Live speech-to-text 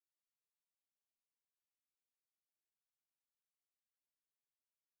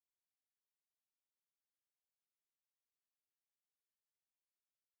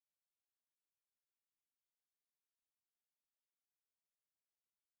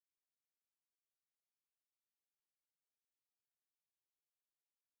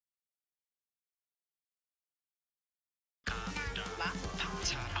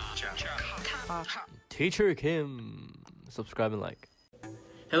Teacher Kim. Subscribe and like.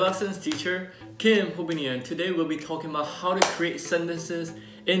 Hello accents teacher, Kim Hobinio, and today we'll be talking about how to create sentences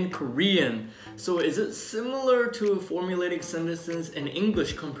in Korean. So is it similar to formulating sentences in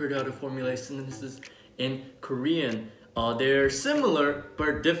English compared to how to formulate sentences in Korean? They're similar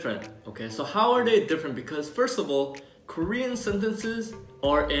but different. Okay, so how are they different? Because first of all, Korean sentences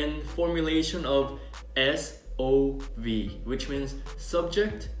are in formulation of SOV, which means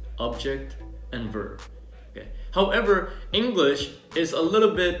subject, object, and verb. Okay. However, English is a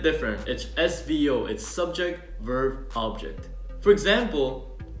little bit different. It's SVO, it's subject, verb, object. For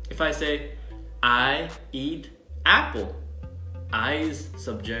example, if I say, I eat apple. I is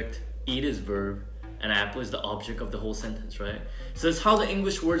subject, eat is verb, and apple is the object of the whole sentence, right? So it's how the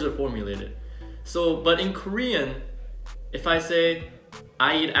English words are formulated. So, but in Korean, if I say,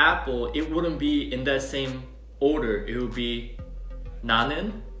 I eat apple, it wouldn't be in that same order. It would be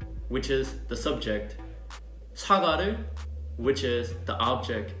나는, which is the subject, 사과를, which is the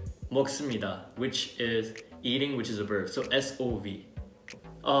object, 먹습니다, which is eating, which is a verb. So SOV.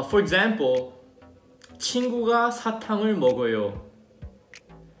 For example, 친구가 사탕을 먹어요.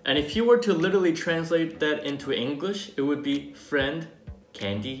 And if you were to literally translate that into English, it would be friend,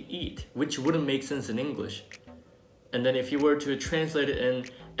 candy, eat, which wouldn't make sense in English. And then if you were to translate it in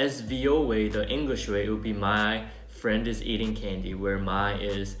SVO way, the English way, it would be my friend is eating candy, where my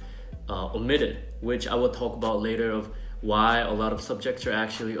is omitted, which I will talk about later of why a lot of subjects are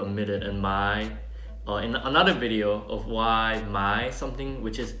actually omitted, and my in another video of why my something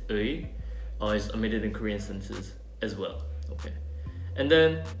which is 의 is omitted in Korean sentences as well. Okay, and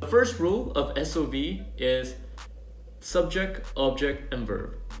then the first rule of SOV is subject, object, and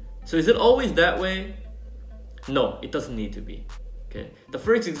verb. So is it always that way? No, it doesn't need to be. Okay, the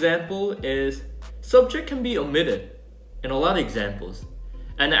first example is subject can be omitted in a lot of examples.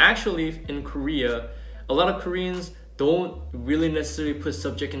 And actually, in Korea, a lot of Koreans don't really necessarily put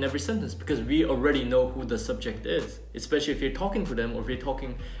subject in every sentence because we already know who the subject is, especially if you're talking to them or if you're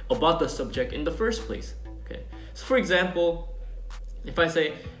talking about the subject in the first place. Okay. So for example, if I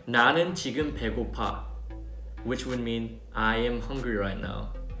say 나는 지금 배고파, which would mean I am hungry right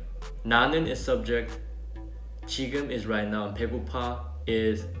now. 나는 is subject, 지금 is right now, and 배고파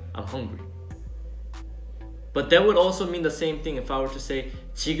is I'm hungry. But that would also mean the same thing if I were to say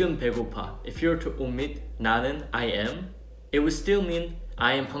지금 배고파. If you were to omit 나는, I am, it would still mean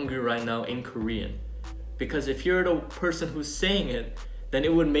I am hungry right now in Korean. Because if you're the person who's saying it, then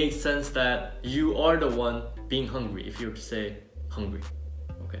it would make sense that you are the one being hungry if you were to say hungry.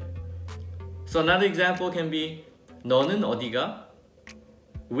 Okay. So another example can be 너는 어디가?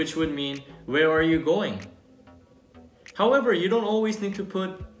 Which would mean where are you going? However, you don't always need to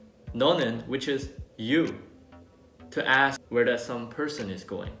put 너는, which is you, to ask where that some person is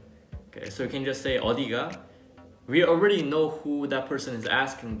going. Okay, so you can just say 어디가. We already know who that person is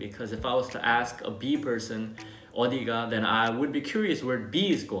asking, because if I was to ask a B person 어디가, then I would be curious where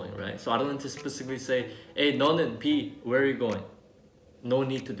B is going, right? So I don't need to specifically say, hey, 너는 B, where are you going? No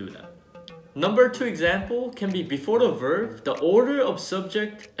need to do that. Number two example can be before the verb, the order of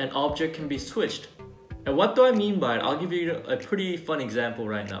subject and object can be switched. And what do I mean by it? I'll give you a pretty fun example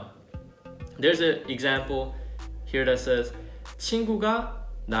right now. There's an example here that says 친구가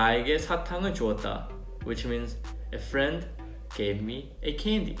나에게 사탕을 주었다, which means a friend gave me a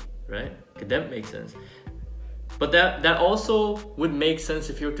candy, right? Okay, that makes sense. But that also would make sense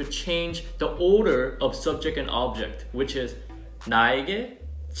if you were to change the order of subject and object, which is 나에게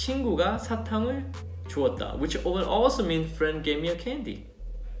친구가 사탕을 주었다, which would also mean friend gave me a candy.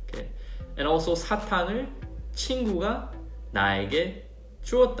 Okay. And also 사탕을 친구가 나에게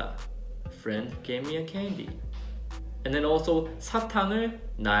주었다, friend gave me a candy. And then also 사탕을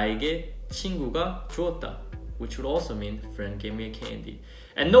나에게 친구가 주었다, which would also mean friend gave me a candy.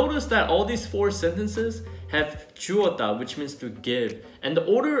 And notice that all these four sentences have 주었다, which means to give. And the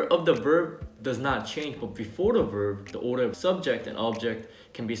order of the verb does not change, but before the verb, the order of subject and object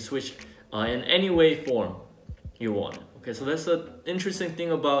can be switched in any way, form you want. Okay, so that's the interesting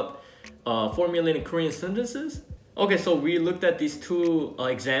thing about formulating Korean sentences. Okay, so we looked at these two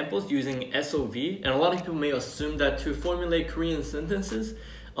examples using SOV, and a lot of people may assume that to formulate Korean sentences,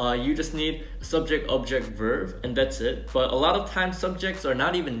 you just need subject, object, verb, and that's it. But a lot of times subjects are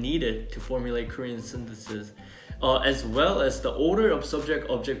not even needed to formulate Korean sentences, as well as the order of subject,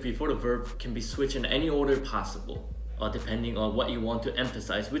 object before the verb can be switched in any order possible, depending on what you want to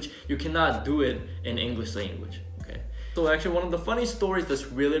emphasize, which you cannot do it in English language. Okay. So actually one of the funny stories that's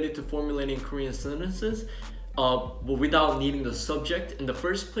related to formulating Korean sentences without needing the subject in the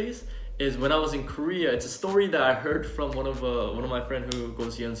first place is when I was in Korea. It's a story that I heard from one of my friend who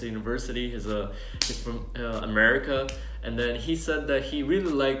goes to Yonsei University. He's from America, and then he said that he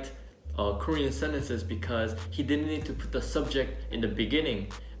really liked Korean sentences because he didn't need to put the subject in the beginning.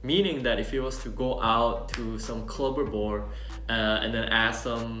 Meaning that if he was to go out to some club or bar and then ask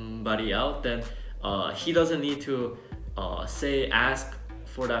somebody out, then he doesn't need to ask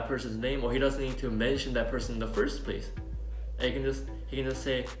for that person's name, or he doesn't need to mention that person in the first place. And he can just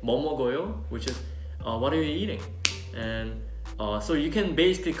say 뭐 먹어요, which is what are you eating, and so you can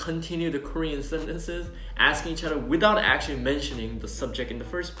basically continue the Korean sentences asking each other without actually mentioning the subject in the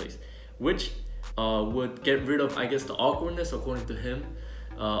first place, which would get rid of, I guess, the awkwardness, according to him,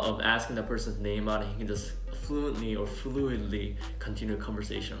 of asking that person's name out, and he can just fluently or fluidly continue a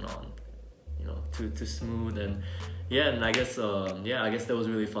conversation on, to smooth. And and I guess that was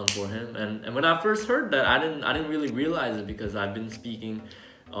really fun for him. And when I first heard that, I didn't really realize it, because I've been speaking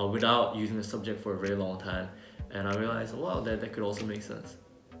without using the subject for a very long time, and I realized, wow, that could also make sense.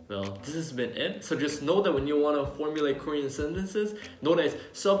 Well, this has been it. So just know that when you want to formulate Korean sentences, know that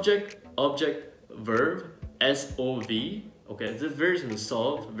it's subject, object, verb, SOV. Okay, this is very simple to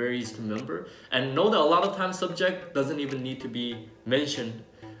solve, very easy to remember. And know that a lot of times subject doesn't even need to be mentioned,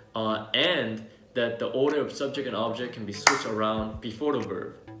 and that the order of subject and object can be switched around before the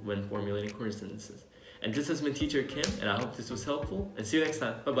verb when formulating Korean sentences. And this has been Teacher Kim, and I hope this was helpful, and see you next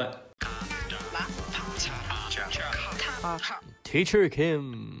time. Bye-bye. Teacher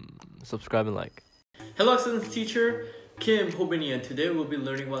Kim. Subscribe and like. Hello, students. Teacher Kim Hobini, and today we'll be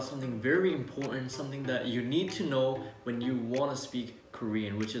learning about something very important, something that you need to know when you want to speak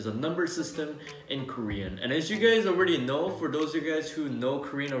Korean, which is a number system in Korean. And as you guys already know, for those of you guys who know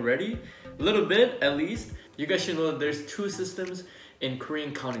Korean already, a little bit at least, you guys should know that there's two systems in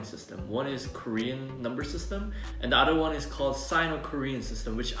Korean counting system. One is Korean number system, and the other one is called Sino-Korean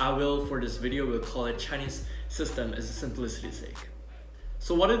system, which I will, for this video, will call it Chinese system as a simplicity's sake.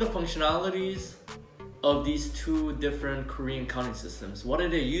 So what are the functionalities of these two different Korean counting systems? What are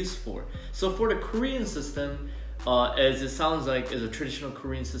they used for? So for the Korean system, as it sounds like, is a traditional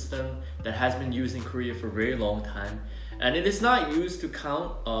Korean system that has been used in Korea for a very long time, and it is not used to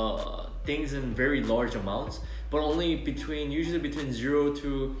count things in very large amounts, but only usually between 0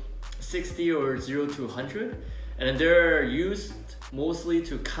 to 60 or 0 to 100, and then they're used mostly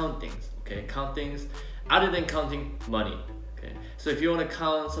to count things. Okay, count things other than counting money. Okay, so if you want to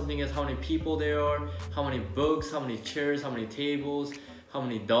count something as how many people there are, how many books, how many chairs, how many tables, how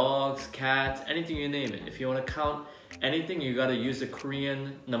many dogs, cats, anything you name it. If you want to count anything, you gotta use the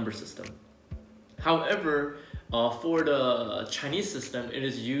Korean number system. However, for the Chinese system, it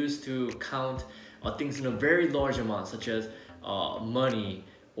is used to count things in a very large amount, such as money,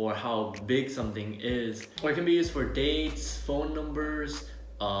 or how big something is. Or it can be used for dates, phone numbers,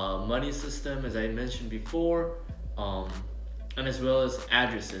 money system, as I mentioned before, and as well as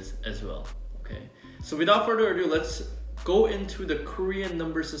addresses as well. Okay, so without further ado, let's go into the Korean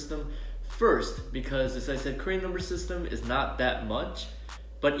number system first, because as I said, Korean number system is not that much,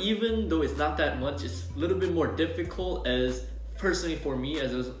 but even though it's not that much, it's a little bit more difficult, as personally for me,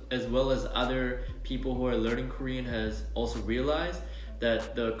 as well as other people who are learning Korean has also realized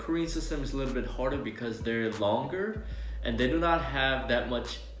that the Korean system is a little bit harder because they're longer and they do not have that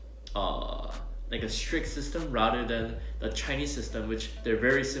much like a strict system, rather than the Chinese system, which they're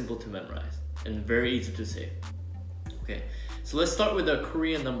very simple to memorize and very easy to say. Okay, so let's start with the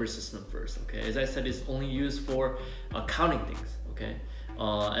Korean number system first. Okay, as I said, it's only used for counting things. Okay,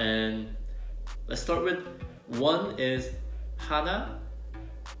 and let's start with one is 하나,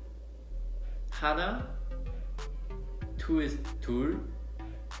 하나. Two is 둘,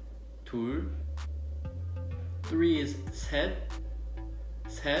 둘. Three is 셋,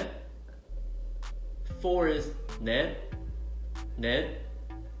 셋. Four is 넷, 넷.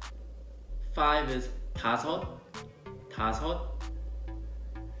 Five is 다섯, 다섯.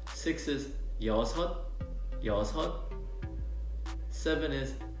 Six is 여섯, 여섯. Seven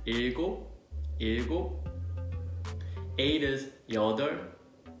is 일곱, 일곱. Eight is 여덟,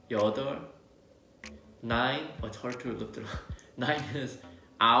 여덟. Nine, oh, it's hard to lift it up. Nine is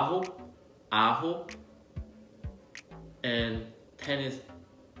아홉, 아홉. And 10 is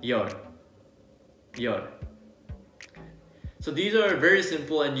열, 열. Okay. So these are very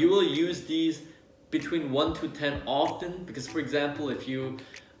simple, and you will use these between 1 to 10 often, because for example, if you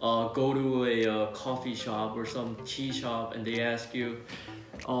go to a coffee shop or some tea shop and they ask you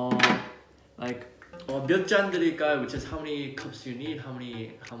like 몇 잔 드릴까요? Which is how many cups do you need, how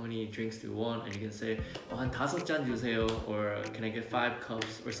many drinks do you want, and you can say 한 5잔 주세요, or can I get 5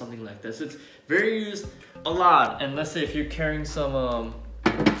 cups, or something like that. So it's very used a lot. And let's say if you're carrying some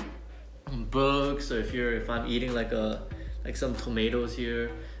books, or if I'm eating like some tomatoes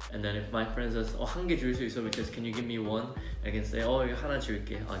here, and then if my friend says, "Oh, 한 개 줄 수 있어," because can you give me one? I can say, "Oh, 이거 하나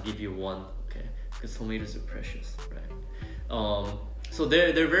줄게. I'll give you one." Okay, because tomatoes are precious, right? So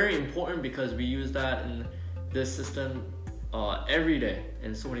they're very important because we use that in this system every day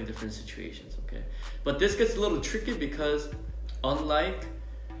in so many different situations. Okay, but this gets a little tricky because unlike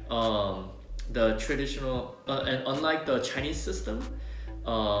the traditional and unlike the Chinese system,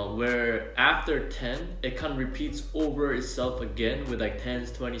 where after 10 it kind of repeats over itself again with like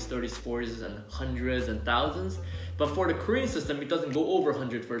 10s, 20s, 30s, 40s, and hundreds and thousands. But for the Korean system, it doesn't go over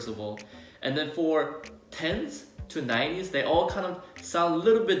 100 first of all, and then for 10s to 90s, they all kind of sound a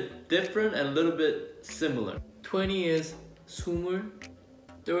little bit different and a little bit similar. 20 is 스물,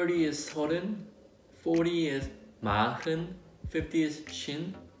 30 is 서른, 40 is 마흔, 50 is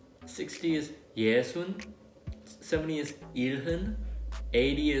쉰, 60 is 예순, 70 is 일흔,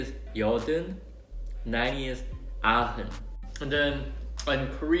 80 is 여든, 90 is 아흔. And then in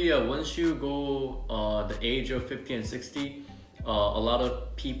Korea, once you go the age of 50 and 60, a lot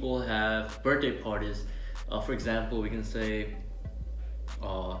of people have birthday parties. For example, we can say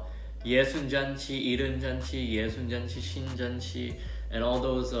예순잔치, 일흔잔치, 예순잔치, 신잔치, and all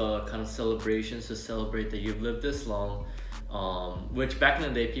those kind of celebrations to celebrate that you've lived this long, which back in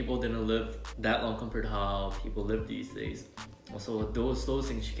the day people didn't live that long compared to how people live these days. Also those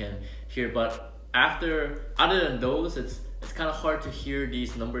things you can hear, but other than those, it's kind of hard to hear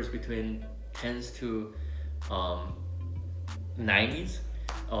these numbers between 10s to 90s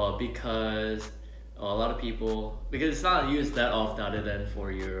because a lot of people, because it's not used that often other than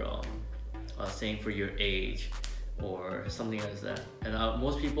for your saying for your age or something like that. And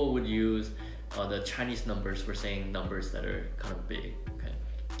most people would use the Chinese numbers for saying numbers that are kind of big. Okay,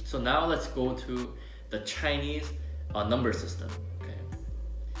 so now let's go to the Chinese number system. Okay,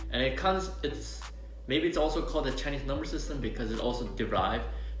 and maybe it's also called the Chinese number system because it also derived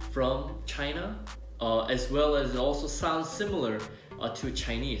from China, as well as it also sounds similar to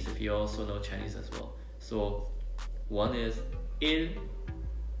Chinese, if you also know Chinese as well. So one is 일,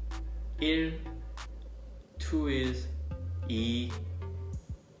 2 is 이,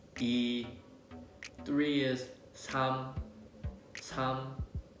 3 is 삼,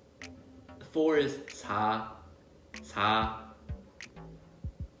 4 is 사,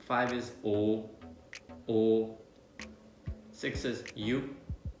 5 is 오, 6 is 육,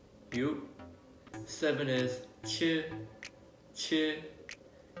 7 is 칠,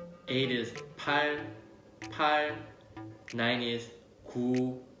 8 is 팔, 9 is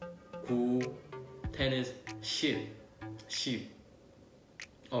구, 10 is 십.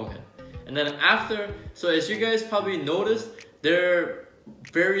 Okay, and then after, so as you guys probably noticed, they're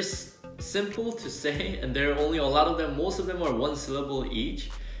very simple to say, and there are only a lot of them, most of them are one syllable each.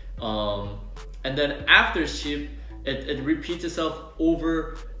 And then after 십, it repeats itself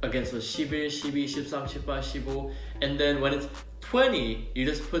over again. So 11, 12, 13, 14, 15. And then when it's 20, you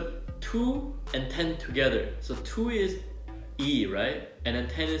just put 2 and 10 together. So 2 is 이, right? And then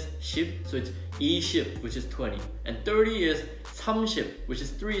 10 is 십, so it's 이십, which is 20. And 30 is 삼십, which is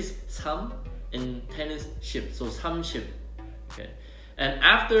 3 is 삼, and 10 is 십, so 삼십. Okay. And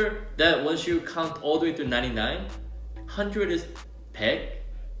after that, once you count all the way to 99, 100 is 백,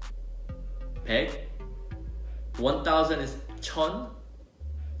 1000 is 천,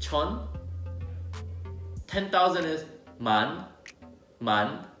 10,000 is 만,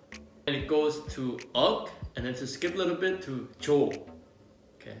 and it goes to 억, and then to skip a little bit to 조.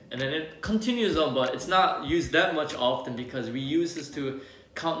 Okay, and then it continues on, but it's not used that much often because we use this to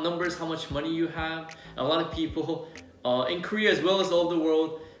count numbers, how much money you have. A lot of people in Korea as well as all over the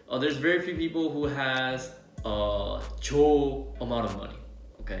world, there's very few people who has 조 amount of money.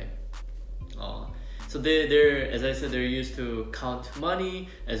 Okay, so they're, as I said, they're used to count money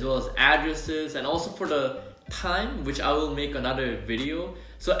as well as addresses, and also for the time, which I will make another video.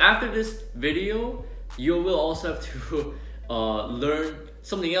 So after this video, you will also have to learn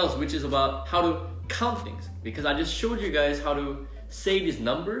something else, which is about how to count things, because I just showed you guys how to say these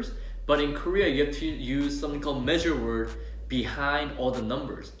numbers, but in Korea you have to use something called measure word behind all the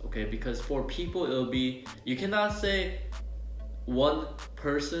numbers. Okay, because for people it'll be, you cannot say one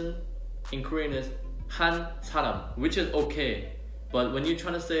person in Korean is 한 사람, which is okay, but when you're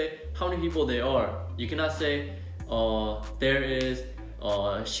trying to say how many people they are, you cannot say there is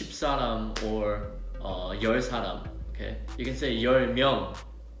 10사람 or 10사람. Okay, you can say 10명,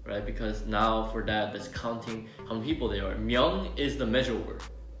 right? Because now for that's counting how many people they are. 명 is the measure word.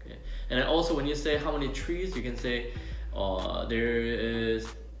 Okay, and then also when you say how many trees, you can say there is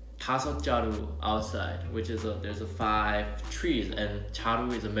다섯 자루 outside, which is there's a 5 trees, and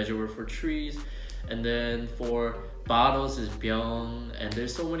자루 is a measure word for trees. And then for bottles is byung, and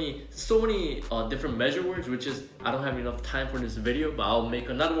there's so many different measure words, which is I don't have enough time for this video, but I'll make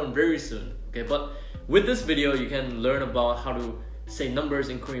another one very soon. Okay, but with this video you can learn about how to say numbers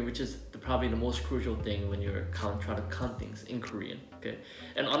in Korean, which is probably the most crucial thing when you're trying to count things in Korean. Okay,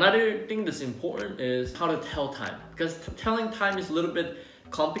 and another thing that's important is how to tell time, because telling time is a little bit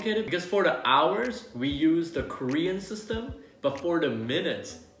complicated, because for the hours we use the Korean system, but for the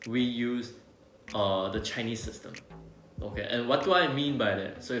minutes we use the Chinese system. Okay, and what do I mean by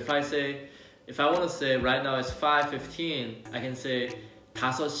that? So if I want to say right now it's 5:15, I can say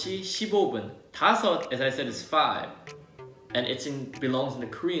 5시 15분. 다섯, as I said, is 5, and belongs in the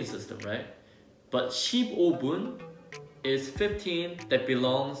Korean system, right? But 15분 is 15 that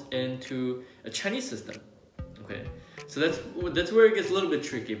belongs into a Chinese system. Okay, so that's where it gets a little bit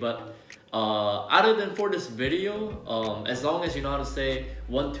tricky. But other than for this video, as long as you know how to say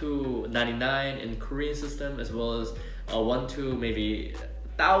 1 to 99 in Korean system, as well as 1 to maybe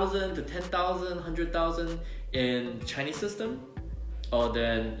 1,000 to 10,000, 100,000 in Chinese system,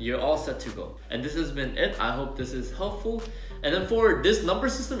 then you're all set to go. And this has been it. I hope this is helpful. And then for this number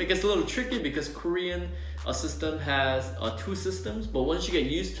system, it gets a little tricky because Korean system has 2 systems, but once you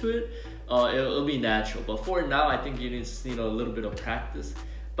get used to it, it'll be natural. But for now, I think you just need a little bit of practice.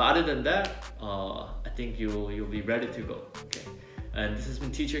 But other than that, I think you'll be ready to go. Okay. And this has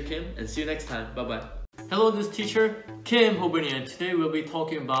been Teacher Kim, and see you next time. Bye bye. Hello, this is Teacher Kim Ho-Bin, and today we'll be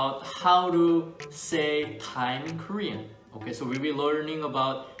talking about how to say time in Korean. Okay, so we'll be learning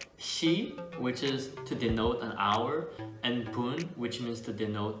about 시, which is to denote an hour, and 분, which means to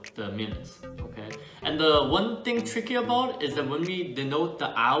denote the minutes. Okay, and the one thing tricky about is that when we denote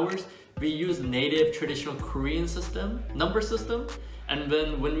the hours, we use native traditional Korean system, number system, and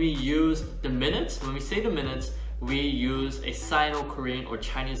then when we use the minutes, when we say the minutes, we use a Sino-Korean or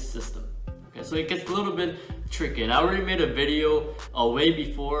Chinese system. Okay, so it gets a little bit tricky, and I already made a video way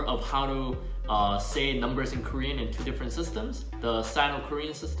before of how to say numbers in Korean in 2 different systems, the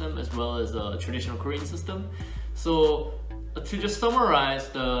Sino-Korean system as well as the traditional Korean system. So to just summarize,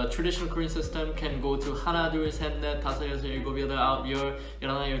 the traditional Korean system can go to 하나, 둘, 셋, 넷, 다섯, 여섯, 일곱, 여덟, 아홉, 열,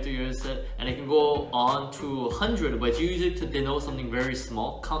 열하나, 열둘, 열셋, and it can go on to 100, but it's usually to denote something very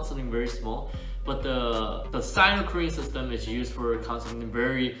small, count something very small. But the Sino-Korean system is used for counting something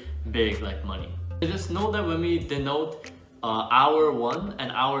very big, like money. Just know that when we denote hour 1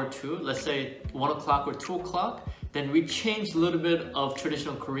 and hour 2, let's say 1 o'clock or 2 o'clock, then we change a little bit of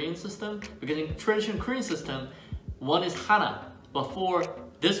traditional Korean system, because in traditional Korean system, 1 is 하나, but for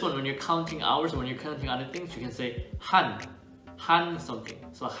this one, when you're counting hours, when you're counting other things, you can say han something,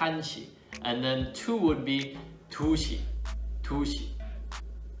 so 한시, and then 2 would be 두시.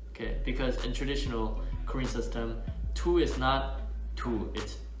 Okay, because in traditional Korean system, 2 is not 2,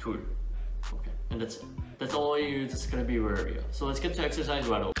 it's 둘. Okay, and that's it. That's all you're just gonna be wary of. So let's get to exercise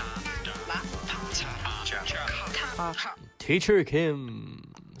right away. Teacher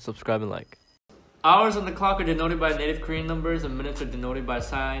Kim, subscribe and like. Hours on the clock are denoted by native Korean numbers, and minutes are denoted by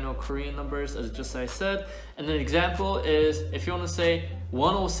Sino-Korean numbers, as just I said. And the example is, if you want to say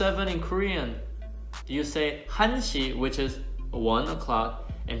 107 in Korean, you say 한시, which is 1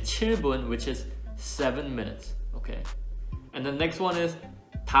 o'clock, and 7분, which is 7 minutes. Okay. And the next one is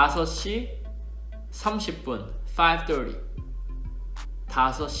 5시 30분, 5:30.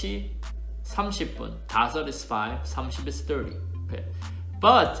 5시 30분. 5 is 5, 30 is 30. Okay.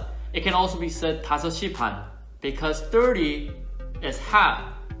 But it can also be said 5시 반, because 30 is half.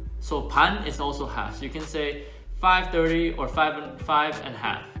 So 반 is also half. So you can say 5:30 or 5 and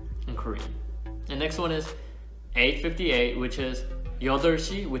half in Korean. The next one is 8:58, which is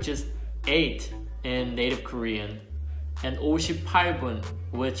 8시, which is 8 in native Korean. And 58분,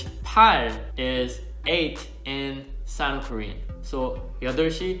 which 8 is 8 in Sino-Korean. So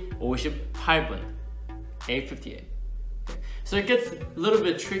 8시 58분, 8:58. Okay. So it gets a little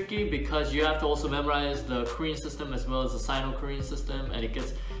bit tricky because you have to also memorize the Korean system as well as the Sino-Korean system, and it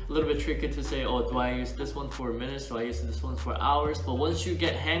gets a little bit tricky to say, oh, do I use this one for minutes, do I use this one for hours? But once you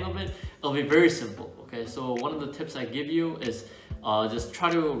get hang of it, it'll be very simple. Okay, so one of the tips I give you is just try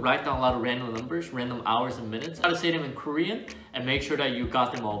to write down a lot of random numbers, random hours and minutes. Try to say them in Korean and make sure that you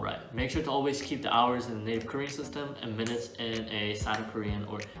got them all right. Make sure to always keep the hours in the native Korean system and minutes in a Sino-Korean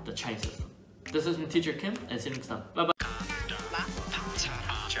or the Chinese system. This has been Teacher Kim, and see you next time. Bye bye.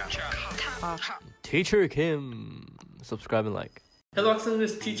 Teacher Kim, subscribe and like. Hello,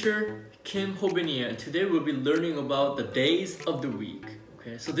 this is Teacher Kim Ho-Bin, and today we'll be learning about the days of the week.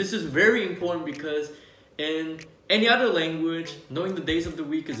 Okay, so this is very important because in any other language, knowing the days of the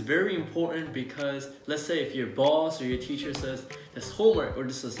week is very important because let's say if your boss or your teacher says this homework or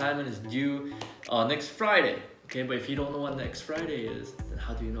this assignment is due next Friday, okay, but if you don't know what next Friday is, then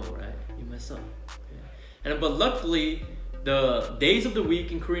how do you know, right? You mess up. Okay? But luckily, the days of the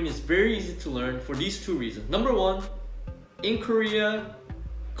week in Korean is very easy to learn for these two reasons. Number one, in Korea,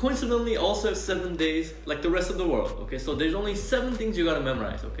 coincidentally also have 7 days like the rest of the world, okay? So there's only 7 things you gotta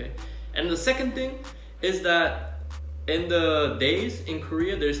memorize, okay? And the second thing is that in the days in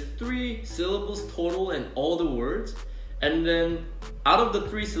Korea, there's 3 syllables total in all the words. And then out of the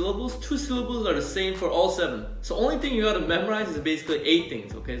 3 syllables, 2 syllables are the same for all 7. So only thing you gotta memorize is basically 8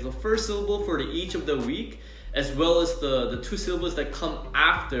 things, okay? So first syllable for each of the week, as well as the 2 syllables that come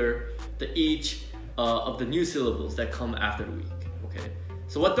after the each of the new syllables that come after the week, okay?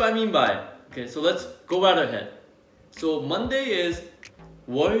 So what do I mean by it? Okay, so let's go right ahead. So Monday is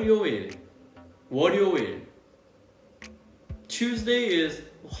월요일, 월요일. Tuesday is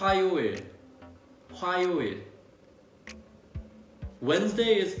화요일, 화요일.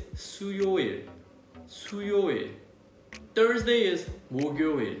 Wednesday is 수요일, 수요일. Thursday is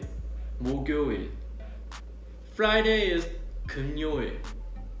목요일, 목요일. Friday is 금요일,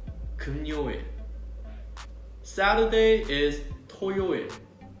 금요일. Saturday is 토요일,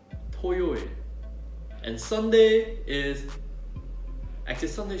 토요일. And Sunday is, actually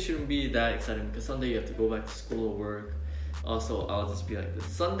Sunday shouldn't be that exciting because Sunday you have to go back to school or work. So I'll just be like this.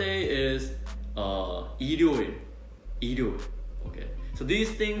 Sunday is 일요일, 일요일. Okay. So these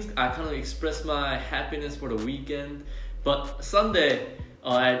things I kind of express my happiness for the weekend. But Sunday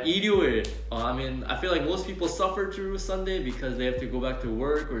at 일요일, I mean, I feel like most people suffer through Sunday because they have to go back to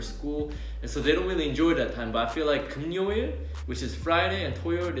work or school, and so they don't really enjoy that time. But I feel like 금요일, which is Friday, and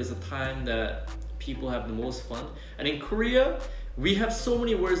토요일 is a time that people have the most fun. And in Korea, we have so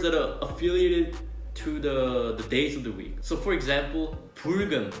many words that are affiliated to the days of the week. So for example,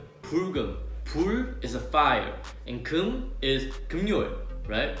 불금, 불금. 불 is a fire, and 금 is 금요일,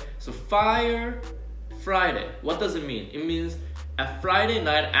 right? So fire, Friday. What does it mean? It means at Friday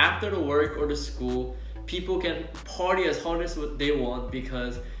night after the work or the school, people can party as hard as what they want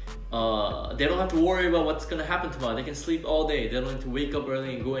because they don't have to worry about what's gonna happen tomorrow. They can sleep all day. They don't have to wake up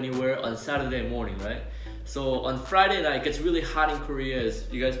early and go anywhere on Saturday morning, right? So on Friday night, it gets really hot in Korea. As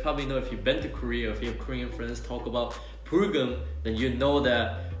you guys probably know, if you've been to Korea, or if you have Korean friends talk about 불금, then you know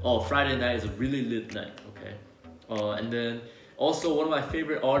that Friday night is a really lit night, okay? And then also one of my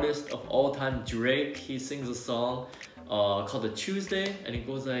favorite artists of all time, Drake, he sings a song called The Tuesday, and it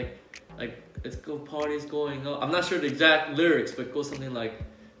goes like it's go parties going up. I'm not sure the exact lyrics, but it goes something like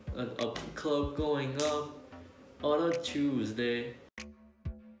a club going up on a Tuesday.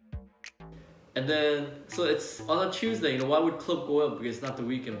 And then, so it's on a Tuesday, you know, why would club go up? Because it's not the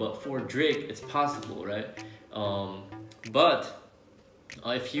weekend, but for Drake, it's possible, right? But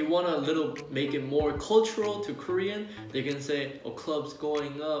if you want to make it more cultural to Korean, they can say, club's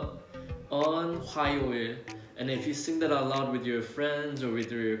going up on 화요일. And if you sing that out loud with your friends or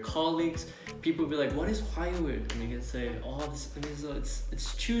with your colleagues, people will be like, what is 화요일? And you can say,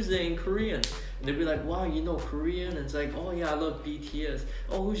 it's Tuesday in Korean. And they'll be like, wow, you know Korean? And it's like, oh yeah, I love BTS.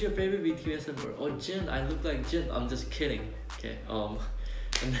 Oh, who's your favorite BTS member? Oh, Jin, I look like Jin. I'm just kidding. Okay.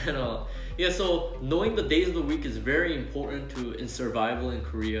 And then yeah, so knowing the days of the week is very important in survival in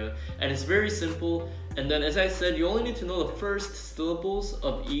Korea, and it's very simple. And then, as I said, you only need to know the first syllables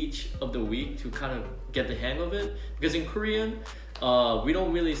of each of the week to kind of get the hang of it. Because in Korean, we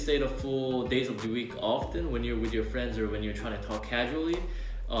don't really say the full days of the week often when you're with your friends or when you're trying to talk casually.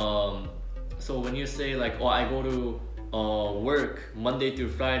 So when you say like, I go to work Monday through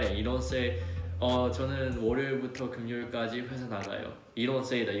Friday, you don't say 저는 월요일부터 금요일까지 회사 나가요. You don't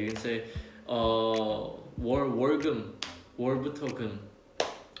say that. You can say 월부터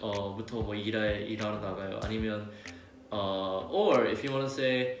금부터 뭐 일하러 나가요. 아니면 or if you want to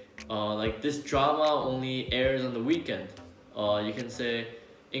say like this drama only airs on the weekend, you can say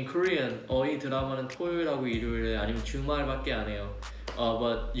in Korean 이 드라마는 토요일하고 일요일에 아니면 주말밖에 안 해요.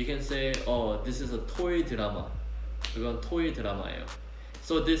 But you can say this is a 토요일 드라마. 이건 토요일 드라마예요.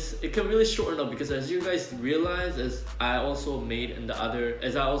 So it can really shorten up, because as you guys realize, as I also said in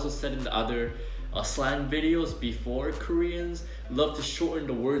the other slang videos before, Koreans love to shorten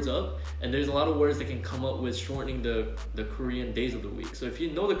the words up, and there's a lot of words that can come up with shortening the Korean days of the week. So if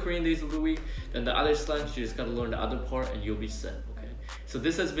you know the Korean days of the week, then the other slangs, you just gotta learn the other part and you'll be set, okay? So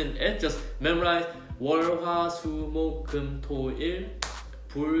this has been it. Just memorize 월, 화, 수, 목, 금, 토, 일,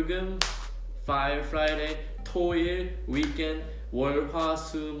 불금, Friday, 토일, weekend, 월, 화,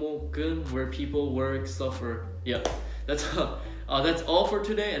 수, 목, 금, where people work, suffer. Yeah, that's That's all for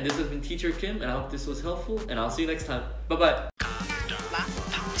today, and this has been Teacher Kim, and I hope this was helpful, and I'll see you next time. Bye-bye.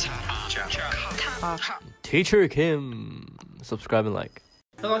 Teacher Kim. Subscribe and like.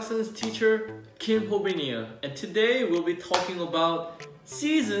 Hello, excellence teacher Kim Hobinia, and today we'll be talking about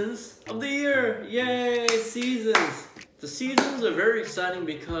seasons of the year. Yay, seasons! The seasons are very exciting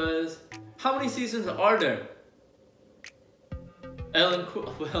because how many seasons are there?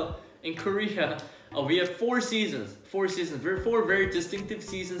 Well, in Korea, we have 4 seasons. 4 seasons. Four very distinctive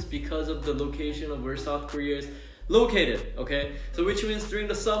seasons because of the location of where South Korea is located. Okay, so which means during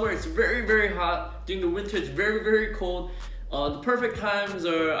the summer it's very, very hot. During the winter it's very, very cold. The perfect times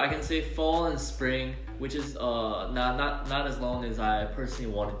are, I can say, fall and spring, which is not as long as I personally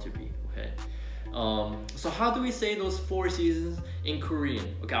want it to be. Okay, so how do we say those 4 seasons in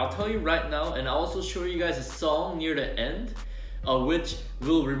Korean? Okay, I'll tell you right now, and I'll also show you guys a song near the end, which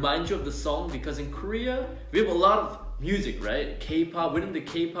will remind you of the song, because in Korea we have a lot of music, right? K-pop. Within the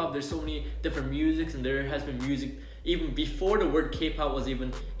K-pop, there's so many different musics, and there has been music even before the word K-pop was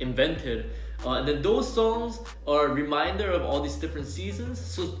even invented. And then those songs are a reminder of all these different seasons.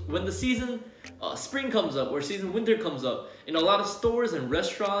 So when the season spring comes up or season winter comes up, in a lot of stores and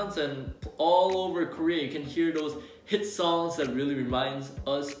restaurants and all over Korea, you can hear those hit songs that really reminds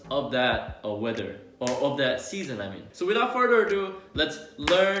us of that weather, or of that season, I mean. So without further ado, let's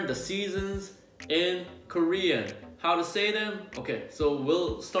learn the seasons in Korean. How to say them? Okay, so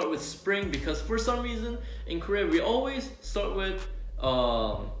we'll start with spring, because for some reason in Korea we always start with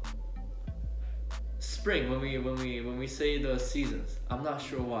spring when we say the seasons. I'm not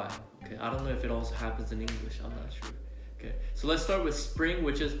sure why. Okay, I don't know if it also happens in English. I'm not sure. Okay, so let's start with spring,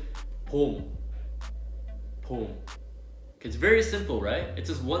 which is 봄. 봄. Okay, it's very simple, right? It's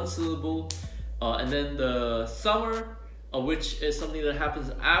just one syllable. And then the summer, which is something that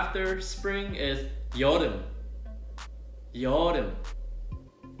happens after spring, is 여름. 여름.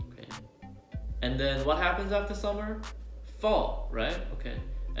 Okay. And then what happens after summer? Fall, right? Okay.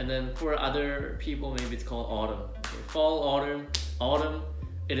 And then for other people, maybe it's called autumn. Okay. Fall, autumn.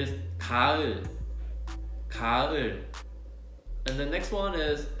 It is 가을. 가을. And the next one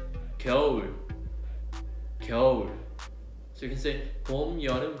is 겨울. 겨울. So you can say 봄,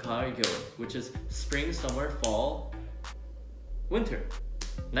 여름, 가을, 겨울, which is spring, summer, fall, winter.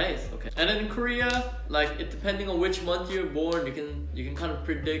 Nice. Okay. And then in Korea, like depending on which month you're born, you can kind of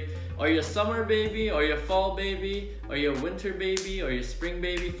predict, are you a summer baby, are you a fall baby, are you a winter baby, are you a spring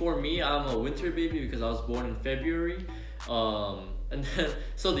baby? For me, I'm a winter baby because I was born in February. And then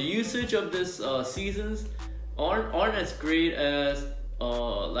so the usage of this seasons aren't as great as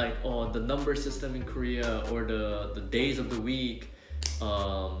the number system in Korea, or the days of the week,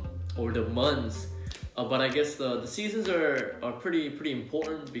 or the months. But I guess the seasons are pretty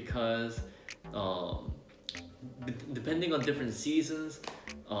important, because depending on different seasons,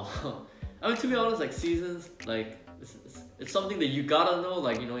 I mean, to be honest, like seasons, like it's something that you gotta know,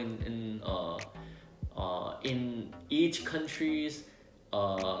 like, you know, in each country's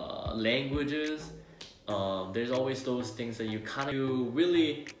languages, there's always those things that you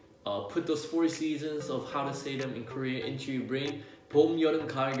really put those 4 seasons of how to say them in Korea into your brain. 봄, 여름,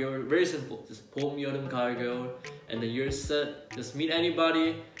 가을, 겨울. Very simple. Just 봄, 여름, 가을, 겨울. And then you're set. Just meet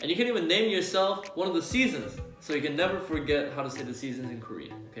anybody. And you can even name yourself one of the seasons. So you can never forget how to say the seasons in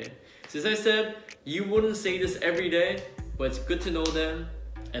Korean. Okay? So as I said, you wouldn't say this every day, but it's good to know them.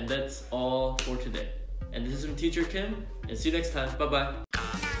 And that's all for today. And this is from Teacher Kim. And see you next time. Bye-bye.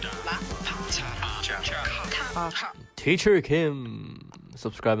 Teacher Kim.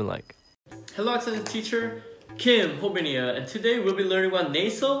 Subscribe and like. Hello, excellent teacher Kim Hobinia, and today we'll be learning about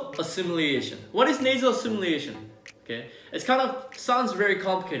nasal assimilation. What is nasal assimilation? Okay, it's kind of sounds very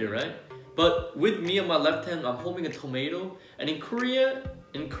complicated, right? But with me on my left hand, I'm holding a tomato, and in Korean,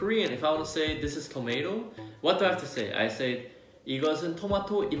 if I want to say this is tomato, what do I have to say? I say 이것은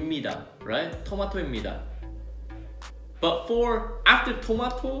토마토입니다, right? 토마토입니다. But for after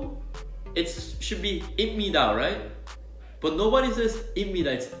tomato, it should be 입니다, right? But nobody says 입니다,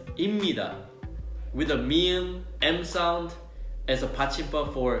 it's 입니다, with a mium, M sound as a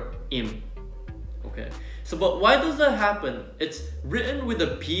받침법 for im. Okay, so but why does that happen? It's written with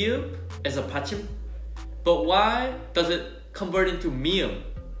a 비읍 as a 받침, but why does it convert into mium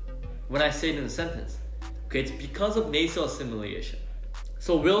when I say it in a sentence? Okay, it's because of nasal assimilation.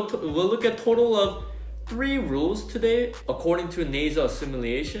 So we'll look at total of 3 rules today according to nasal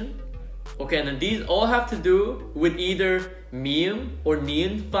assimilation. Okay, and then these all have to do with either mium or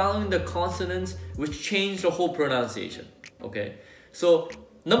niun following the consonants, which change the whole pronunciation. Okay, so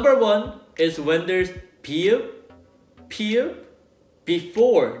number 1 is when there's piup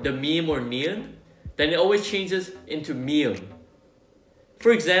before the mium or niun, then it always changes into mium.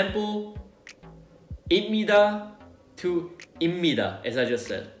 For example, 입니다 to 입니다, as I just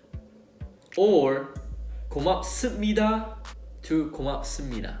said. Or 고맙습니다 to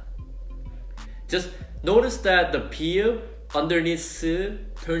고맙습니다. Just notice that the p underneath s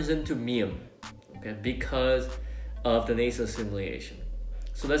turns into mium, okay, because of the nasal assimilation.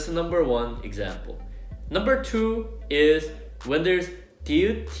 So that's the number one example. Number two is when there's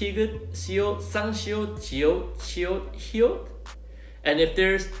diut, tigut, siot, sangsiot, jiot, chiot, hiot, and if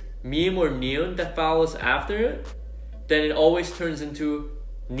there's mium or niun that follows after it, then it always turns into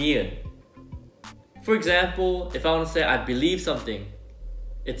niun. For example, if I want to say I believe something,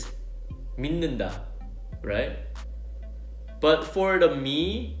 it's 믿는다, right? But for the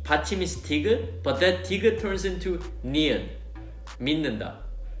mi, 받침 is tigut, but that tigut turns into niun, 믿는다,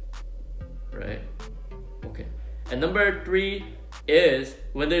 right? Okay. And number three is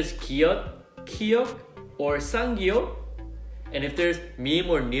when there's kiot, kiok, or sangyo, and if there's mim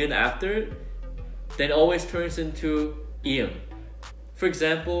or niun after it, then it always turns into ium. For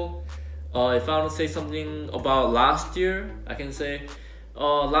example, if I want to say something about last year, I can say,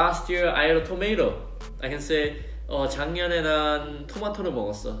 last year I ate a tomato. I can say, 작년에 난 토마토를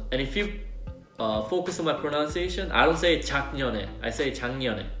먹었어. And if you focus on my pronunciation, I don't say 작년에, I say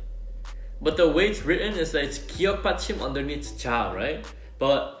작년에. But the way it's written is that it's 기역 받침 underneath 자, right?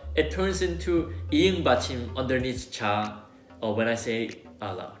 But it turns into 이응 받침 underneath 자 when I say it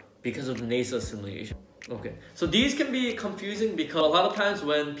out loud because of the nasal assimilation. Okay, so these can be confusing because a lot of times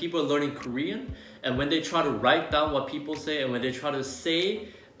when people are learning Korean and when they try to write down what people say and when they try to say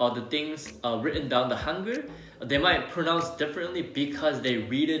the things written down the Hangul, they might pronounce differently because they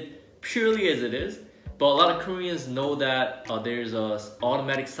read it purely as it is. But a lot of Koreans know that there's a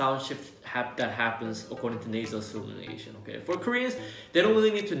automatic sound shift that happens according to nasal assimilation. Okay, for Koreans, they don't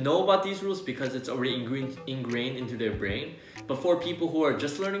really need to know about these rules because it's already ingrained into their brain. But for people who are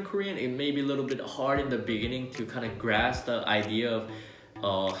just learning Korean, it may be a little bit hard in the beginning to kind of grasp the idea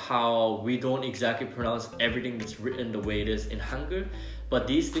of how we don't exactly pronounce everything that's written the way it is in Hangul, but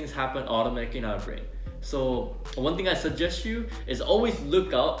these things happen automatically in our brain. So one thing I suggest you is always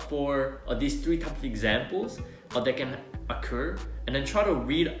look out for these three types of examples that can occur, and then try to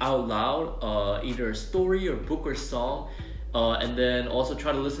read out loud either a story or book or song, and then also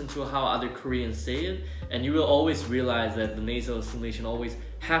try to listen to how other Koreans say it, and you will always realize that the nasal assimilation always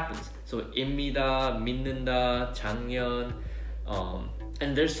happens. So 입니다, 믿는다, 작년,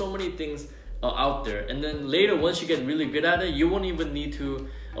 and there's so many things out there. And then later, once you get really good at it, you won't even need to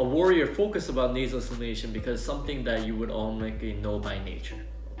worry or focus about nasal assimilation because it's something that you would automatically know by nature.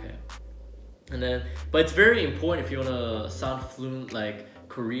 Okay. And then, but it's very important if you want to sound fluent like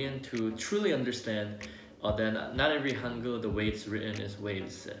Korean to truly understand then not every Hangul, the way it's written is the way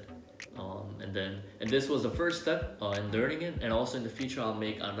it's said. And this was the first step in learning it, and also in the future I'll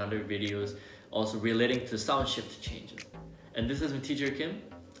make another videos also relating to sound shift changes. And this has been Teacher Kim,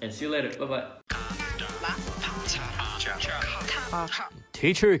 and see you later. Bye bye.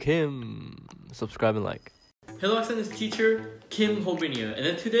 Teacher Kim. Subscribe and like. Hello, accent is Teacher Kim Hobin here, and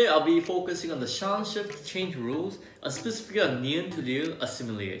then today I'll be focusing on the sound shift change rules, specifically on niun to liu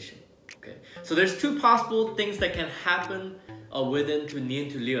assimilation. Okay, so there's two possible things that can happen within to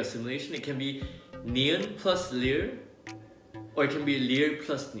niun to liu assimilation. It can be niun plus liu, or it can be liu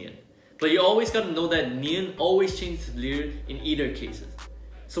plus niun. But you always got to know that niun always changes to liu in either cases.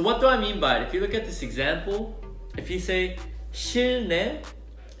 So what do I mean by it? If you look at this example, if you say 실내,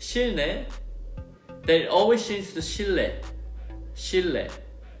 실내, then it always changes to 실내, 실내.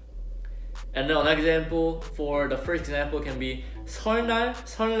 And then another example, for the first example can be 설날,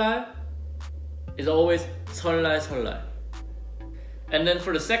 설날 is always 설날, 설날. And then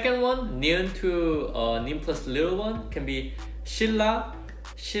for the second one, niun to niun plus liu one can be 신라,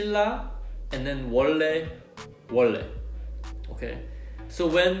 신라, and then 원래, 원래. Okay. So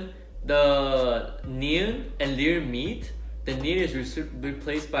when the niun and liu meet, the niun is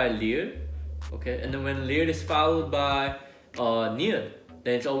replaced by liu. Okay. And then when liu is followed by niun,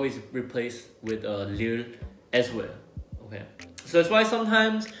 then it's always replaced with liu as well. Okay. So that's why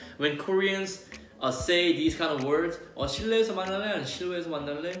sometimes when Koreans say these kind of words, 실내에서 만날래 and 실외에서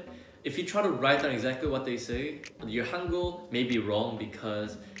만날래, if you try to write down exactly what they say, your Hangul may be wrong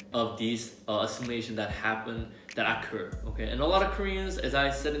because of these assimilation that happen, that occur. Okay, and a lot of Koreans, as I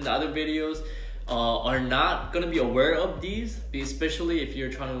said in the other videos, are not gonna be aware of these, especially if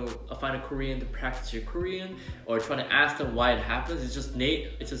you're trying to find a Korean to practice your Korean or trying to ask them why it happens. It's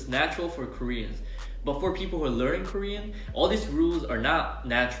just natural for Koreans. But for people who are learning Korean, all these rules are not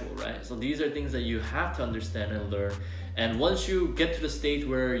natural, right? So these are things that you have to understand and learn. And once you get to the stage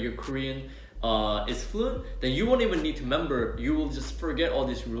where your Korean is fluent, then you won't even need to remember. You will just forget all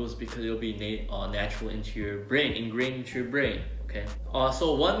these rules because it'll be natural into your brain, ingrained into your brain. Okay.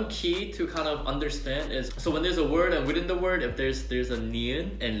 So one key to kind of understand is, so when there's a word and within the word, if there's a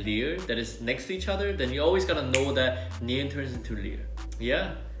nian and lir that is next to each other, then you always gotta know that nian turns into lir.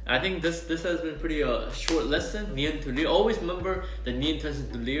 Yeah. I think this has been pretty short lesson. Nian to lir. Always remember that nian turns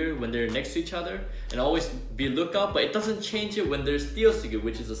into lir when they're next to each other, and always be lookout. But it doesn't change it when there's 띄어쓰기,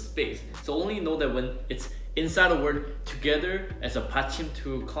 which is a space. So only know that when it's inside a word together as a 받침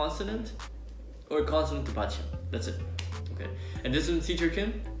to consonant, or consonant to 받침. That's it. Okay. And this is Teacher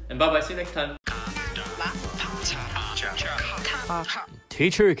Kim, and bye bye. See you next time.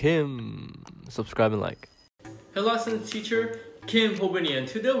 Teacher Kim. Subscribe and like. Hello, students. Teacher Kim Hobini, and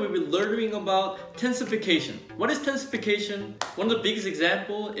today we'll be learning about tensification. What is tensification? One of the biggest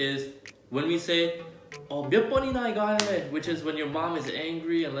example is when we say 몇 번이나 이거 할래? Which is when your mom is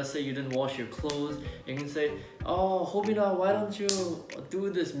angry and let's say you didn't wash your clothes. You can say, oh, Hobina, why don't you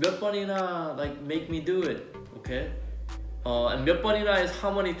do this? 몇 번이나, like make me do it. Okay? And 몇 번이나 is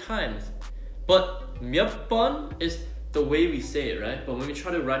how many times. But 몇 번 is the way we say it, right? But when we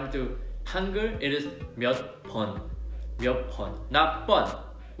try to write into Hangul, it is 몇 번. 몇 번, not 번,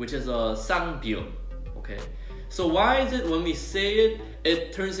 which is a 쌍비호. Okay, so why is it when we say it,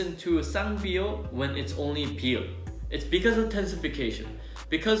 it turns into 쌍비호 when it's only 비호? It's because of tensification.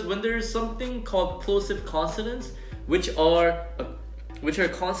 Because when there is something called plosive consonants, which are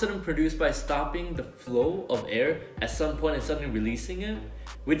consonant produced by stopping the flow of air at some point and suddenly releasing it,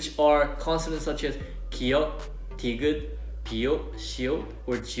 which are consonants such as 기역, 디귿, 비호, 시호,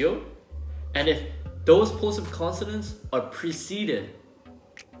 or 지호, and if those plosive consonants are preceded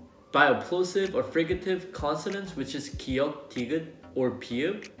by a plosive or fricative consonants, which is 기역, 디귿, or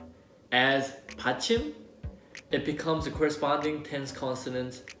비읍, as 받침, it becomes the corresponding tense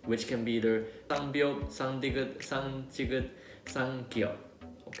consonants, which can be either 쌍비읍, 쌍디귿, 쌍지귿, 쌍기역.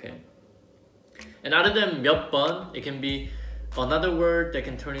 Okay. And other than 몇 번, it can be another word that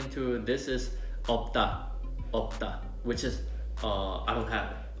can turn into this is 없다, 없다, which is I don't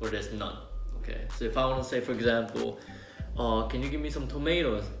have it, or there's none. Okay, so if I want to say, for example, can you give me some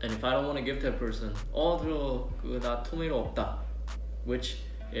tomatoes? And if I don't want to give that person, 나 토마토 없다, which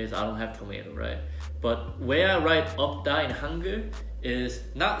is I don't have tomato, right? But where I write 없다 in Hangul is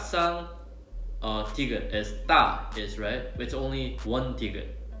not 쌍 디귿, as 따 is, right? It's only one 디귿.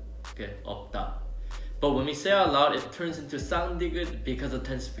 Okay, 없다. But when we say out loud, it turns into 쌍디귿 because of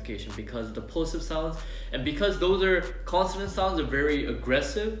tensification, because of the plosive sounds, and because those are consonant sounds are very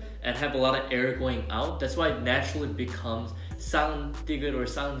aggressive and have a lot of air going out. That's why it naturally becomes 쌍디귿 or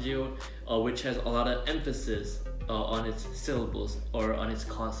쌍지읒, which has a lot of emphasis on its syllables or on its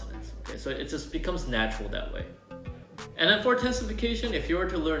consonants. Okay, so it just becomes natural that way. And then for tensification, if you were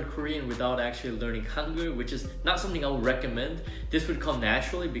to learn Korean without actually learning Hangul, which is not something I would recommend, this would come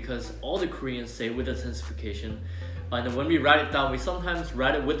naturally because all the Koreans say with the tensification. And then when we write it down, we sometimes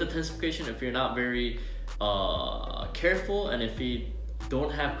write it with the tensification if you're not very careful and if you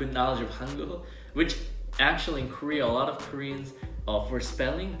don't have good knowledge of Hangul, which actually in Korea, a lot of Koreans for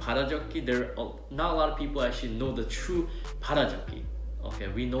spelling, 받아적기, not a lot of people actually know the true 받아적기. Okay,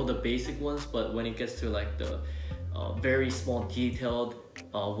 we know the basic ones, but when it gets to like the very small detailed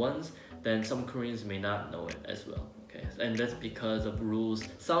ones, then some Koreans may not know it as well. Okay, and that's because of rules,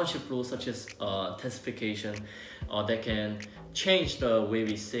 sound shift rules such as tensification that can change the way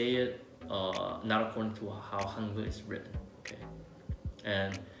we say it, not according to how Hangul is written. Okay,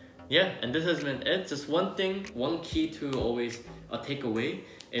 and yeah, and this has been it. Just one thing, one key to always take away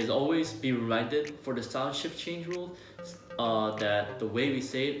is always be reminded for the sound shift change rule that the way we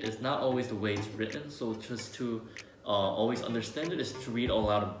say it is not always the way it's written. So just to always understand it is to read a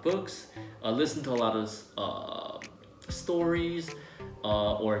lot of books, listen to a lot of stories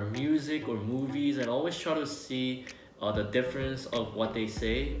or music or movies, and always try to see the difference of what they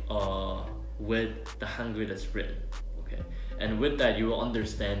say with the Hangul that's written. Okay, and with that you will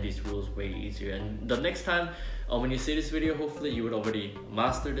understand these rules way easier, and the next time when you see this video, hopefully you would already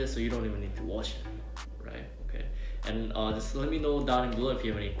master this so you don't even need to watch it, right? Okay, and just let me know down below if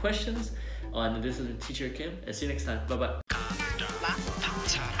you have any questions. And this is Teacher Kim, and see you next time. Bye bye.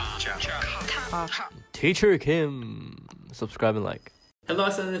 Teacher Kim. Subscribe and like. Hello,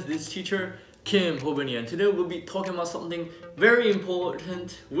 students. This is Teacher Kim Hobini, and today we'll be talking about something very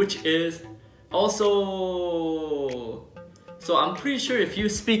important, which is also. So I'm pretty sure if you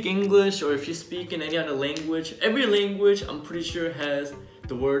speak English or if you speak in any other language, every language I'm pretty sure has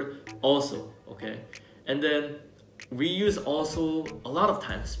the word also. Okay, and then we use also a lot of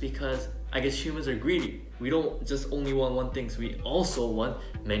times because I guess humans are greedy. We don't just only want one thing, so we also want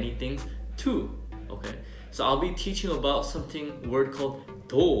many things to. Okay, so I'll be teaching about word called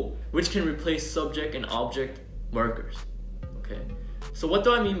do, which can replace subject and object markers. Okay, so what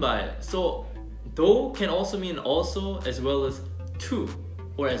do I mean by it? So do can also mean also, as well as to,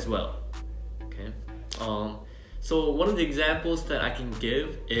 or as well. Okay, so one of the examples that I can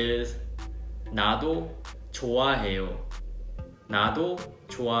give is 나도 좋아해요. 나도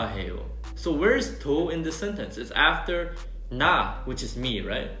좋아해요. So where's do in this sentence? It's after 나, which is me,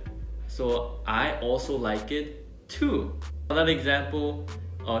 right? So I also like it too. Another example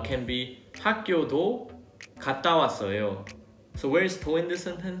can be 학교도 갔다 왔어요. So where is 도 in this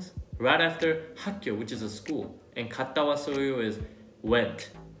sentence? Right after 학교, which is a school, and 갔다 왔어요 is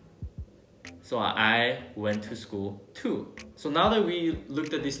went. So I went to school too. So now that we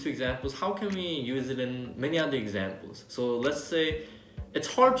looked at these two examples, how can we use it in many other examples? So let's say it's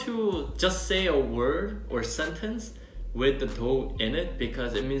hard to just say a word or sentence with the do in it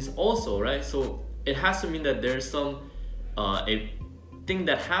because it means also, right? So it has to mean that there's some a thing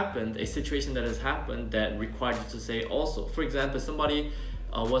that happened, a situation that has happened that required you to say also. For example, somebody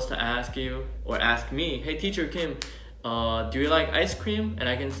was to ask you or ask me, hey teacher Kim, do you like ice cream? And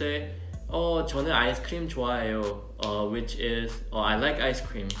I can say, 저는 아이스크림 좋아해요, which is I like ice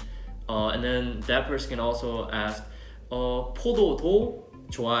cream. And then that person can also ask, 포도도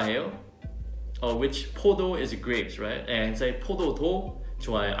좋아해요? Which 포도 is grapes, right? And say 포도도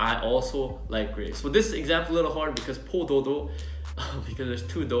좋아해요. I also like grapes. So this example a little hard because 포도도, because there's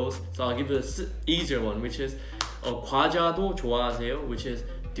two do's. So I'll give you an easier one, which is 과자도 좋아하세요? Which is,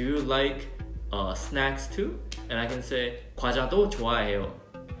 do you like snacks too? And I can say 과자도 좋아해요.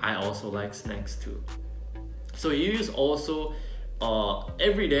 I also like snacks too. So you use also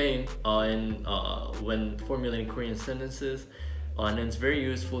every day when formulating Korean sentences, and it's very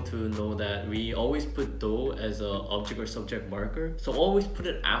useful to know that we always put do as an object or subject marker. So always put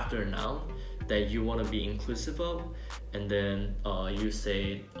it after a noun that you want to be inclusive of, and then you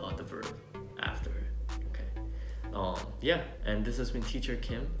say the verb after. Okay. Yeah, and this has been Teacher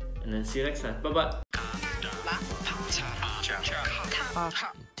Kim, and then see you next time. Bye bye.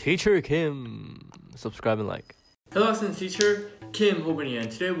 Teacher Kim. Subscribe and like. Hello, accent teacher Kim Hobini, and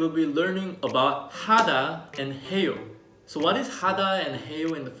today we'll be learning about 하다 and 해요. So what is 하다 and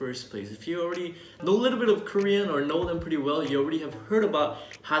해요 in the first place? If you already know a little bit of Korean or know them pretty well, you already have heard about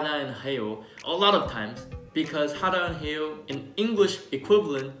하다 and 해요 a lot of times, because 하다 and 해요 in English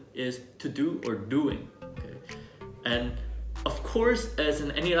equivalent is to do or doing. Okay? And of course, as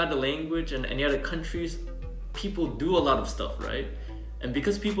in any other language and any other countries, people do a lot of stuff, right? And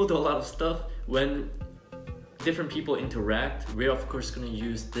because people do a lot of stuff, when different people interact, we're of course going to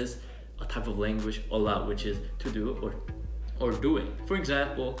use this type of language a lot, which is to do or doing. For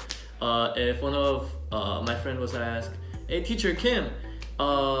example, if one of my friend was asked, hey teacher Kim,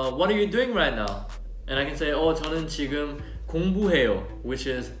 what are you doing right now? And I can say, 저는 지금 공부해요, which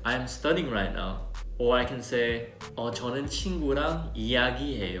is I'm studying right now. Or I can say, 저는 친구랑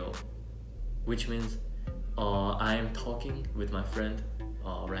이야기해요, which means I'm talking with my friend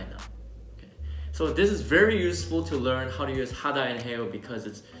right now. Okay. So this is very useful to learn how to use 하다 and 해요 because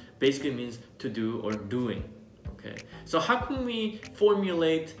it basically means to do or doing. Okay. So how can we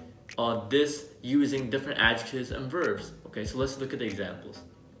formulate this using different adjectives and verbs? Okay, so let's look at the examples.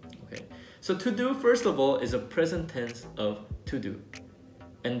 Okay. So to do, first of all, is a present tense of to do.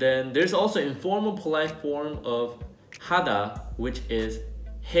 And then there's also informal polite form of 하다, which is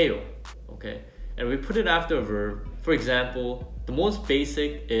해요. Okay. And we put it after a verb. For example, the most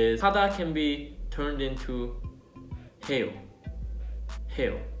basic is 하다 can be turned into 해요.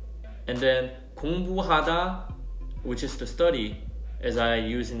 해요. And then 공부하다, which is to study, as I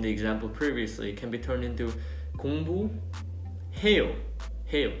used in the example previously, can be turned into 공부해요.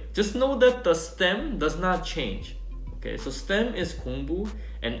 해요. Just know that the stem does not change. Okay, so stem is 공부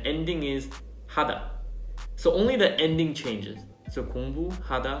and ending is 하다. So only the ending changes. So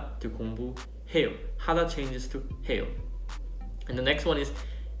공부하다 to 공부해요. 하다 changes to 해요. And the next one is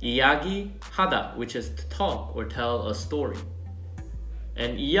이야기하다, which is to talk or tell a story.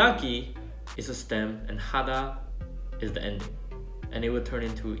 And 이야기 is a stem and 하다 is the ending. And it would turn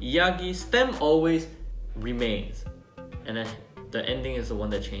into 이야기. Stem always remains. And then the ending is the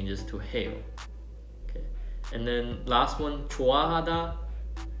one that changes to 해요. Okay. And then last one, 좋아하다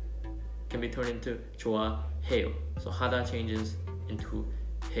can be turned into 좋아해요. So 하다 changes into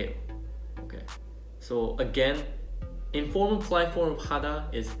해요. Okay. So again, informal polite form of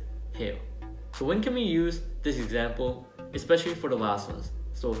하다 is 해요. So when can we use this example, especially for the last ones?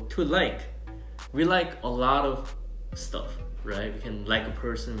 So to like, we like a lot of stuff, right? We can like a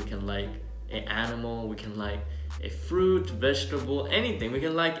person, we can like an animal, we can like a fruit, vegetable, anything. We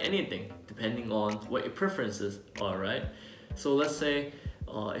can like anything, depending on what your preferences are, right? So let's say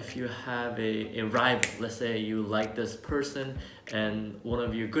if you have a rival, let's say you like this person and one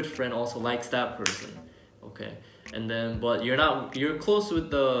of your good friend also likes that person, okay? And then but you're close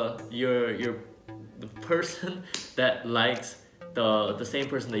with the person that likes the same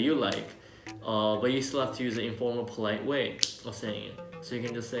person that you like, but you still have to use an informal, polite way of saying it. So you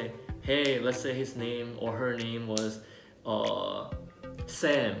can just say, hey, let's say his name or her name was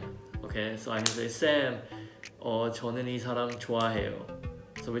Sam. Okay, so I can say, Sam, 저는 이 사람 좋아해요.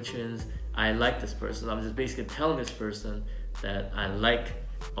 So which means I like this person. I'm just basically telling this person that I like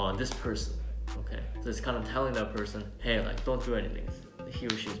this person. Okay, so it's kind of telling that person, hey, like don't do anything. He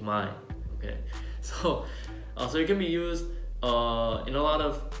or she's mine. Okay, so it can be used in a lot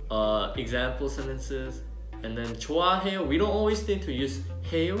of example sentences. And then 좋아해요, we don't always need to use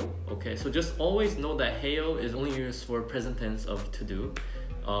해요. Okay, so just always know that 해요 is only used for present tense of to do.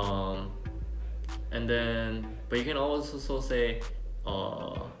 And then, but you can also say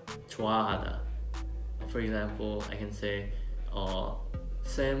좋아하다. For example, I can say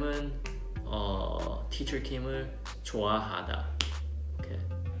쌤은 teacher Kim을 좋아하다. Okay,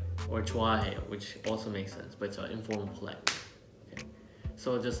 or 좋아해요, which also makes sense, but it's an informal, polite. Okay,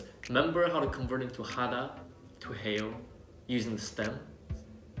 so just remember how to convert into 하다 to 해요 using the stem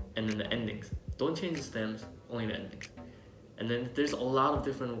and then the endings. Don't change the stems, only the endings. And then there's a lot of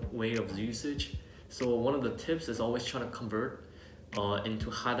different way of usage. So one of the tips is always trying to convert into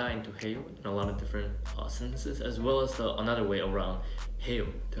하다 into 해요 in a lot of different sentences, as well as another way around 해요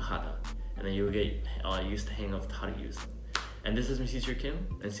to 하다. And then you'll get used to hang of how to use them. And this is my teacher Kim,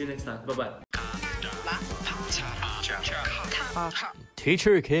 and see you next time. Bye bye.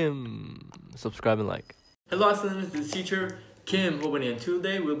 Teacher Kim. Subscribe and like. Hello students, this is teacher Kim Hobani, and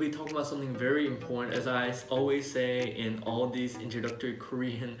today we'll be talking about something very important, as I always say in all these introductory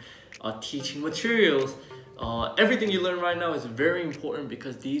Korean teaching materials. Everything you learn right now is very important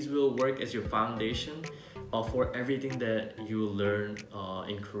because these will work as your foundation for everything that you learn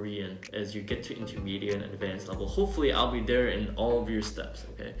in Korean as you get to intermediate and advanced level. Hopefully I'll be there in all of your steps.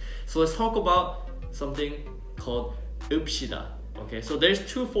 Okay, so let's talk about something called 읍시다. Okay, so there's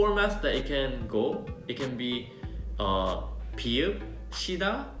two formats that it can go. It can be 비읍,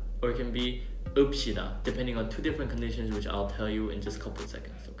 시다, or it can be 읍시다, depending on two different conditions, which I'll tell you in just a couple of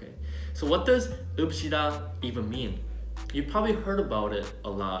seconds. Okay, so what does 읍시다 even mean? You probably heard about it a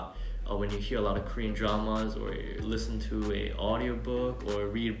lot when you hear a lot of Korean dramas, or you listen to a audiobook or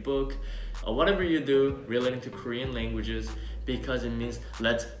read a book, or whatever you do relating to Korean languages, because it means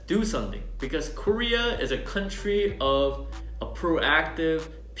let's do something. Because Korea is a country of a proactive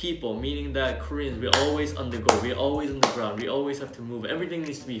people, meaning that Koreans, we always undergo, we're always on the ground, we always have to move, everything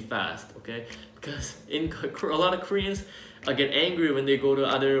needs to be fast. Okay, because in a lot of Koreans get angry when they go to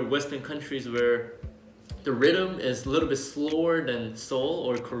other Western countries where the rhythm is a little bit slower than Seoul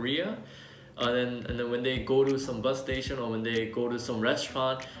or Korea. And then when they go to some bus station or when they go to some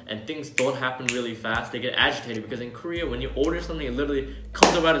restaurant and things don't happen really fast, they get agitated, because in Korea when you order something, it literally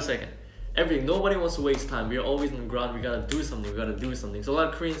comes about a second. Everything, nobody wants to waste time. We're always on the ground, we gotta do something, we gotta do something. So a lot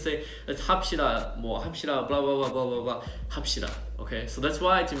of Koreans say, let's 합시다, 합시다, blah blah blah blah blah blah, 합시다. Okay, so that's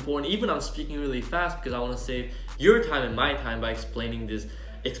why it's important. Even I'm speaking really fast because I want to save your time and my time by explaining this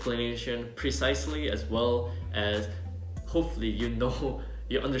explanation precisely, as well as hopefully you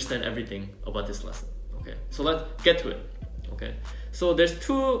understand everything about this lesson. Okay, so let's get to it. Okay, so there's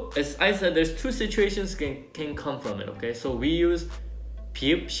two, as I said, there's two situations can come from it. Okay, so we use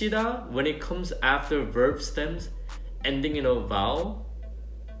비읍시다 when it comes after verb stems ending in a vowel,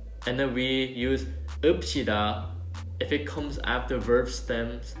 and then we use 읍시다 if it comes after verb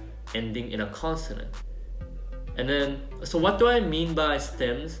stems ending in a consonant. And then, so what do I mean by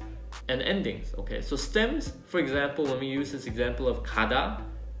stems and endings? Okay, so stems, for example, when we use this example of 가다,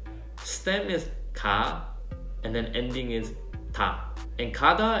 stem is 가, and then ending is 다. And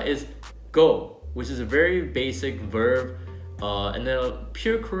가다 is go, which is a very basic verb. And then a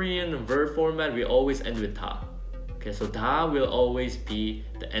pure Korean verb format, we always end with 다. Okay, so 다 will always be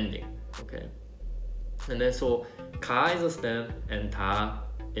the ending. Okay, and then so 가 is a stem and 다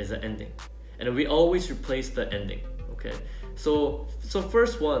is an ending, and we always replace the ending. Okay, so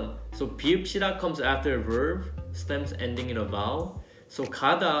first one, so 비읍시다 comes after a verb, stems ending in a vowel. So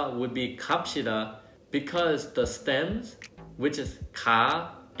가다 would be 갑시다 because the stems, which is 가,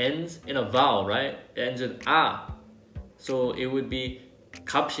 ends in a vowel, right? It ends with 아. So it would be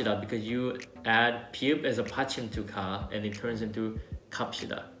갑시다 because you add 비읍 as a 받침 to 가 and it turns into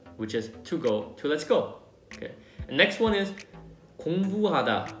갑시다, which is to go, to let's go. Okay. And next one is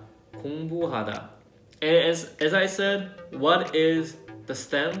공부하다. 공부하다. And as I said, what is the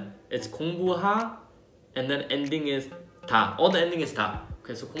stem It's 공부하, and then ending is 다. All the ending is 다.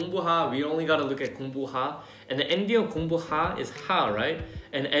 Okay, so 공부하, we only gotta look at 공부하, and the ending of 공부하 is ha, right?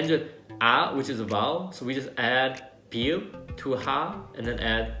 And it ends with a, which is a vowel, so we just add 비읍 to ha, and then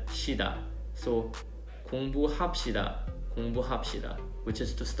add 시다. So 공부합시다, 공부합시다, which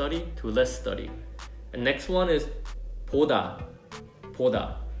is to study, to let's study. And next one is 보다,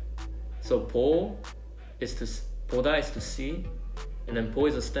 보다. So 보다 is to see, and then 보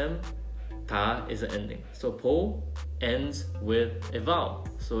is a stem, 다 is an ending. So 보 ends with a vowel.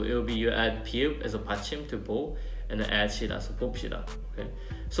 So it will be you add 비읍 as a 받침 to 보, and then add 시다, so 봅시다. Okay.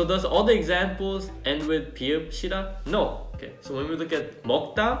 So does all the examples end with 비읍 시다? No. Okay. So when we look at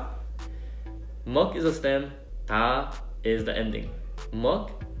먹다, 먹 is a stem, 다 is the ending.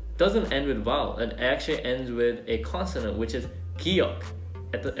 먹 doesn't end with vowel. It actually ends with a consonant, which is 기역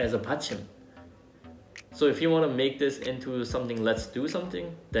as a 받침. So if you want to make this into something, let's do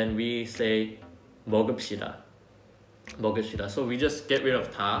something, then we say 먹읍시다. 먹읍시다. So we just get rid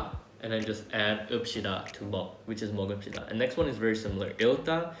of 다 and then just add 읍시다 to 먹, which is 먹읍시다. And next one is very similar.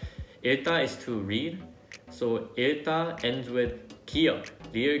 읽다. 읽다 is to read. So 읽다 ends with 기역,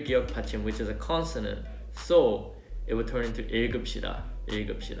 리을 기역 받침, which is a consonant. So it would turn into 읽읍시다.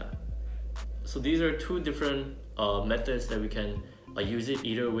 읽읍시다. So these are two different methods that we can use it,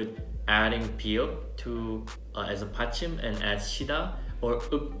 either with adding 비읍 to as a 받침 and add 시다, or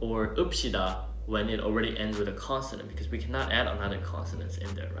읍시다 when it already ends with a consonant, because we cannot add another consonants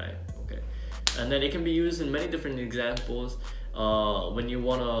in there, right? Okay. And then it can be used in many different examples. When you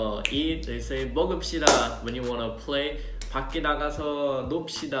wanna eat, they say 먹읍시다. When you wanna play, 밖에 나가서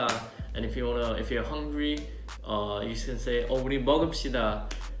놉시다. And if you're hungry, you can say 우리 먹읍시다.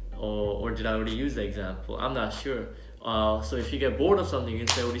 Or did I already use the example? I'm not sure. So if you get bored of something, you can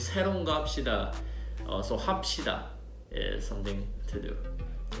say 우리 새로운 거 합시다. So 합시다 is something to do.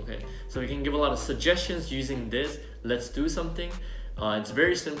 Okay, so we can give a lot of suggestions using this. Let's do something. It's a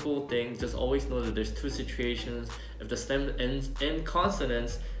very simple thing. Just always know that there's two situations. If the stem ends in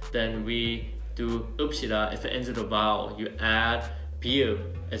consonants, then we do 읍시다. If it ends with a vowel, you add 비읍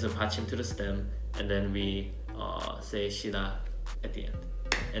as a 받침 to the stem, and then we say 시다 at the end.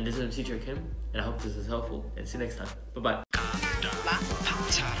 And this is teacher Kim, and I hope this is helpful. And see you next time. Bye bye.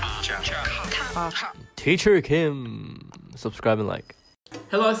 Teacher Kim. Subscribe and like.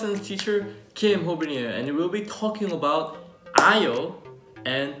 Hello, Essence teacher Kim Ho-bin here, and we'll be talking about ayo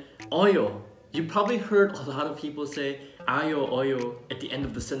and oyo. You probably heard a lot of people say ayo, oyo at the end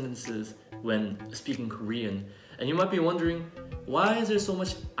of the sentences when speaking Korean. And you might be wondering, why is there so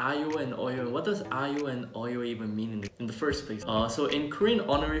much ayo and oyo? And what does ayo and oyo even mean in the first place? So in Korean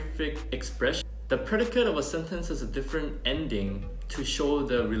honorific expression, the predicate of a sentence has a different ending to show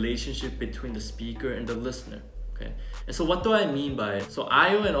the relationship between the speaker and the listener. Okay. And so what do I mean by it? So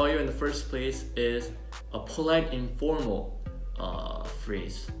ayo and oyo in the first place is a polite informal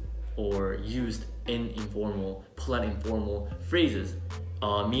phrase, or used in polite informal phrases.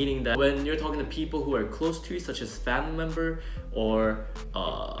 Meaning that when you're talking to people who are close to you, such as family member or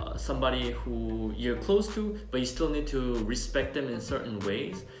somebody who you're close to, but you still need to respect them in certain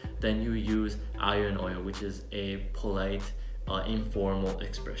ways, then you use ayo and oyo, which is a polite informal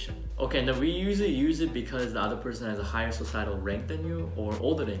expression. Okay, and then we usually use it because the other person has a higher societal rank than you or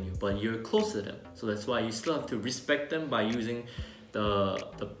older than you, but you're close to them. So that's why you still have to respect them by using the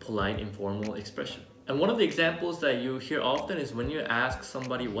polite informal expression. And one of the examples that you hear often is when you ask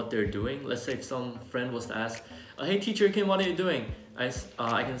somebody what they're doing. Let's say if some friend was to ask, hey teacher Kim, what are you doing?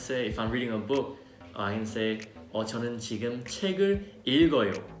 I can say, if I'm reading a book, I can say 저는 지금 책을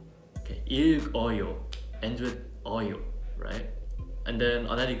읽어요. Okay, 읽어요 ends with 어요, right? And then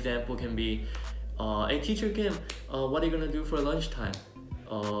another example can be, hey teacher Kim, what are you gonna do for lunchtime?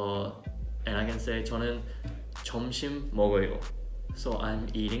 And I can say 저는 점심 먹어요. So I'm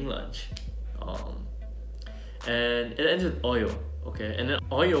eating lunch. And it ends with oyo, okay? And then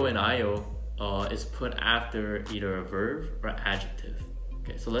oyo and ayo is put after either a verb or adjective.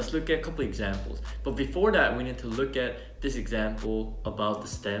 Okay, so let's look at a couple examples. But before that, we need to look at this example about the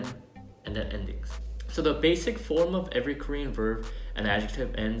stem and then endings. So the basic form of every Korean verb and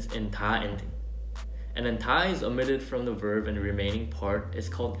adjective ends in 다 ending. And then 다 is omitted from the verb, and the remaining part is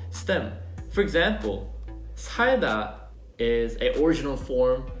called stem. For example, 살다 is an original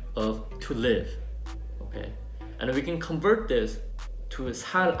form of to live, okay? And we can convert this to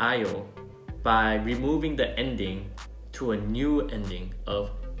살아요 by removing the ending to a new ending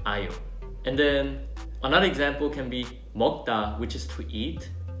of ayo. And then another example can be 먹다, which is to eat.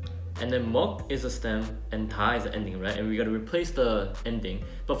 And then 먹 is a stem and 다 is the ending, right? And we gotta replace the ending.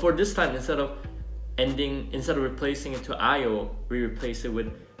 But for this time, instead of replacing it to ayo, we replace it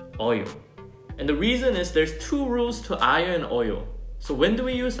with oyo. And the reason is there's two rules to ayo and oyo. So when do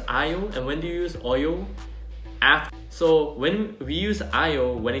we use ayo and when do you use oyo? After. So when we use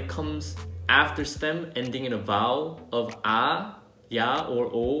ayo, when it comes after stem ending in a vowel of a, ya, or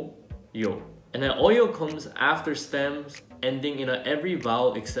o, yo. And then oyo comes after stems ending in every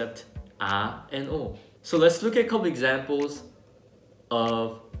vowel except a and o. So let's look at a couple examples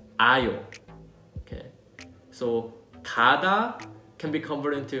of ayo. Okay. So 가다 can be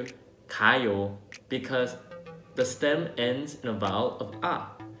converted into 가요 because the stem ends in a vowel of a.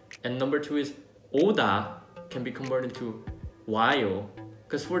 And number two is 오다 can be converted into 와요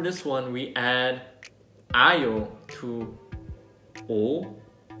because for this one we add 아요 to o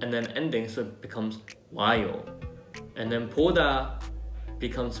and then ending, so it becomes 와요. And then 보다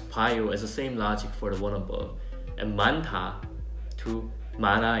becomes 봐요 as the same logic for the one above. And 많다 to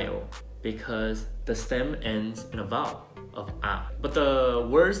많아요 because the stem ends in a vowel of a. But the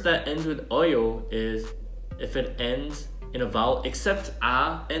words that end with oyo is if it ends in a vowel except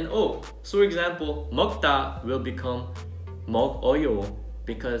a and o. So for example, 먹다 will become 먹어요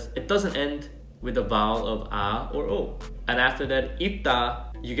because it doesn't end with a vowel of a or o. And after that, 입다,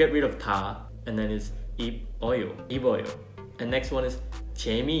 you get rid of 다 and then it's 입어요, 입어요. And next one is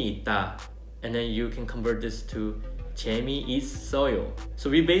재미있다, and then you can convert this to 재미있어요. So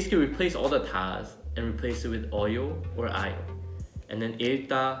we basically replace all the ta's and replace it with oyo or ayo. And then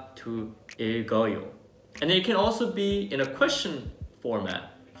읽다 to 읽어요. And then it can also be in a question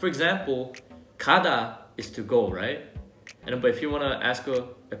format. For example, 가다 is to go, right? But if you want to ask a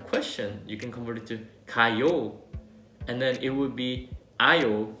question, you can convert it to 가요. And then it would be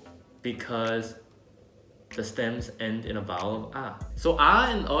ayo because the stems end in a vowel of a. So a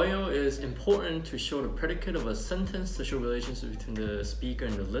and oyo is important to show the predicate of a sentence, to show relationship between the speaker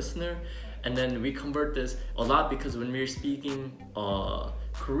and the listener. And then we convert this a lot because when we're speaking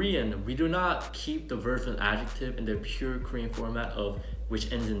Korean, we do not keep the verb and adjective in the pure Korean format of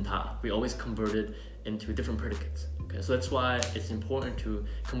which ends in ta. We always convert it into different predicates. Okay, so that's why it's important to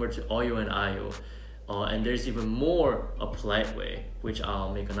convert to oyo and ayo. And there's even more a polite way, which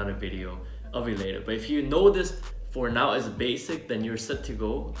I'll make another video of it later. But if you know this for now as a basic, then you're set to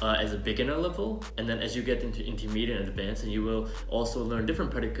go as a beginner level. And then as you get into intermediate and advanced, and you will also learn different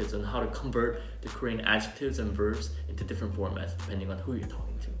predicates on how to convert the Korean adjectives and verbs into different formats depending on who you're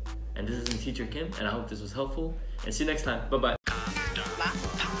talking to. And this is Teacher Kim, and I hope this was helpful. And see you next time. Bye-bye.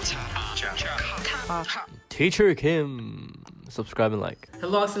 Teacher Kim. Subscribe and like.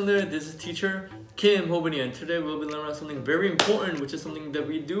 Hello, Auxiliary. This is Teacher Kim Hobini, and today we'll be learning about something very important, which is something that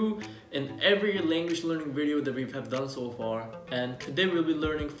we do in every language learning video that we have done so far. And today we'll be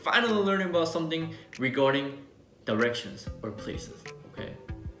finally learning about something regarding directions or places. Okay,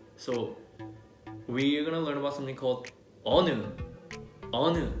 so we're gonna learn about something called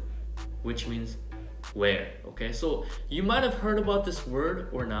어느, which means where. Okay, so you might have heard about this word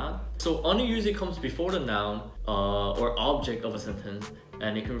or not. So 어느 usually comes before the noun or object of a sentence,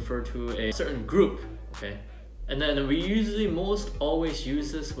 and it can refer to a certain group. Okay, and then we usually most always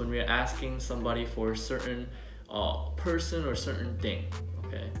use this when we're asking somebody for a certain person or certain thing.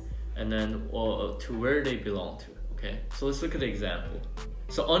 Okay, and then to where they belong to. Okay, so let's look at the example.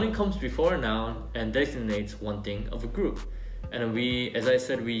 So 어느 comes before a noun and designates one thing of a group, and we, as I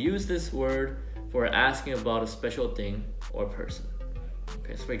said, we use this word for asking about a special thing or person.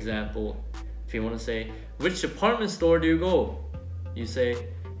 Okay, so for example, if you want to say, which department store do you go? You say,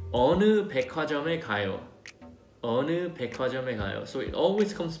 어느 백화점에 가요. 어느 백화점에 가요. So it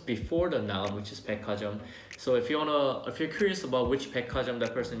always comes before the noun, which is 백화점. So if you're curious about which 백화점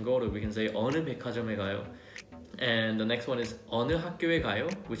that person go to, we can say 어느 백화점에 가요. And the next one is 어느 학교에 가요,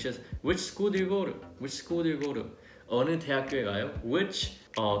 which is which school do you go to? Which school do you go to? 어느 대학교에 가요? Which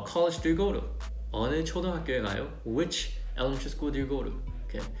college do you go to? 어느 초등학교에 가요? Which elementary school do you go to?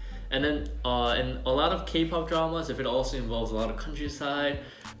 Okay, and then in a lot of K-pop dramas, if it also involves a lot of countryside,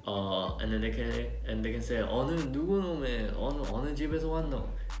 and then they can say 어느 누구 놈의 어느 집에서 왔노,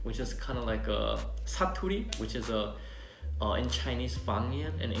 which is kind of like a 사투리, which is in Chinese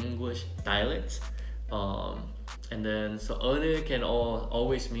방언 and English dialects. And then so 어느 can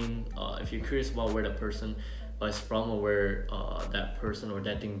always mean if you're curious about where the person is from or where that person or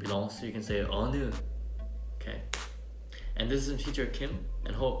that thing belongs to, you can say 어느. Okay, and this is Teacher Kim,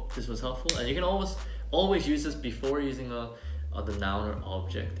 and hope this was helpful. And you can always use this before using the noun or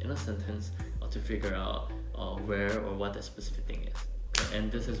object in a sentence to figure out where or what that specific thing is. Okay,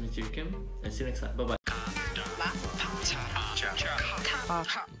 and this is Teacher Kim, and see you next time. Bye bye.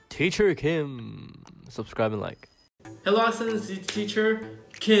 Teacher Kim. Subscribe and like. Hello, this is Teacher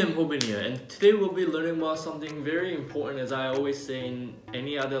Kim Hobiniya, and today we'll be learning about something very important, as I always say in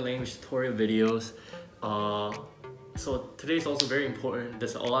any other language tutorial videos. So today is also very important.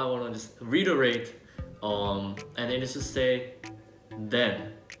 That's all I want to just reiterate. And it is to say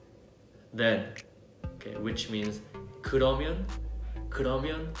then, okay, which means 그러면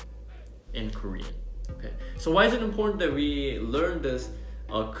in Korean. Okay, so why is it important that we learn this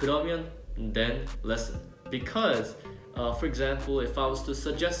그러면 then lesson? Because for example, if I was to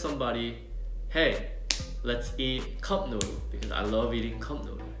suggest somebody, hey, let's eat cup noodle, because I love eating cup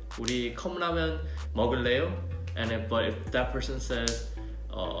noodle. 우리 컵라면 먹을래요? But if that person says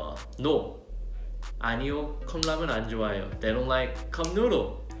no, 아니요, 컵라면 안 좋아해요, they don't like cup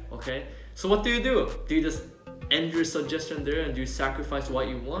noodle. Okay, so what do? Do you just end your suggestion there and do you sacrifice what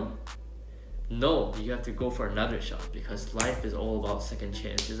you want? No, you have to go for another shot, because life is all about second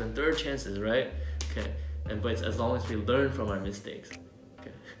chances and third chances, right? Okay, but it's as long as we learn from our mistakes.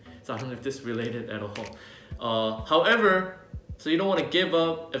 Okay, so I don't know if this is related at all. However, so you don't want to give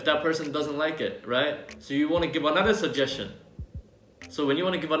up if that person doesn't like it, right? So you want to give another suggestion. So when you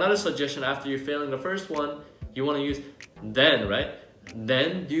want to give another suggestion after you're failing the first one, you want to use then, right?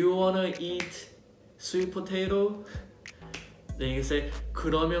 Then do you want to eat sweet potato? Then you can say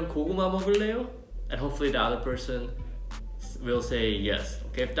그러면 고구마 먹을래요? And hopefully the other person will say yes.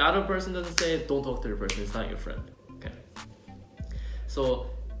 Okay, if the other person doesn't say it, don't talk to the person, it's not your friend. Okay, so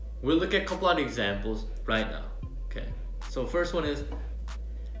we'll look at a couple of examples right now. Okay, so first one is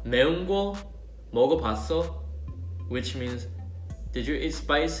매운 거 먹어봤어? Which means, did you eat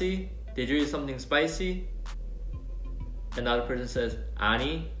spicy? Did you eat something spicy? And the other person says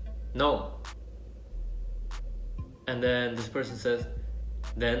아니, no. And then this person says,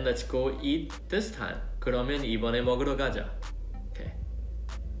 then let's go eat this time. 그러면 이번에 먹으러 가자. Okay.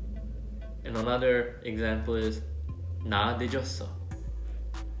 And another example is 나 늦었어,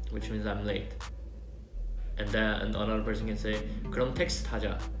 which means I'm late. And then another person can say 그럼 택시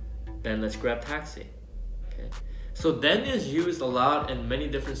타자. Then let's grab taxi. Okay. So then is used a lot in many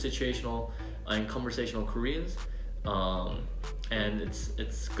different situational and conversational Koreans. And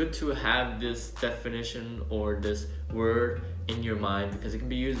it's good to have this definition or this word in your mind, because it can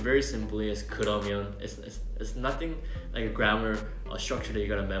be used very simply as 그러면. It's nothing like a grammar structure that you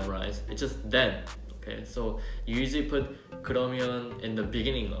gotta memorize. It's just then. Okay, so you usually put 그러면 in the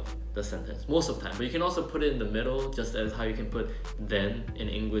beginning of the sentence most of the time, but you can also put it in the middle, just as how you can put then in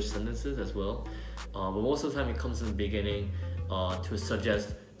English sentences as well. But most of the time it comes in the beginning to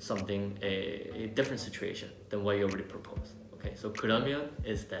suggest something, a different situation than what you already proposed. Okay, so 그러면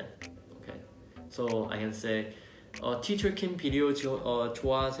is then. Okay, so I can say teacher Kim video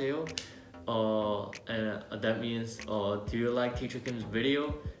좋아하세요? And that means do you like teacher Kim's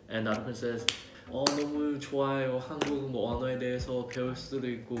video? And the other person says 너무 좋아요. 한국 언어에 대해서 배울 수도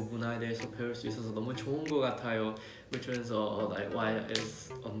있고 문화에 대해서 배울 수 있어서 너무 좋은 것 같아요. Which means like why is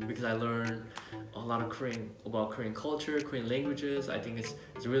because I learned a lot of Korean about Korean culture, Korean languages. I think it's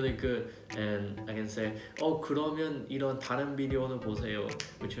really good. And I can say 그러면 이런 다른 비디오는 보세요.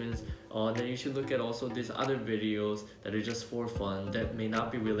 Which means then you should look at also these other videos that are just for fun, that may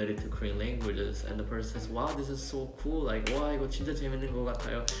not be related to Korean languages. And the person says, wow, this is so cool. Like, 와, 이거 진짜 재밌는 것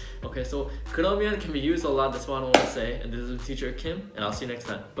같아요. Okay, so 그러면 can be used a lot. That's what I want to say. And this is teacher Kim, and I'll see you next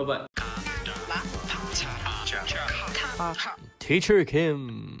time. Bye bye. Teacher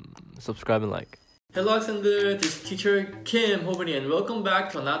Kim, subscribe and like. Hello Alexander, this is teacher Kim Hobini, and welcome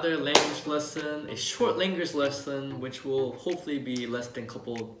back to another language lesson, a short language lesson which will hopefully be less than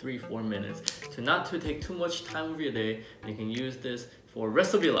 3-4 minutes, not to take too much time of your day, and you can use this for the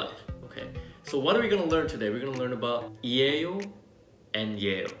rest of your life. Okay, so what are we going to learn today? We're going to learn about 이에요 and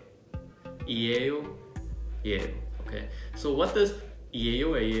예요. 이에요, 예요. Okay, so what does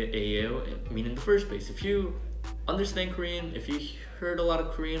이에요, 예요 mean in the first place? If you understand Korean, if you heard a lot of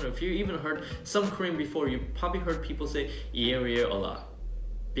Korean, or if you even heard some Korean before, you probably heard people say 이에요 a lot,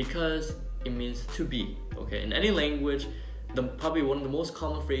 because it means to be. Okay, in any language, probably one of the most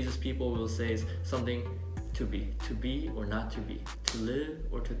common phrases people will say is something to be or not to be, to live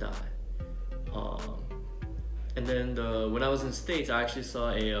or to die. And then when I was in the States, I actually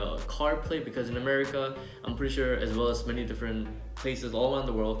saw a card plate, because in America, I'm pretty sure, as well as many different places all around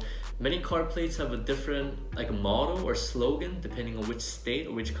the world, many card plates have a different like a motto or slogan depending on which state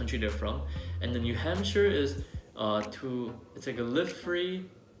or which country they're from. And then New Hampshire is it's like a live free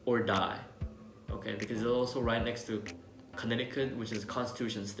or die. Okay, because it's also right next to Connecticut, which is a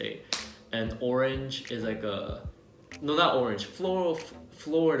Constitution state. And orange is like no, not orange,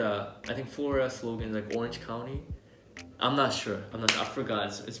 Florida. I think Florida slogan is like Orange County. I'm not sure. I forgot.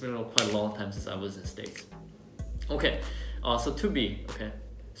 It's been quite a long time since I was in States. Okay, so to be. Okay,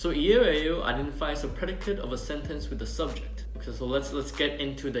 So 이에요 identifies the predicate of a sentence with the subject. Okay, so let's get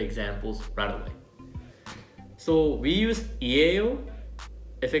into the examples right away. So we use 이에요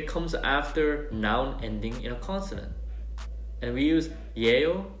if it comes after noun ending in a consonant. And we use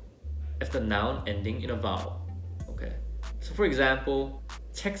예요 if the noun ending in a vowel. Okay. So for example,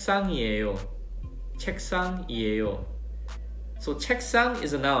 책상이에요. 책상이에요. So 책상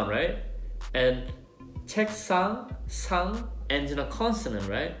is a noun, right? And 책상, 상 ends in a consonant,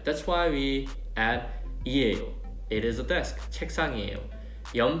 right? That's why we add 이에요. It is a desk. 책상이에요.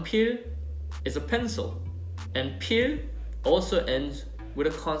 연필 is a pencil. And 필 also ends with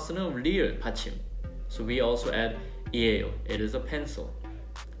a consonant of 리을, 받침. So we also add 이에요. It is a pencil.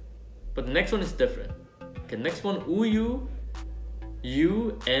 But the next one is different. Okay, next one, 우유.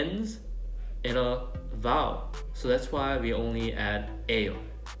 U ends in a vowel. So that's why we only add 에요.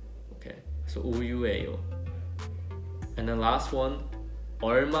 Okay, so 우유에요. And then last one,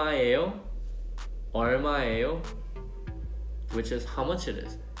 얼마예요? 얼마예요? Which is how much it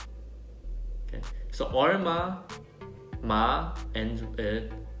is. Okay, so 얼마, 마 ends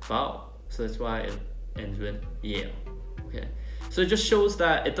with vowel. So that's why it ends with 예요. Okay, so it just shows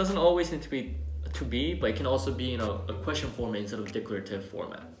that it doesn't always need to be, but it can also be in a question format instead of declarative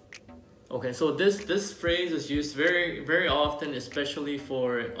format. Okay, so this phrase is used very often, especially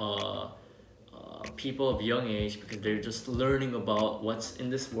for people of young age, because they're just learning about what's in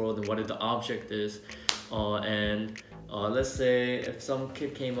this world and what the object is. Let's say if some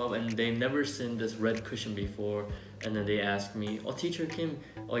kid came up and they never seen this red cushion before, and then they ask me, teacher Kim,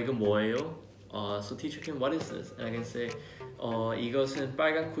 이거 뭐예요? So teacher Kim, what is this? And I can say, 이것은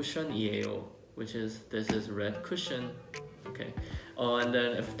빨간 쿠션이에요, which is this is red cushion. Okay. And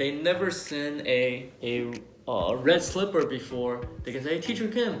then if they never seen a red slipper before, they can say, hey, teacher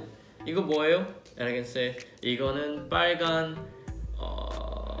Kim, 이거 뭐예요? And I can say, 이거는 빨간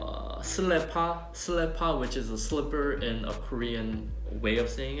슬레파, which is a slipper in a Korean way of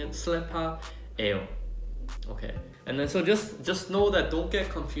saying it. 슬레파예요. Okay. And then so just know that don't get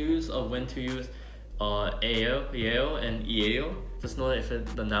confused of when to use 예요 and 이에요. Just know that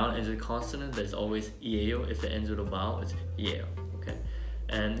if the noun ends with a consonant, there's always 이에요. If it ends with a vowel, it's 이에요. Okay.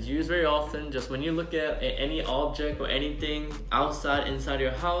 And it's used very often just when you look at any object or anything outside, inside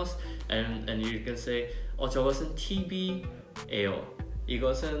your house, and you can say, 저것은 TV예요.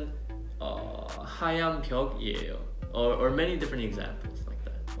 이것은 하얀 벽이에요. Or many different examples like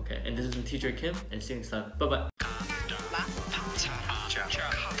that. Okay. And this is Teacher Kim, and see you next time. Bye bye.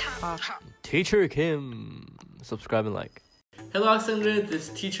 Teacher Kim. Subscribe and like. Hello 학생들, this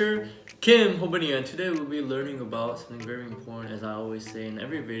is Teacher Kim 호빈이, and today we'll be learning about something very important. As I always say in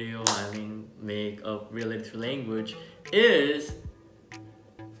every video make up related to language, is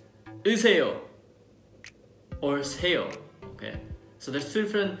으세요 or 세요. Okay, so there's two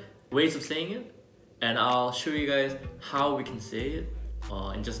different ways of saying it, and I'll show you guys how we can say it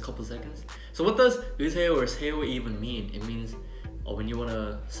in just a couple seconds. So what does 으세요 or 세요 even mean? It means when you want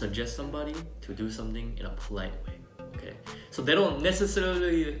to suggest somebody to do something in a polite way. Okay, so they don't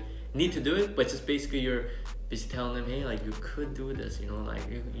necessarily need to do it, but it's just basically you're basically telling them, hey, like you could do this, you know, like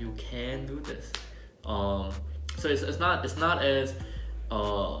you can do this. So it's not as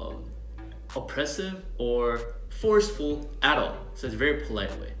oppressive or forceful at all. So it's a very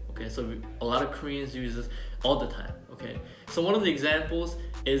polite way. Okay, so a lot of Koreans use this all the time. Okay, so one of the examples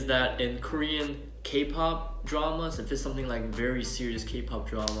is that in Korean K-pop dramas, if it's something like very serious K-pop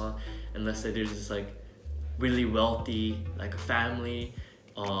drama, and let's say there's this like really wealthy like a family,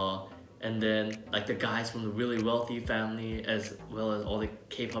 and then like the guys from the really wealthy family, as well as all the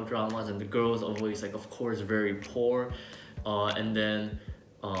K-pop dramas, and the girls always like of course very poor, and then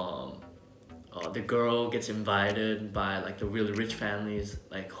the girl gets invited by like the really rich families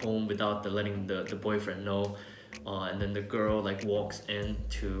like home without letting the boyfriend know, and then the girl like walks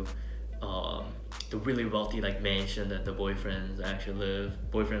into the really wealthy like mansion that the boyfriend actually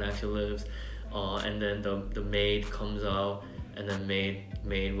lives, and then the maid comes out, and then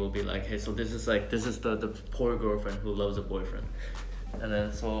maid will be like, hey, so this is the poor girlfriend who loves the boyfriend, and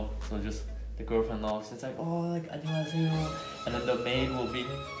then so just the girlfriend knocks, it's like, like 안녕하세요, and then the maid will be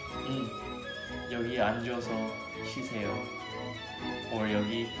여기 앉아서 쉬세요, or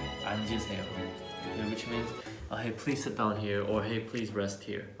여기 앉으세요, which means hey, please sit down here, or hey, please rest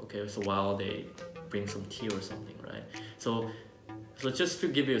here. Okay, so while they bring some tea or something, right? So just to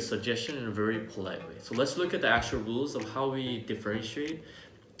give you a suggestion in a very polite way. So let's look at the actual rules of how we differentiate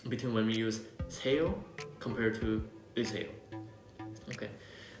between when we use 세요 compared to 으세요. Okay,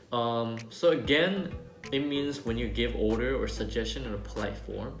 so again, it means when you give order or suggestion in a polite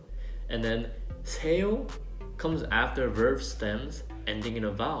form, and then 세요 comes after verb stems ending in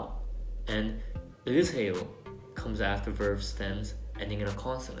a vowel, and 으세요 comes after verb stems ending in a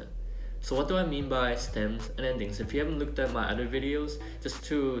consonant. So what do I mean by stems and endings? If you haven't looked at my other videos, just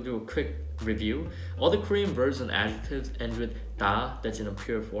to do a quick review, all the Korean verbs and adjectives end with da, that's in a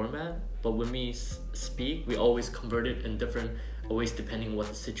pure format, but when we speak, we always convert it in different ways depending on what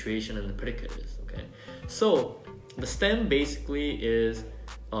the situation and the predicate is, okay? So the stem basically is,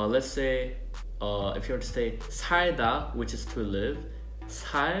 let's say, if you were to say 살다, which is to live,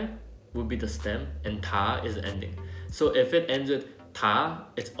 살 would be the stem, and 다 is the ending. So if it ends with 다,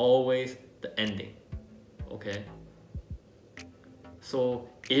 it's always the ending. Okay? So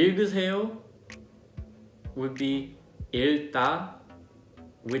읽으세요 would be 읽다,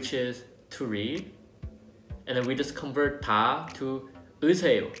 which is to read. And then we just convert 다 to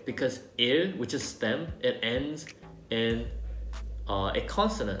으세요 because 일, which is stem, it ends in a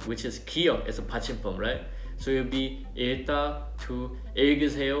consonant, which is 기역, it's a 받침법, right? So it would be 읽다 to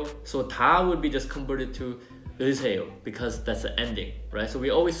읽으세요. So 다 would be just converted to 으세요 because that's the ending, right? So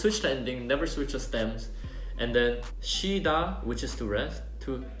we always switch the ending, never switch the stems. And then 쉬다, which is to rest,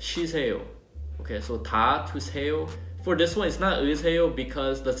 to 쉬세요. Okay, so 다 to 세요. For this one, it's not 으세요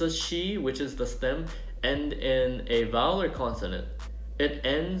because that's a she, which is the stem, end in a vowel or consonant. It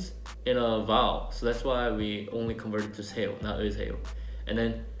ends in a vowel, so that's why we only convert it to 세요, not 으세요. And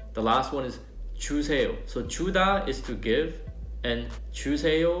then the last one is 주세요. So 주다 is to give, and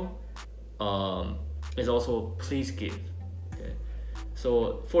주세요 is also please give. Okay.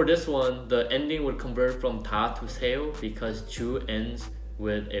 So for this one, the ending would convert from 다 to 세요 because 주 ends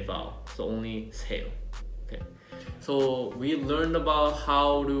with a vowel, so only 세요. Okay. So we learned about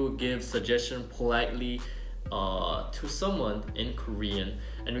how to give suggestion politely to someone in Korean,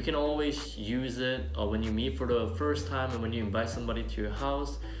 and we can always use it when you meet for the first time and when you invite somebody to your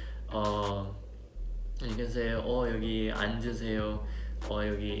house. And you can say, 여기 앉으세요.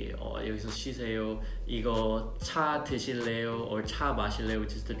 여기서 쉬세요. 이거 차 드실래요? Or 차 마실래요?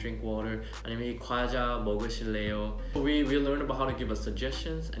 Which is to drink water. 아니면 이 과자 먹으실래요? We learned about how to give us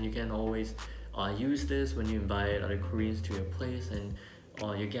suggestions, and you can always use this when you invite other Koreans to your place. And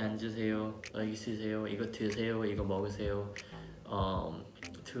여기 앉으세요. 여기 쉬세요. 이거 드세요. 이거 먹으세요.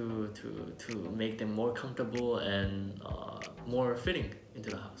 To make them more comfortable and more fitting into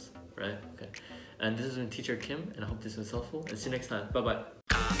the house, right? Okay. And this has been Teacher Kim, and I hope this was helpful. And see you next time. Bye bye.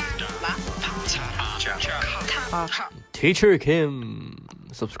 Teacher Kim.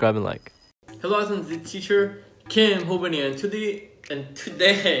 Subscribe and like. Hello, this is Teacher Kim Hobani, and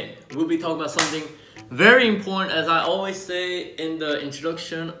today we'll be talking about something very important. As I always say in the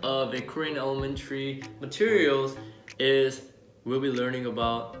introduction of a Korean elementary materials, is we'll be learning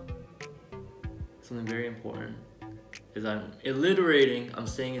about something very important. Is I'm alliterating, I'm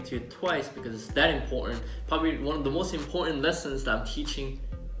saying it to you twice because it's that important. Probably one of the most important lessons that I'm teaching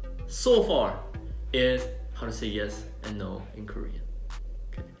so far is how to say yes and no in Korean.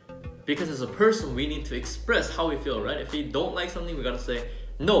 Okay. Because as a person, we need to express how we feel, right? If we don't like something, we gotta say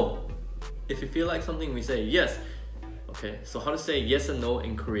no. If we feel like something, we say yes. Okay, so how to say yes and no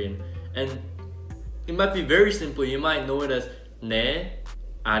in Korean. And it might be very simple. You might know it as 네,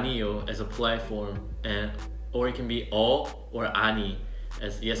 아니요 as a polite form, or it can be or 아니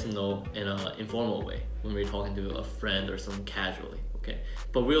as yes and no in an informal way when we're talking to a friend or someone casually. Okay,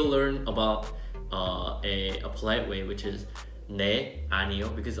 but we'll learn about a polite way, which is 네,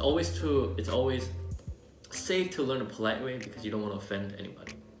 아니요, because it's always safe to learn a polite way because you don't want to offend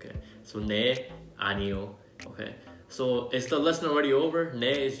anybody. Okay, so 네, 아니요. Okay, so is the lesson already over?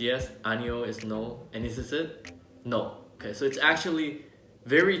 네 is yes, 아니요 is no, and is this it? No. Okay, so it's actually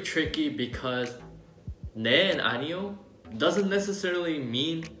very tricky because 네 and 아니요 doesn't necessarily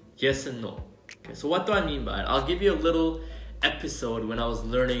mean yes and no. Okay, so what do I mean by it? I'll give you a little episode when I was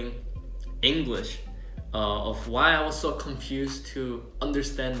learning English of why I was so confused to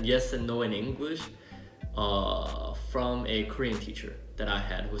understand yes and no in English from a Korean teacher that I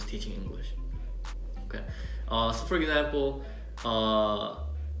had who was teaching English. Okay, so for example,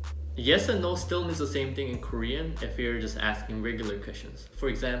 yes and no still means the same thing in Korean if you're just asking regular questions. For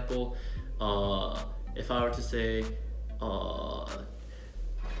example, if I were to say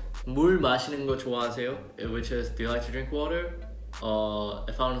물 마시는 거 좋아하세요? Which is, do you like to drink water?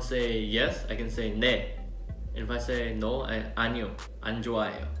 If I want to say yes, I can say 네. And if I say no, 아니요, 안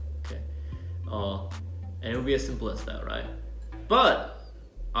좋아해요. Okay. And it would be as simple as that, right? But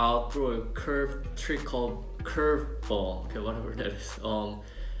I'll throw a trick called curveball. Okay, whatever that is.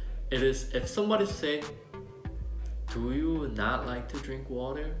 It is if somebody say, do you not like to drink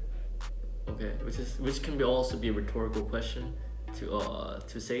water? Okay, which can also be a rhetorical question.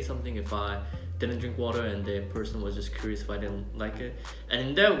 to say something if I didn't drink water and the person was just curious if I didn't like it. And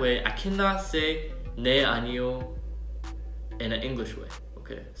in that way, I cannot say 네 아니요 in an English way.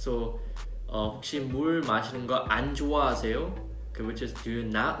 Okay, so 혹시 물 마시는 거 안 좋아하세요? Okay, which is, do you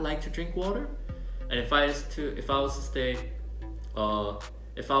not like to drink water? And if I was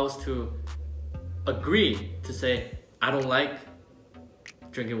to agree to say I don't like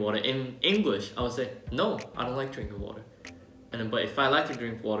drinking water in English, I would say no, I don't like drinking water. But if I like to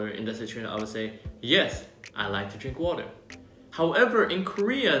drink water in that situation, I would say yes, I like to drink water. However, in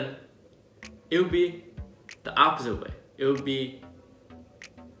Korean, it would be the opposite way. It would be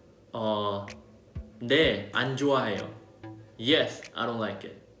네, 안 좋아해요. Yes, I don't like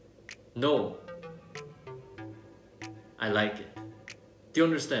it. No, I like it. Do you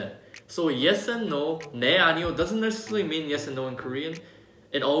understand? So yes and no, 네 아니요 doesn't necessarily mean yes and no in Korean.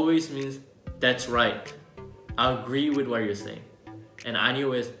 It always means that's right. I agree with what you're saying. And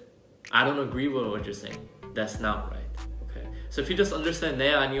아니요 is I don't agree with what you're saying. That's not right. Okay. So if you just understand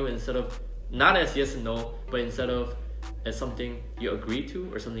네 아니요 instead of not as yes and no, but instead of as something you agree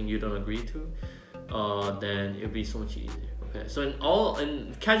to or something you don't agree to, then it'll be so much easier. Okay. So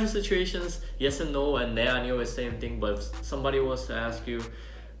in casual situations, yes and no and 네 아니요 is the same thing. But if somebody was to ask you,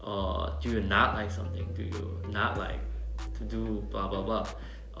 do you not like something? Do you not like to do blah blah blah?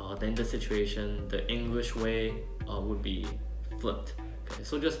 Then in the situation, the English way would be flipped. Okay,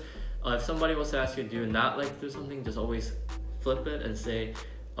 so just if somebody was to ask you, do you not like to do something? Just always flip it and say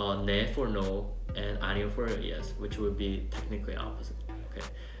네 for no and 아니요 for yes, which would be technically opposite. Okay,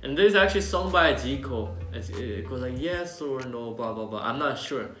 and there's actually a song by Zico. It goes like yes or no, blah blah blah. I'm not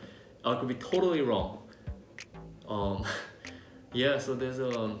sure. I could be totally wrong. Yeah, so there's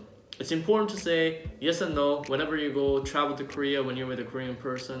it's important to say yes and no whenever you go travel to Korea when you're with a Korean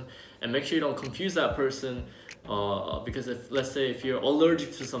person, and make sure you don't confuse that person, because if, let's say, if you're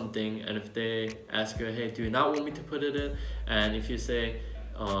allergic to something and if they ask you, hey, do you not want me to put it in, and if you say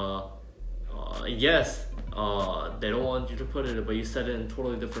yes, they don't want you to put it in, but you said it in a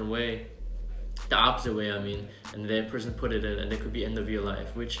totally different way, the opposite way I mean, and that person put it in, and it could be end of your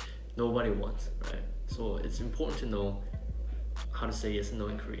life, which nobody wants, right? So it's important to know how to say yes and no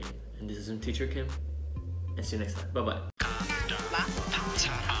in Korean. And this is Teacher Kim, and see you next time. Bye bye.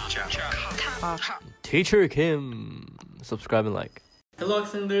 Teacher Kim. Subscribe and like. Hello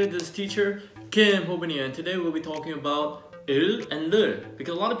학생들, this is Teacher Kim Hobini, and today we'll be talking about 을 and 를,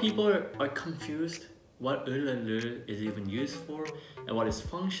 because a lot of people are confused what 을 and 를 is even used for and what its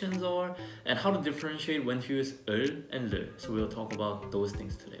functions are and how to differentiate when to use 을 and 를. So we'll talk about those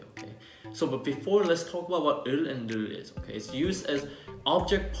things today, okay? So but before, let's talk about what 을 and 를 is, okay? It's used as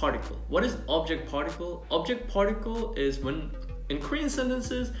object particle. What is object particle? Object particle is when in Korean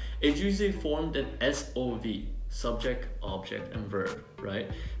sentences it's usually formed in SOV, subject, object, and verb, right?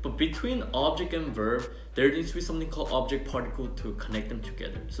 But between object and verb, there needs to be something called object particle to connect them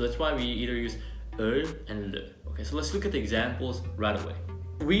together. So that's why we either use 을 and 를. Okay, so let's look at the examples right away.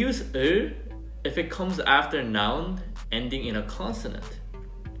 We use 을 if it comes after a noun ending in a consonant,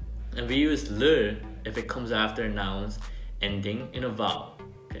 and we use 를 if it comes after nouns ending in a vowel.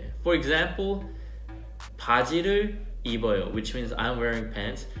 Okay, for example, 바지를 입어요, which means I'm wearing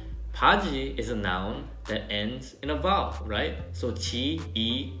pants. 바지 is a noun that ends in a vowel, right? So 지,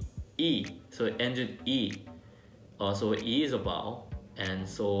 이, 이. So it ends with e. So e is a vowel, and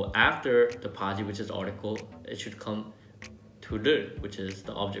so after the 바지, which is the article, it should come to 를, which is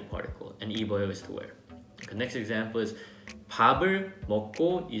the object particle, and 입어요 is to wear. Okay, next example is 밥을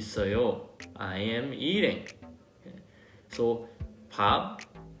먹고 있어요. I am eating. Okay. So 밥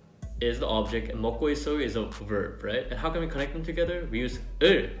is the object and 먹고 있어요 is a verb, right? And how can we connect them together? We use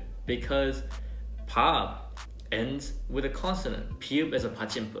을 because 밥 ends with a consonant. 비읍 is a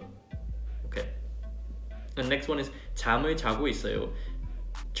받침법. Okay. And next one is 잠을 자고 있어요.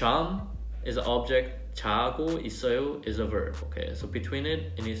 잠 is an object. 자고 있어요 is a verb. Okay. So between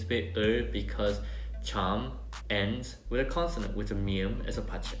it needs to be 을 because 잠 ends with a consonant with a mium as a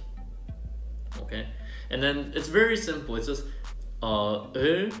받침. Okay. And then it's very simple. It's just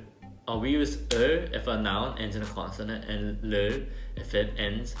을. We use 을 if a noun ends in a consonant and 를 if it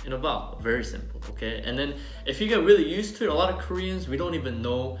ends in a vowel. Very simple, okay? And then if you get really used to it, a lot of Koreans, we don't even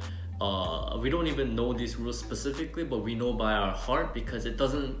know these rules specifically, but we know by our heart because it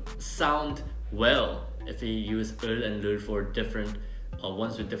doesn't sound well if we use 을 and 를 for different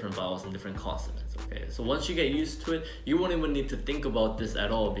ones with different vowels and different consonants, okay? So once you get used to it, you won't even need to think about this at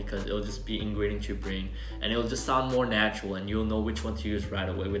all because it'll just be ingrained into your brain and it'll just sound more natural and you'll know which one to use right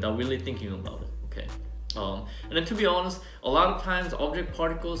away without really thinking about it, okay? And then to be honest, a lot of times object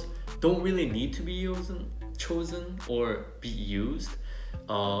particles don't really need to be used chosen or be used.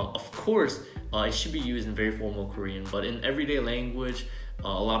 Of course, it should be used in very formal Korean, but in everyday language, a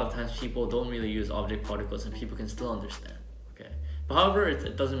lot of times people don't really use object particles and people can still understand. Okay, but however,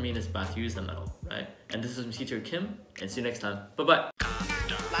 it doesn't mean it's bad to use them at all, right? And this is teacher Kim, and see you next time. Bye bye.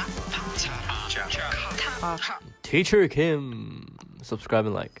 Teacher Kim. Subscribe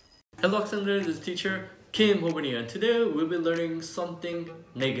and like. Hello, Alexander. This is teacher Kim Hobini, and today we'll be learning something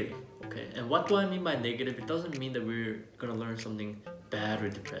negative. Okay, and what do I mean by negative? It doesn't mean that we're gonna learn something bad or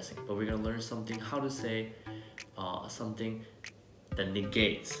depressing, but we're gonna learn something, how to say something that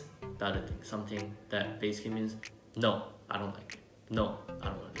negates the other thing, something that basically means no, I don't like it, no, I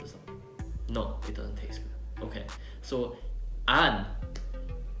don't want to do something, no, it doesn't taste good. Okay, so an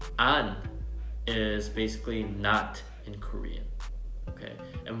is basically not in Korean. Okay,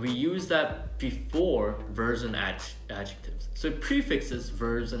 and we use that before verbs and adjectives. So it prefixes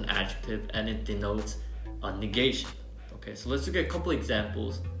verbs and adjective and it denotes a negation. Okay, so let's look at a couple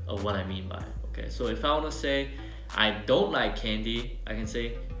examples of what I mean by it. Okay, so if I want to say I don't like candy, I can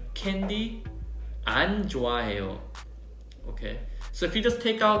say candy 안 좋아해요. Okay, so if you just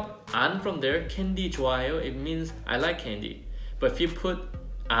take out 안 from there, candy 좋아해요, it means I like candy. But if you put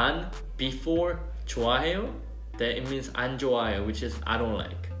안 before 좋아해요, then it means 안 좋아해요, which is I don't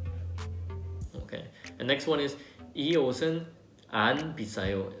like. Okay, and next one is 이 옷은 안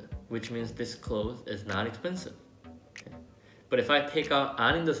비싸요, which means this clothes is not expensive. Okay. But if I take out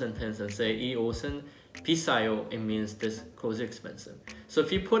안 in the sentence and say 이 옷은 비싸요, it means this clothes is expensive. So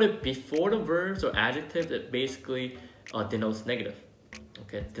if you put it before the verbs or adjectives, it basically denotes negative.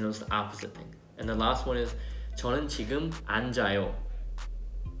 Okay, denotes the opposite thing. And the last one is 저는 지금 안 자요.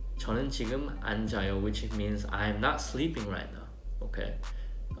 저는 지금 안 자요, which means I am not sleeping right now. Okay,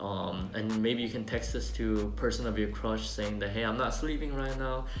 and maybe you can text this to a person of your crush saying that, hey, I'm not sleeping right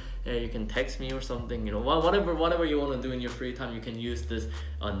now. Hey, you can text me or something. You know, whatever you want to do in your free time, you can use this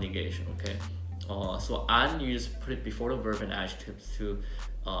negation. Okay, so an, you just put it before the verb and adjectives to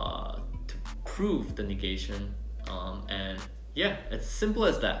prove the negation. And yeah, it's simple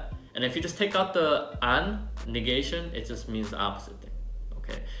as that. And if you just take out the an negation, it just means the opposite thing.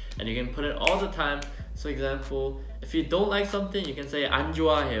 Okay, and you can put it all the time. So example, if you don't like something, you can say 안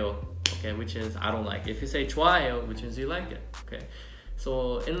좋아해요, okay, which is I don't like. If you say 좋아해요, which means you like it. Okay,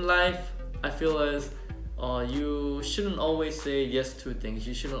 so in life, I feel as you shouldn't always say yes to things.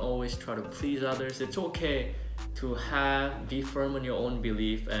 You shouldn't always try to please others. It's okay to be firm on your own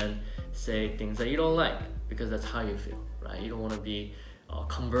belief and say things that you don't like, because that's how you feel, right? You don't want to be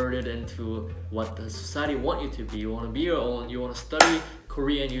converted into what the society want you to be. You want to be your own. You want to study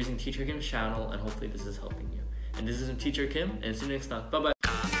Korean using Teacher Kim's channel, and hopefully this is helping you. And this is Teacher Kim, and see you next time. Bye bye.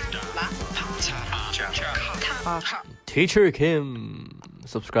 Teacher Kim.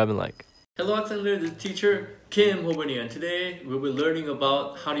 Subscribe and like. Hello, Alexander. This is Teacher Kim Hobini, and today we'll be learning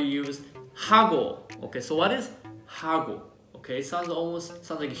about how to use 하고. Okay, so what is 하고? Okay, it sounds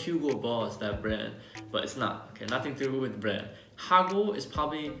like Hugo Boss, that brand, but it's not. Okay, nothing to do with brand. 하고 is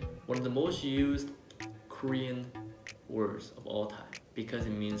probably one of the most used Korean words of all time because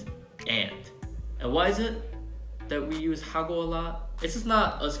it means and. And why is it that we use 하고 a lot? It's just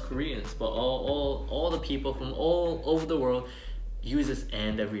not us Koreans, but all the people from all over the world use this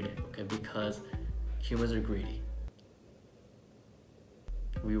and every day. Okay, because humans are greedy.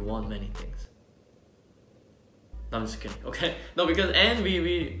 We want many things. No, I'm just kidding. Okay, no, because and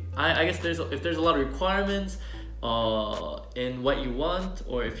I guess if there's a lot of requirements in what you want,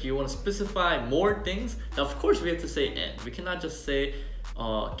 or if you want to specify more things, now of course we have to say and. We cannot just say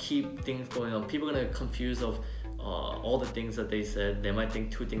keep things going on. People are gonna confuse of all the things that they said. They might think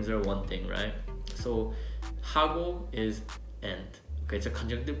two things are one thing, right? So 하고 is and. Okay, it's a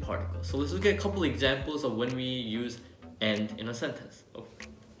conjunctive particle. So let's look at a couple examples of when we use and in a sentence.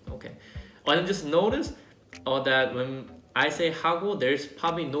 Okay, and just notice that when I say 하고, there's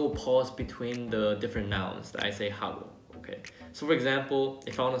probably no pause between the different nouns that I say 하고. Okay, so for example,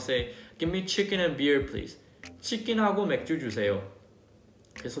 if I want to say give me chicken and beer please, 치킨하고 맥주 주세요.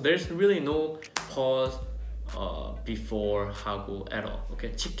 Okay, so there's really no pause before 하고 at all. Okay,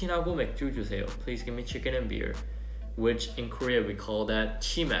 치킨하고 맥주 주세요, please give me chicken and beer, which in Korea we call that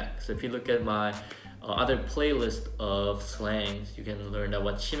chimek. So if you look at my other playlist of slangs, you can learn that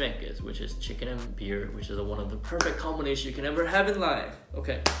what chimek is, which is chicken and beer, which is one of the perfect combinations you can ever have in life.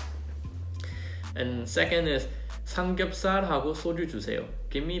 Okay. And second is 삼겹살하고 소주 주세요.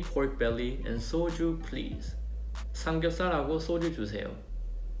 Give me pork belly and soju, please. 삼겹살하고 소주 주세요.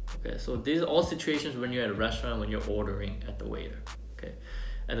 Okay, so these are all situations when you're at a restaurant, when you're ordering at the waiter. Okay,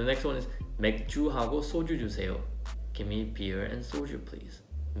 and the next one is 맥주하고 소주 주세요. Give me beer and soju, please.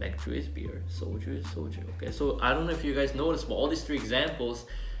 맥주 is beer, soju is soju. Okay, so I don't know if you guys noticed, but all these three examples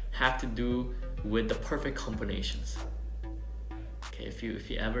have to do with the perfect combinations. Okay, if you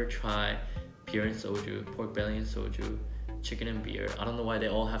ever try beer and soju, pork belly and soju, chicken and beer, I don't know why they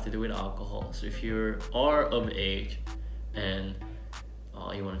all have to do with alcohol. So if you are of age and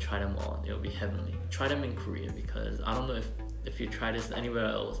you want to try them on, it'll be heavenly. Try them in Korea, because I don't know if you try this anywhere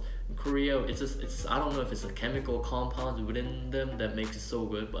else. In Korea, it's I don't know if it's a chemical compounds within them that makes it so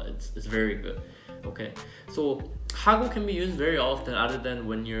good, but it's very good. Okay, so hago can be used very often other than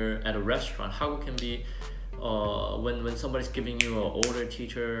when you're at a restaurant. Hago can be when somebody's giving you, an older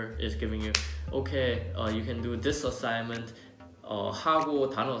teacher is giving you, okay, you can do this assignment, 하고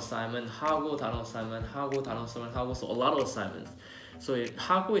단어 assignment, 하고 단어 assignment, 하고 단어 assignment, 하고, so a lot of assignments. So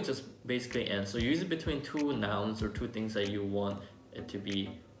하고 is just basically and. So use it between two nouns or two things that you want it to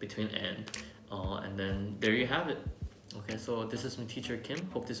be between and then there you have it. Okay, so this is from teacher Kim.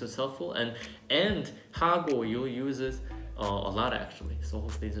 Hope this was helpful. And 하고 you'll use it a lot actually. So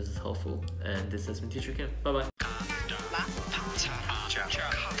hopefully this is helpful. And this is from teacher Kim. Bye bye.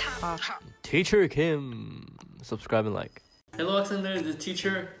 Teacher Kim. Subscribe and like. Hello Accenters, this is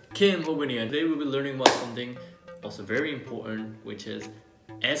teacher Kim Hobini, and today we'll be learning about something also very important, which is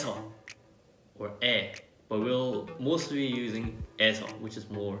에서 or 에, but we'll mostly be using 에서, which is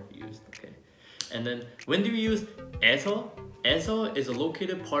more used. Okay, and then when do we use 에서? 에서 is a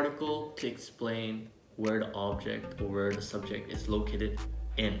located particle to explain where the object or where the subject is located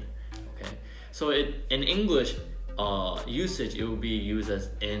in. Okay, so in English usage, it will be used as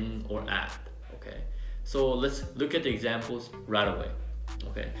in or at. Okay, so let's look at the examples right away.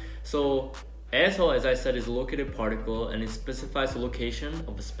 Okay, so 에서, as I said, is a located particle and it specifies the location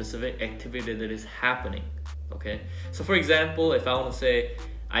of a specific activity that is happening. Okay, so for example, if I want to say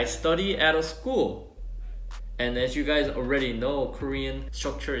I study at a school, and as you guys already know, Korean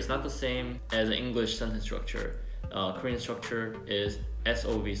structure is not the same as English sentence structure. Korean structure is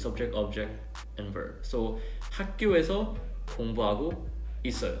SOV, subject, object, and verb. So 학교에서 공부하고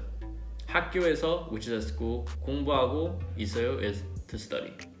있어요. 학교에서, which is a school, 공부하고 있어요 is to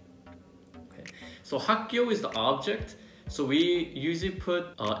study. Okay, so 학교 is the object, so we usually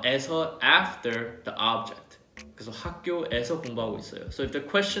put 에서 after the object. So 학교에서 공부하고 있어요. So if the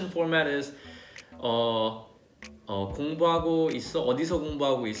question format is 공부하고 있어, 어디서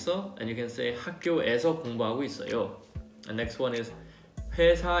공부하고 있어? And you can say 학교에서 공부하고 있어요. And next one is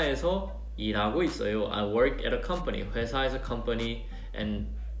회사에서 일하고 있어요. I work at a company. 회사 is a company, and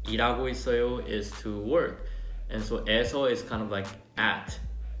일하고 있어요 is to work. And so 에서 is kind of like at.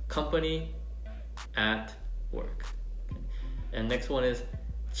 Company, at, work. And next one is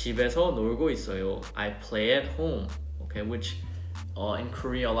집에서 놀고 있어요. I play at home. Okay, which in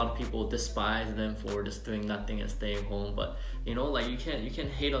Korea a lot of people despise them for just doing nothing and staying home, but you know, like you can't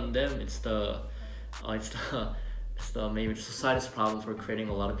hate on them. It's the maybe the society's problem for creating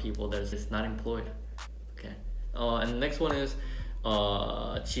a lot of people that is not employed. Okay, and the next one is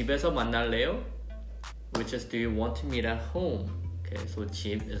집에서 만날래요, which is do you want to meet at home? Okay, so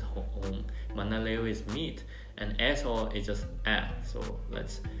집 is home, 만날래요 is meet, and 에서 is just at. So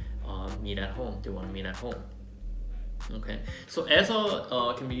let's meet at home. Do you want to meet at home? Okay, so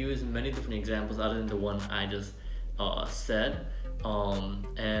에서 can be used in many different examples other than the one I just said,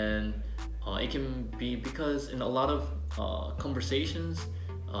 and it can be because in a lot of conversations,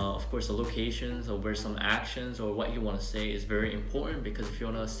 of course, the locations or where some actions or what you want to say is very important, because if you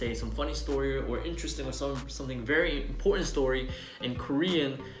want to say some funny story or interesting or something very important story in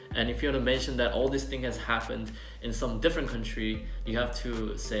Korean, and if you want to mention that all this thing has happened in some different country, you have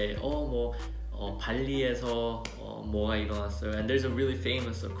to say 발리에서 뭐가 일어났어요. And there's a really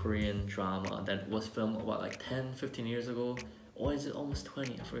famous Korean drama that was filmed about like 10-15 years ago, or is it almost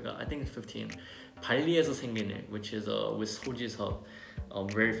 20? I forgot. I think it's 15. 발리에서 생긴 일, which is with Seo Ji-seop, a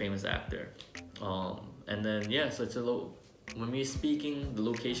very famous actor. And then yeah, so it's when we're speaking, the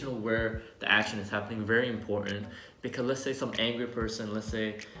location of where the action is happening, very important, because let's say some angry person, let's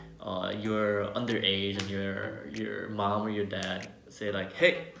say you're underage and your mom or your dad say like,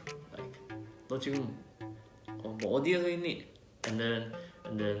 hey, like, 너 지금 뭐 어디에서 있니? And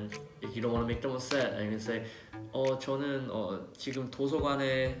then if you don't want to make them upset, and you can say 저는 지금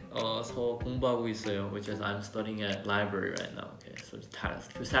도서관에서 공부하고 있어요, which is I'm studying at library right now. Okay, so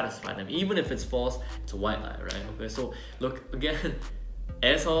to satisfy them, even if it's false, it's a white lie, right? Okay, so look again,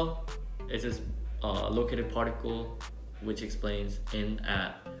 에서 is this located particle which explains in,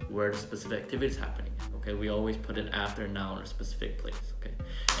 at, where the specific activity is happening. Okay, we always put it after a noun or a specific place. Okay,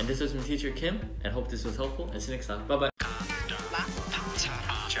 and this is from teacher Kim, and hope this was helpful, and see you next time. Bye bye.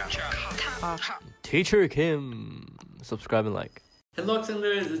 Teacher Kim. Subscribe and like. Hello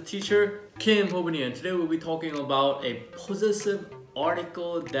Alexander, this is teacher Kim Hobini, and today we'll be talking about a possessive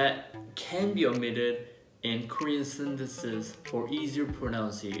article that can be omitted in Korean sentences for easier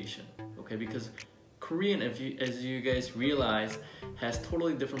pronunciation. Okay, because Korean, as you guys realize, has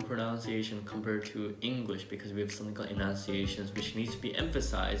totally different pronunciation compared to English, because we have something called enunciations which needs to be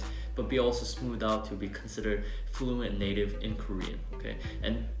emphasized but be also smoothed out to be considered fluent and native in Korean. Okay,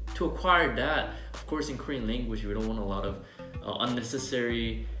 and to acquire that, of course, in Korean language we don't want a lot of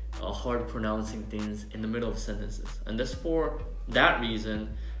unnecessary hard pronouncing things in the middle of sentences, and that's for that reason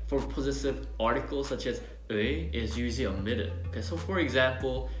for possessive articles such as 의 is usually omitted. Okay, so for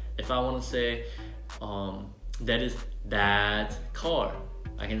example, if I want to say that is that car,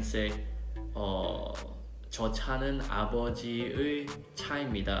 I can say 저 차는 아버지의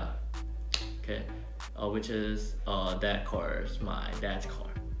차입니다. Okay, which is that car is my dad's car.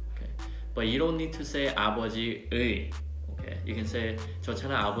 Okay, but you don't need to say 아버지의. Okay, you can say 저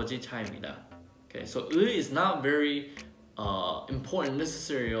차는 아버지 차입니다. Okay, so 의 is not very important,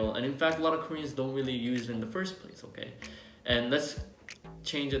 necessary, and in fact a lot of Koreans don't really use it in the first place. Okay, and let's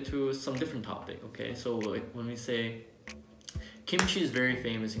change it to some different topic. Okay, so like when we say kimchi is very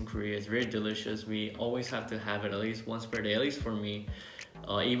famous in Korea, it's very delicious, we always have to have it at least once per day, at least for me.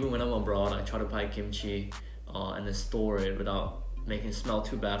 Even when I'm abroad, I try to buy kimchi and then store it without making it smell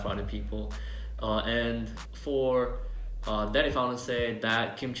too bad for other people. And for that, if I want to say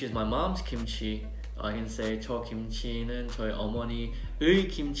that kimchi is my mom's kimchi, I can say 저 김치는 저희 어머니의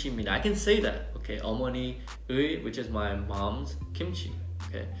김치입니다. I can say that. Okay, 어머니의, which is my mom's kimchi.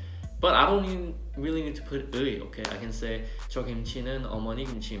 Okay, but I don't really need to put 의. Okay, I can say 저 김치는 어머니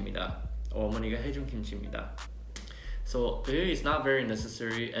김치입니다. 어머니가 해준 김치입니다. So 의 is not very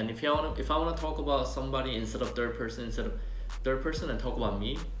necessary. And if I want to talk about somebody instead of third person and talk about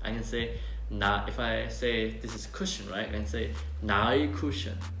me, I can say 나. If I say this is cushion, right? I can say 나의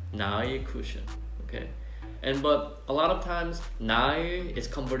cushion, 나의 cushion. Okay, and but a lot of times 나의 is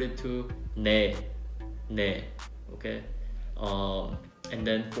converted to 내. Okay, and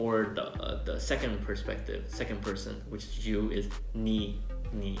then for the second person, which is you, is 니.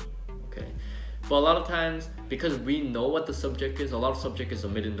 Okay, but a lot of times because we know what the subject is, a lot of subject is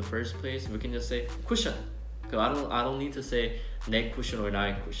omitted in the first place. We can just say cushion. Okay, I don't need to say 내 cushion or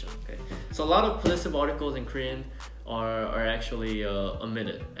나의 cushion. Okay, so a lot of possessive articles in Korean are actually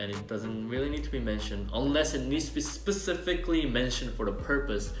omitted, and it doesn't really need to be mentioned unless it needs to be specifically mentioned for the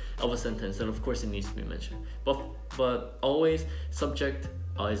purpose of a sentence. Then of course it needs to be mentioned. But always subject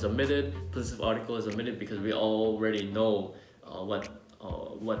is omitted, possessive article is omitted, because we already know what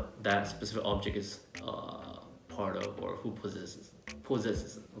that specific object is part of, or who possesses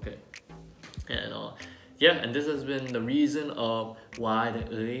it. Okay, and yeah, and this has been the reason of why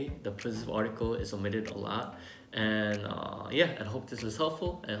the possessive article is omitted a lot. And yeah, and I hope this was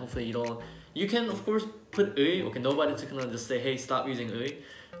helpful, and hopefully you can of course put 의. Okay, nobody's gonna just say, hey, stop using 의,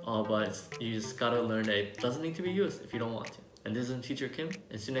 but you just gotta learn that it doesn't need to be used if you don't want to. And this is teacher Kim,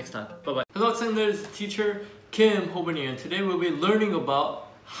 and see you next time. Bye bye. Hello Alexander, teacher Kim Hobini, and today we'll be learning about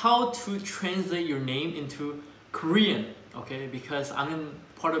how to translate your name into Korean. Okay, because I'm in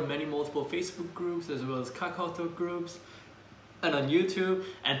part of multiple Facebook groups as well as KakaoTalk groups and on YouTube,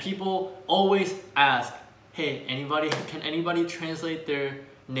 and people always ask, hey, can anybody translate their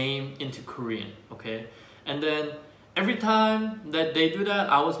name into Korean? Okay, and then every time that they do that,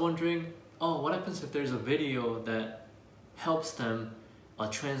 I was wondering, oh, what happens if there's a video that helps them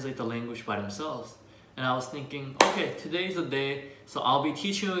translate the language by themselves? And I was thinking, okay, today's the day, so I'll be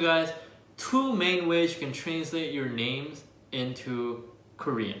teaching you guys 2 main ways you can translate your names into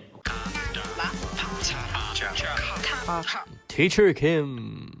Korean. Teacher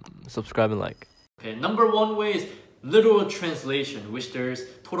Kim, subscribe and like. Okay, number 1 way is literal translation, which there's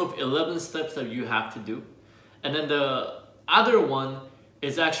total of 11 steps that you have to do. And then the other one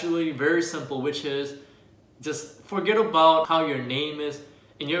is actually very simple, which is just forget about how your name is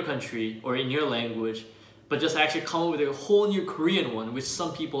in your country or in your language, but just actually come up with a whole new Korean one, which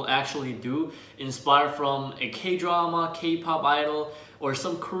some people actually do, inspired from a K-drama, K-pop idol, or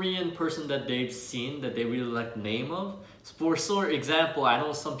some Korean person that they've seen that they really like the name of. For example, I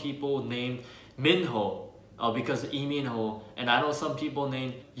know some people named Minho because of Lee Min-ho, and I know some people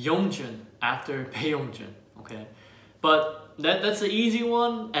named Yongjun after Bae Yongjun. Okay, but that's an easy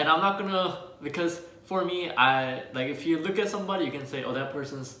one, and I'm not gonna, because for me, I like, if you look at somebody, you can say, oh, that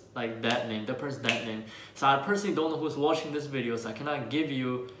person's like that name, that person's that name. So I personally don't know who's watching this video, so I cannot give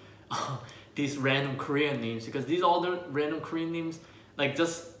you these random Korean names, because these all the random Korean names, like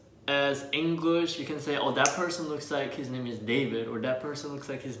just as English, you can say, oh, that person looks like his name is David, or that person looks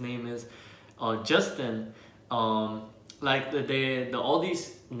like his name is Justin. like all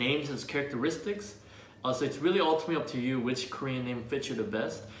these names as characteristics. So it's really ultimately up to you which Korean name fits you the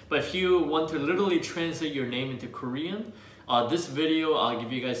best. But if you want to literally translate your name into Korean, this video I'll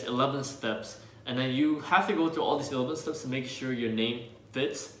give you guys 11 steps, and then you have to go through all these 11 steps to make sure your name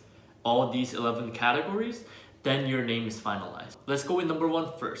fits all these 11 categories. Then your name is finalized. Let's go with number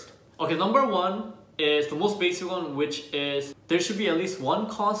 1 first. Okay, number 1 is the most basic one, which is there should be at least one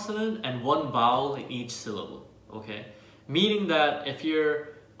consonant and one vowel in each syllable. Okay, meaning that if your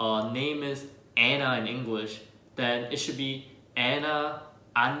name is Anna in English, then it should be Anna,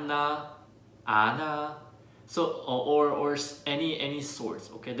 Anna, Anna. So or any sorts.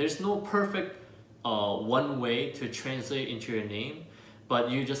 Okay, there's no perfect one way to translate into your name, but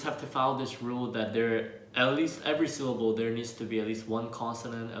you just have to follow this rule that there at least every syllable there needs to be at least one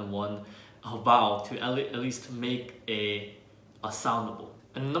consonant and one vowel to at least make a soundable.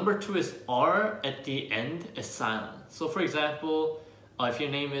 And number 2 is R at the end is silent. So for example, if your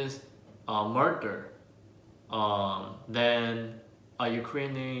name is Murder, then your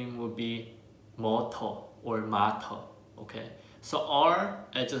Korean name would be Moto or Mato. Okay, so R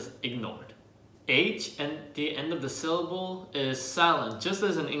is just ignored. H at the end of the syllable is silent, just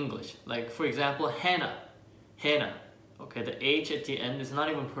as in English. Like for example, Hannah, Hannah. Okay, the H at the end is not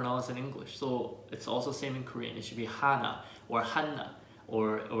even pronounced in English, so it's also same in Korean. It should be Hana or Hanna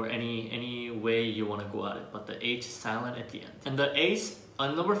or any way you want to go at it, but the H is silent at the end. And the H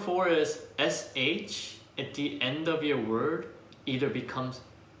number 4 is SH at the end of your word either becomes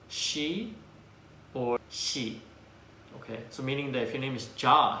she or she. Okay, so meaning that if your name is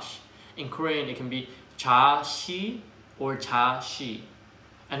Josh, in Korean it can be Ja-shi or Ja-shi.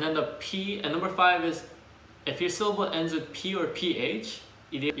 And then the P, and number 5 is if your syllable ends with P or PH,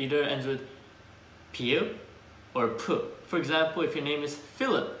 either ends with P or P. For example, if your name is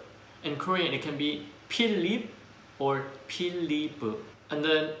Philip, in Korean it can be Philip or Philip. And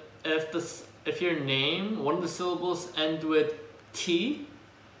then if your name, one of the syllables end with T,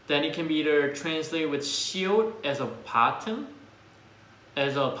 then it can be either translated with shield as a bottom,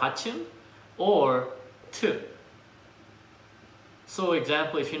 or T. So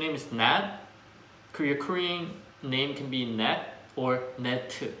example, if your name is Nat, your Korean name can be Nat or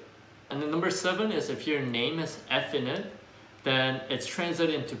Net. And then number 7 is if your name has F in it, then it's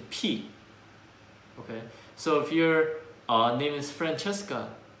translated into P. Okay, so if your name is Francesca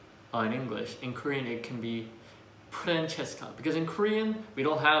in English, in Korean it can be Francesca, because in Korean we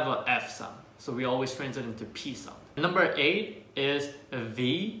don't have a F sound, so we always translate into P sound. Number 8 is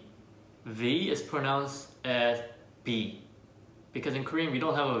V. V is pronounced as B, because in Korean we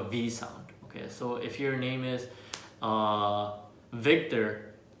don't have a V sound. Okay, so if your name is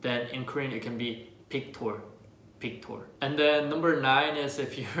Victor, then in Korean it can be Victor, Victor. And then number 9 is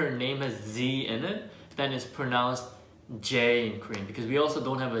if your name has Z in it, then it's pronounced J in Korean, because we also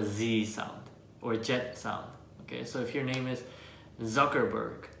don't have a Z sound or jet sound. Okay, so if your name is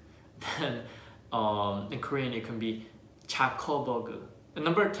Zuckerberg, then in Korean it can be Zuckerberg. And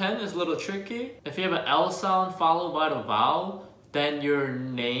number 10 is a little tricky. If you have an L sound followed by the vowel, then your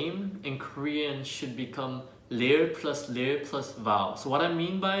name in Korean should become lir plus vowel. So what I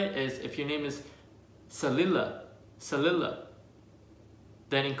mean by it is if your name is Salila, Salila,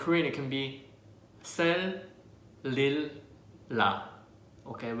 then in Korean it can be Sel Lil La.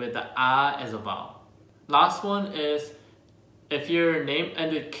 Okay, with the A as a vowel. Last one is if your name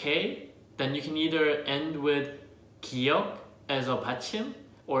ends with K, then you can either end with 기억 as a 받침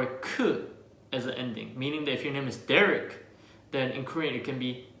or 크 as an ending. Meaning that if your name is Derek, then in Korean it can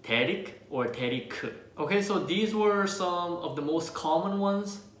be Derek or Derek. Okay, so these were some of the most common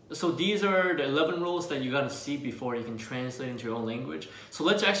ones. So these are the 11 rules that you gotta see before you can translate into your own language. So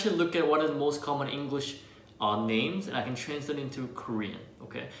let's actually look at what are the most common English names, and I can translate into Korean.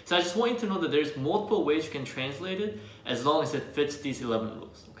 Okay, so I just want you to know that there's multiple ways you can translate it as long as it fits these 11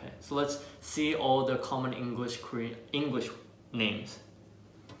 rules. Okay, so let's see all the common English names.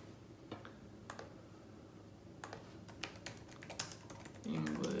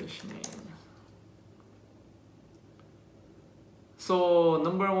 English name. So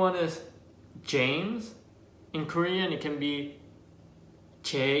number 1 is James. In Korean it can be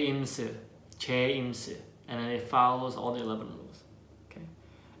James, James, and then it follows all the 11 rules. Okay.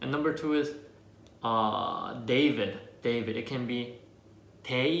 And number 2 is David. David. It can be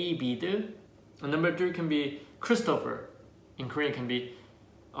David. And number 3 can be Christopher. In Korean it can be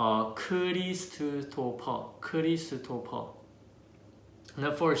Christopher. Christopher. And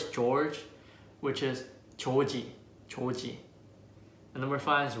then 4 is George, which is Georgie. Georgie. And number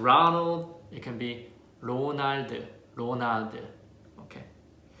 5 is Ronald. It can be Ronald. Ronald. Okay.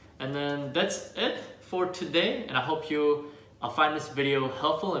 And then that's it for today, and I hope you find this video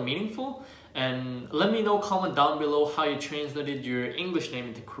helpful and meaningful. And let me know, comment down below how you translated your English name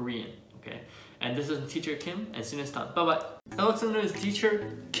into Korean. Okay. And this is Teacher Kim, and see you next time. Bye bye. Hello, it's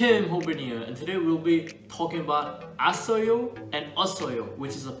Teacher Kim Hobinio, and today we'll be talking about asoyo and 어서요,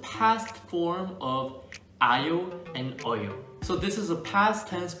 which is a past form of ayo and 어요. So this is a past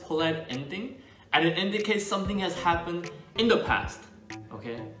tense polite ending, and it indicates something has happened in the past.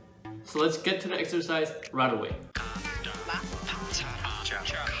 Okay, so let's get to the exercise right away.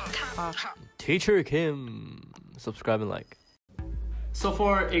 Teacher Kim, subscribe and like. So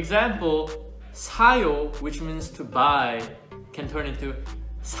for example, 사요, which means to buy, can turn into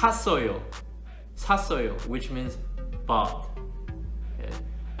샀어요, 샀어요, which means bought. Okay.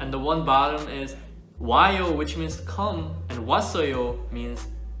 And the one bottom is 와요, which means come, and 왔어요 means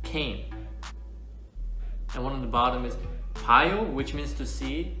came. And one on the bottom is 봐요, which means to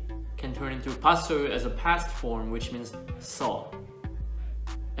see, can turn into 봤어요 as a past form, which means saw.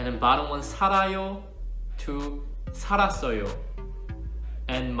 And then bottom one 살아요 to 살았어요,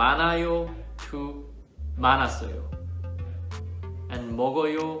 and 많아요 to 많았어요, and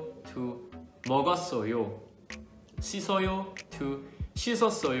먹어요 to 먹었어요, 씻어요 to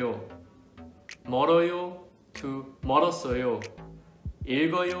씻었어요, 멀어요 to 멀었어요,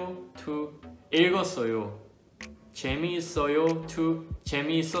 읽어요 to 읽었어요, 재미있어요 to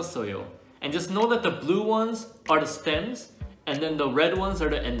재미있었어요. And just know that the blue ones are the stems and then the red ones are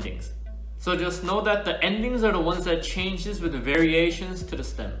the endings. So just know that the endings are the ones that changes with the variations to the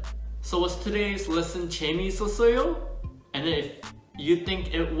stem. So what's today's lesson? 재미있었어요? And then if you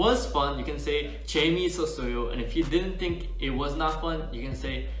think it was fun, you can say 재미있었어요. And if you didn't think it was not fun, you can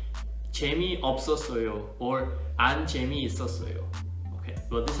say 재미없었어요 or 안 재미있었어요. Okay,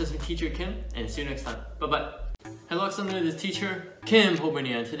 well this has been Teacher Kim, and see you next time. Bye bye. Hello, this is Teacher Kim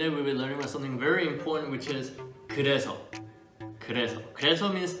Hobinio, and today we'll be learning about something very important, which is 그래서.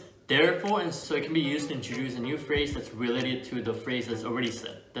 그래서 means therefore, and so it can be used to introduce a new phrase that's related to the phrase that's already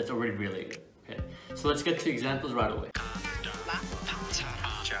said, that's already related. Okay, so let's get to examples right away.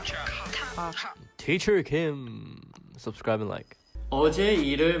 Teacher Kim, subscribe and like. 어제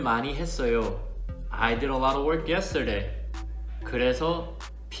일을 많이 했어요. I did a lot of work yesterday. 그래서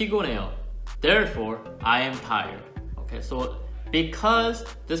피곤해요. Therefore, I am tired. Okay, so because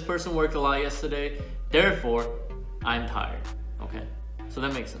this person worked a lot yesterday, therefore, I'm tired. Okay, so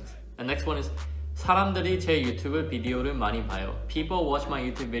that makes sense. The next one is 사람들이 제 유튜브 비디오를 많이 봐요. People watch my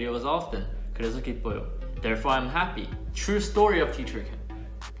YouTube videos often. 그래서 기뻐요. Therefore, I'm happy. True story of Teacher Kim.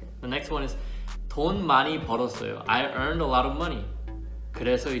 Okay. The next one is 돈 많이 벌었어요. I earned a lot of money.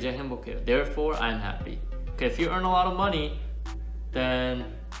 그래서 이제 행복해요. Therefore, I'm happy. Okay, if you earn a lot of money, then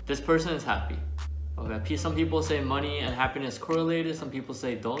this person is happy. Okay, some people say money and happiness correlated, some people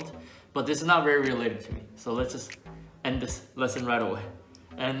say don't, but this is not very related to me. So let's just end this lesson right away.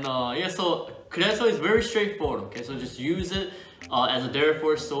 And yeah, so 그래서 is very straightforward. Okay, so just use it as a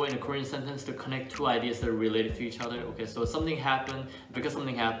therefore so in a Korean sentence to connect two ideas that are related to each other. Okay, so something happened, because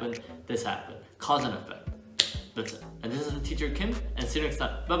something happened, this happened. Cause and effect. That's it. And this is Teacher Kim, and see you next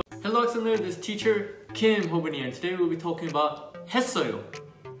time. Bye bye. Hello, this is Teacher Kim Hobinio, and today we'll be talking about 했어요.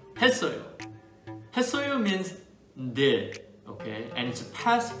 했어요 means did, okay? And it's a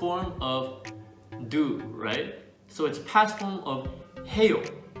past form of do, right? So it's past form of 해요.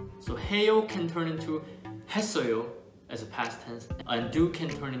 So 해요 can turn into 했어요 as a past tense, and do can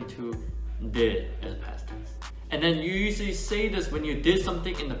turn into did as a past tense. And then you usually say this when you did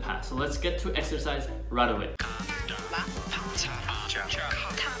something in the past. So let's get to exercise right away.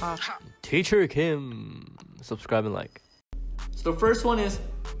 Teacher Kim, subscribe and like. So the first one is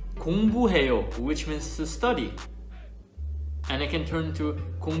공부해요, which means to study. And it can turn to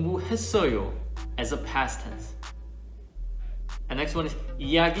공부했어요 as a past tense. And next one is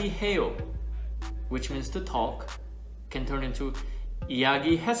이야기해요, which means to talk. Can turn into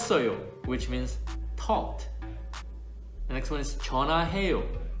이야기했어요, which means talked. The next one is 전화해요.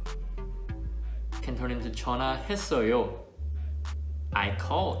 Can turn into 전화했어요. I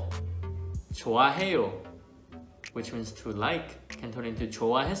called. 좋아해요, which means to like, can turn into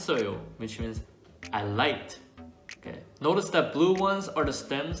좋아했어요, which means I liked. Okay. Notice that blue ones are the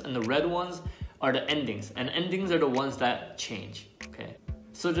stems and the red ones are the endings, and endings are the ones that change. Okay.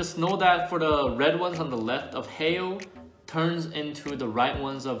 So just know that for the red ones on the left of 해요 turns into the right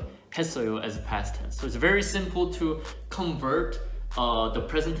ones of 했어요 as a past tense. So it's very simple to convert the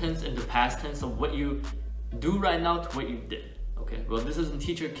present tense into past tense of what you do right now to what you did. Okay, well this is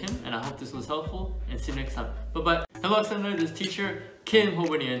Teacher Kim, and I hope this was helpful, and see you next time. Bye bye. Hello, this is Teacher Kim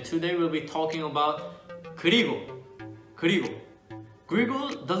Hobinio, and today we'll be talking about 그리고.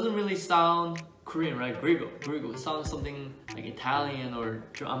 그리고 doesn't really sound Korean, right? Grigo sounds something like Italian or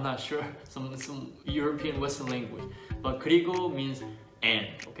I'm not sure, some European Western language. But Grigo means and.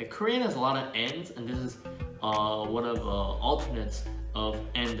 Okay, Korean has a lot of ands, and this is one of alternates of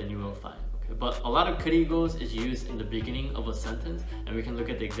and that you will find. Okay, but a lot of Grigos is used in the beginning of a sentence, and we can look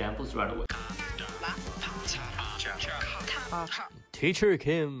at the examples right away. Teacher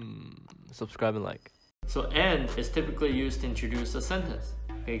Kim, subscribe and like. So and is typically used to introduce a sentence.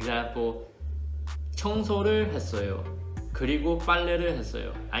 Example, 청소를 했어요. 그리고 빨래를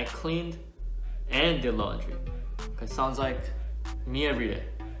했어요. I cleaned and did laundry. Okay, sounds like me every day.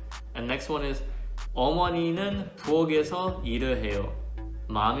 And next one is 어머니는 부엌에서 일을 해요.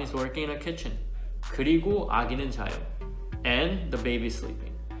 Mom is working in a kitchen. 그리고 아기는 자요. And the baby is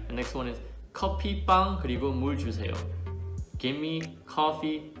sleeping. And next one is 커피, 빵, 그리고 물 주세요. Give me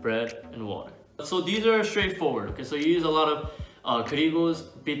coffee, bread, and water. So these are straightforward. Okay, so you use a lot of 그리고's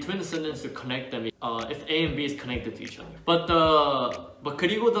between the sentences to connect them if A and B is connected to each other. But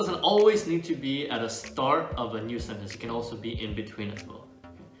그리고 doesn't always need to be at the start of a new sentence. It can also be in between as well.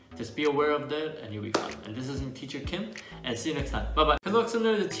 Okay. Just be aware of that and you'll be fine. And this is teacher Kim, and see you next time. Bye bye. Hello,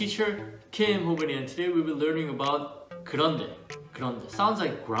 listeners. The teacher Kim Hoobini, and today we'll be learning about grande. Grande sounds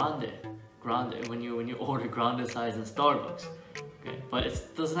like grande. Grande when you order grande size in Starbucks. Okay, but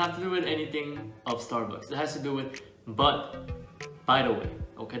it doesn't have to do with anything of Starbucks. It has to do with but, by the way.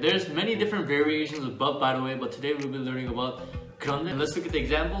 Okay, there's many different variations of but, by the way, but today we'll be learning about grande. And let's look at the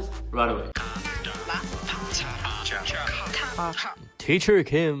examples right away. Teacher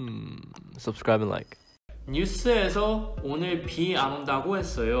Kim, subscribe and like. 뉴스에서 오늘 비 안 온다고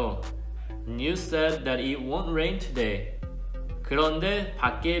했어요. News said that it won't rain today. 그런데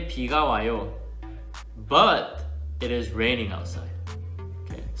밖에 비가 와요. But it is raining outside.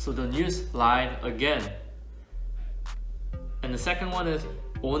 Okay, so the news lied again. And the second one is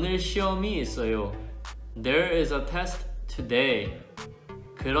오늘 시험이 있어요. There is a test today.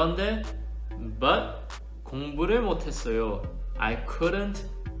 그런데 but 공부를 못했어요. I couldn't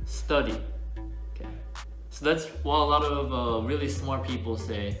study. Okay, so that's what a lot of really smart people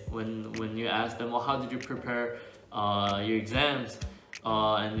say when you ask them, well, how did you prepare your exams?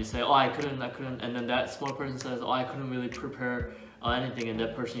 And you say, oh, I couldn't, and then that smart person says, oh, I couldn't really prepare anything, and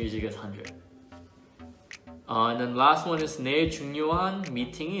that person usually gets 100. And then last one is 내일 중요한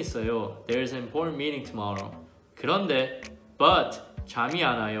미팅이 있어요. There is an important meeting tomorrow. 그런데, but 잠이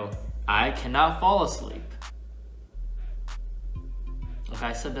안 와요. I cannot fall asleep. Okay,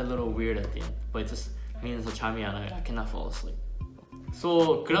 I said that a little weird at the end, but it just means 잠이 안 와요. I cannot fall asleep.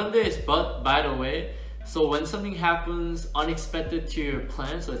 So 그런데 is but, by the way. So when something happens unexpected to your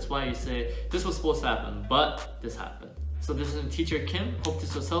plan, so that's why you say this was supposed to happen, but this happened. So this is teacher Kim. Hope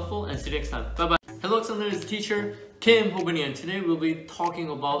this was helpful, and see you next time. Bye bye. Hello, listeners. Teacher Kim Hoobini, and today we'll be talking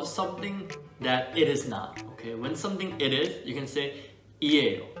about something that it is not. Okay, when something it is, you can say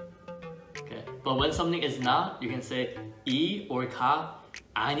이에요. Okay, but when something is not, you can say 이 or 가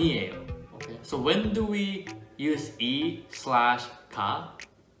아니에요. Okay, so when do we use 이/가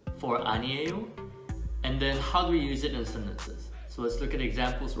for 아니에요? And then how do we use it in sentences? So let's look at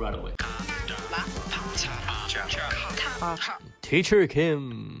examples right away. Teacher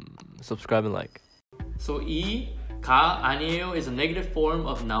Kim, subscribe and like. So 이, 가, 아니에요 is a negative form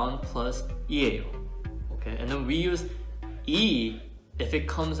of noun plus 이에요. Okay, and then we use 이 if it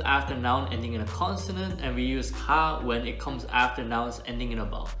comes after noun ending in a consonant, and we use 가 when it comes after nouns ending in a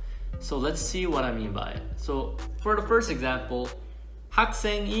vowel. So let's see what I mean by it. So for the first example,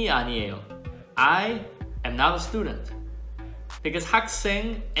 학생이 아니에요. I am not a student. Because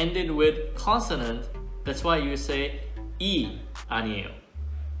학생 ended with consonant, that's why you say 이 아니에요.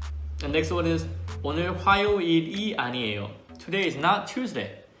 And next one is 오늘 화요일이 아니에요. Today is not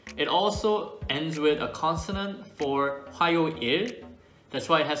Tuesday. It also ends with a consonant for 화요일. That's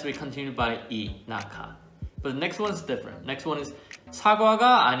why it has to be continued by 이, not 가. But the next one is different. Next one is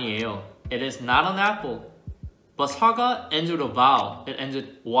사과가 아니에요. It is not an apple. But 사과 ends with a vowel. It ends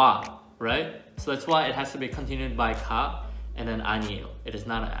with 와, right? So that's why it has to be continued by 가 and then 아니에요. It is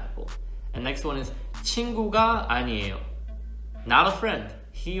not an apple. And next one is 친구가 아니에요. Not a friend.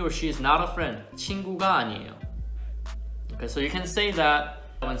 He or she is not a friend. 친구가 아니에요. Okay, so you can say that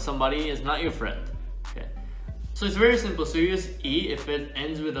when somebody is not your friend. Okay. So it's very simple. So you use 이 if it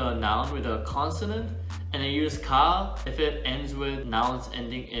ends with a noun with a consonant, and then you use 가 if it ends with nouns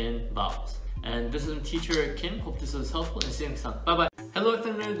ending in vowels. And this is teacher Kim. Hope this was helpful, and see you next time. Bye bye. Hello,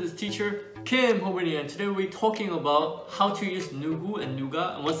 this is teacher Kim Hoobini, and today we're talking about how to use 누구 and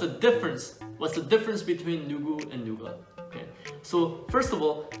누가, and what's the difference. What's the difference between 누구 and 누가? Okay. So first of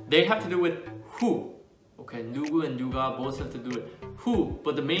all, they have to do with who. Okay, 누구 and 누가 both have to do with who,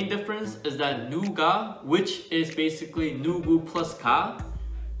 but the main difference is that 누가, which is basically 누구 plus 가,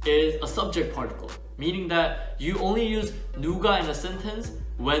 is a subject particle, meaning that you only use 누가 in a sentence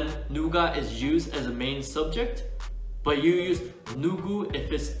when 누가 is used as a main subject, but you use 누구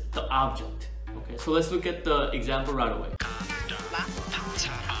if it's the object. Okay, so let's look at the example right away.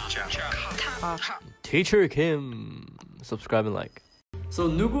 Teacher Kim, subscribe and like. So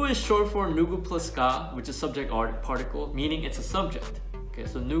누구 is short for 누구 plus 가, which is subject particle, meaning it's a subject. Okay,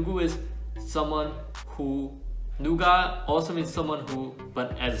 so 누구 is someone who, 누가 also means someone who,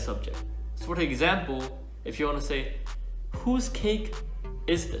 but as a subject. So for example, if you want to say, whose cake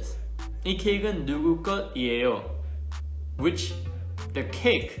is this? 이 케이크는 누구 것이에요? Which the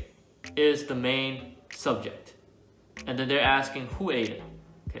cake is the main subject. And then they're asking who ate it.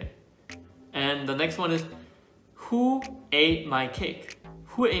 Okay. And the next one is, who ate my cake?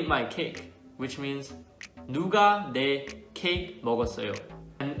 Who ate my cake? Which means 누가 내 케이크 먹었어요?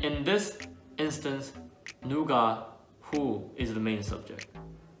 And in this instance, 누가, who is the main subject.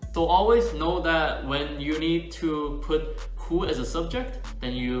 So always know that when you need to put who as a subject,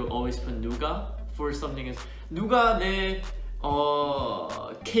 then you always put 누가. For something is 누가 내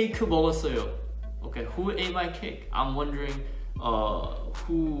케이크 먹었어요? Okay, who ate my cake? I'm wondering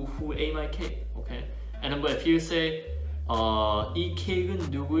who ate my cake? Okay, and then but if you say 이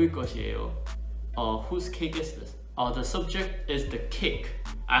케이크는 누구일 것이에요? Whose cake is this? The subject is the cake.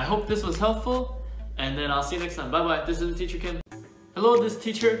 I hope this was helpful, and then I'll see you next time. Bye bye. This is Teacher Kim. Hello, this is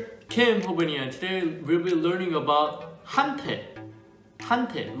Teacher Kim Hobania, and today we'll be learning about 한테.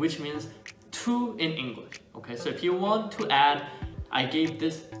 한테, which means to in English. Okay, so if you want to add I gave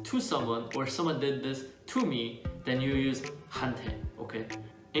this to someone or someone did this to me, then you use 한테. Okay.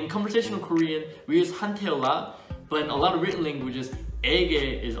 In conversational Korean, we use 한테 a lot, but in a lot of written languages,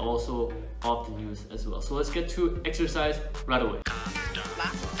 에게 is also often used as well. So let's get to exercise right away.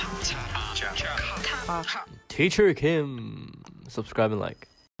 Teacher Kim, subscribe and like.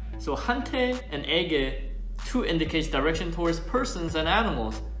 So 한테 and 에게, to indicates direction towards persons and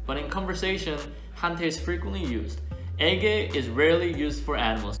animals, but in conversation, 한테 is frequently used. 에게 is rarely used for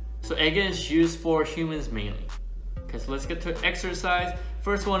animals. So 에게 is used for humans mainly. Okay, so let's get to exercise.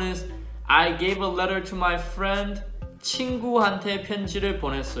 First one is, I gave a letter to my friend. 친구한테 편지를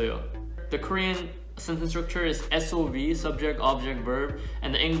보냈어요. The Korean sentence structure is SOV, subject, object, verb,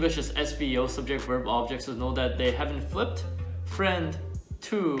 and the English is SVO, subject, verb, object, so know that they haven't flipped. Friend,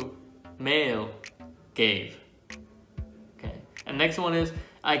 to, mail, gave. Okay, and next one is,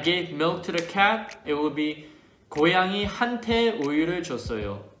 I gave milk to the cat. It will be 고양이한테 우유를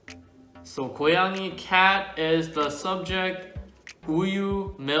줬어요. So 고양이, cat is the subject,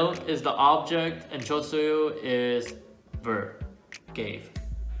 우유, milk is the object, and 줬어요 is verb, gave.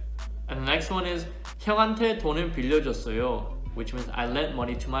 And the next one is 형한테 돈을 빌려줬어요, which means I lent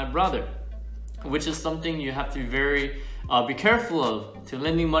money to my brother, which is something you have to be careful of, to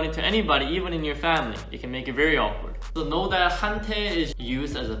lending money to anybody, even in your family. It can make it very awkward. So know that 한테 is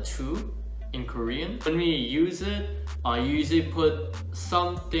used as a to in Korean. When we use it, you usually put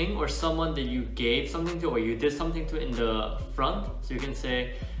something or someone that you gave something to or you did something to in the front. So you can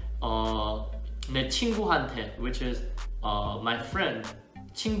say 내 친구한테, which is my friend.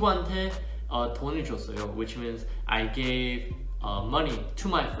 친구한테 돈을 줬어요, which means I gave money to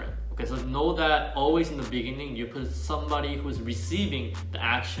my friend. Okay, so know that always in the beginning you put somebody who's receiving the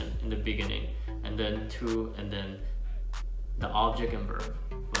action in the beginning, and then to, and then the object and verb.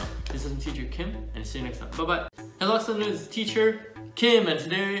 Well, this is Teacher Kim, and see you next time. Bye bye. Hello, students. Teacher Kim, and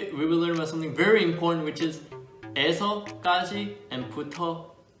today we will learn about something very important, which is 에서까지 and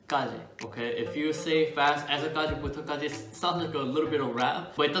부터까지. Okay, if you say fast, 에서까지, 부터까지, it sounds like a little bit of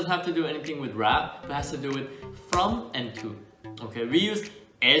rap, but it doesn't have to do anything with rap. It has to do with from and to. Okay, we use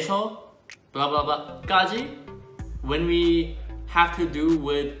에서 blah blah blah 까지 when we have to do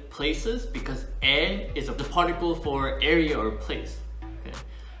with places, because 에 is the particle for area or place. Okay,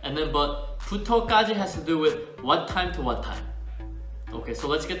 and then but 부터까지 has to do with what time to what time. Okay, so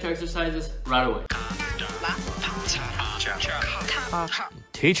let's get to exercises right away.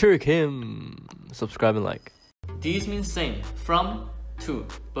 Teacher Kim, subscribe and like. These mean same, from, to,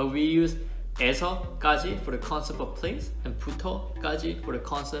 but we use 에서까지 for the concept of place and 부터까지 for the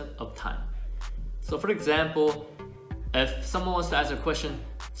concept of time. So for example, if someone wants to ask a question,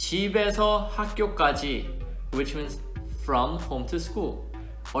 집에서 학교까지, which means from home to school.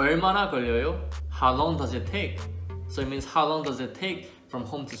 얼마나 걸려요? How long does it take? So it means how long does it take from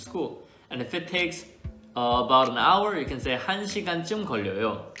home to school? And if it takes about an hour, you can say 1시간쯤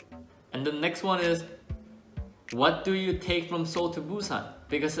걸려요. And the next one is, what do you take from Seoul to Busan?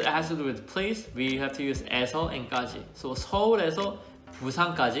 because it has to do with place, we have to use 에서 and까지. So 서울에서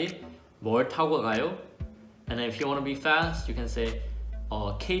부산까지 뭘 타고 가요? And then if you want to be fast, you can say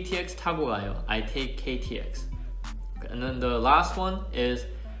KTX 타고 가요. I take KTX. Okay. And then the last one is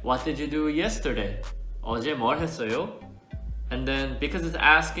what did you do yesterday? 어제 뭘 했어요? And then because it's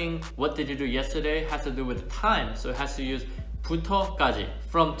asking what did you do yesterday, it has to do with time. So it has to use 부터까지,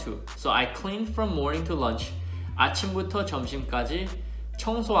 from to. So I cleaned from morning to lunch. 아침부터 점심까지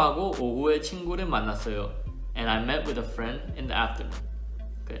청소하고 오후에 친구를 만났어요. And I met with a friend in the afternoon.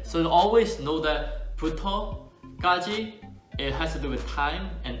 Okay. So always know that 부터까지 it has to do with time,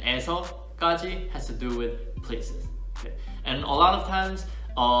 and 에서까지 has to do with places. Okay. And a lot of times,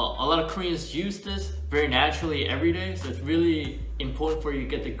 a lot of Koreans use this very naturally every day, so it's really important for you to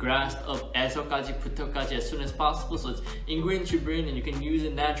get the grasp of 에서까지, 부터까지 as soon as possible, so it's ingrained into your brain and you can use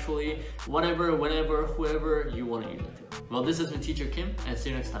it naturally, whatever, whenever, whoever you want to use it to. Well, this has been Teacher Kim, and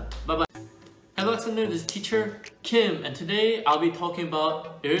see you next time. Bye bye. Hello, listener. This is Teacher Kim, and today I'll be talking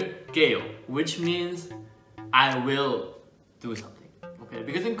about 을게요, which means I will do something. Okay,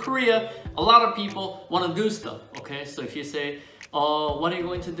 because in Korea, a lot of people want to do stuff. Okay, so if you say, what are you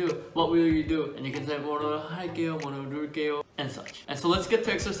going to do? What will you do? And you can say, 뭐를 할게요, 뭐를 누를게요, and such. And so let's get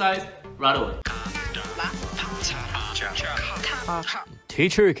to exercise right away.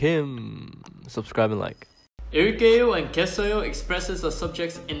 Teacher Kim. Subscribe and like. 을게요 and 겠어요 expresses the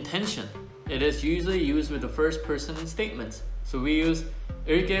subject's intention. It is usually used with the first person in statements. So we use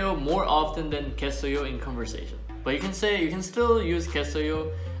을게요 more often than 겠어요 in conversation. But you can still use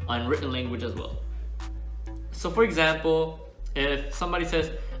겠어요 in written language as well. So for example, if somebody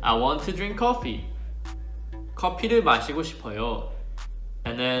says, I want to drink coffee. 커피를 마시고 싶어요.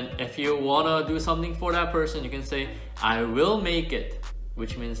 And then if you wanna do something for that person, you can say, I will make it,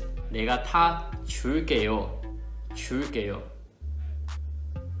 which means 내가 다 줄게요. 줄게요.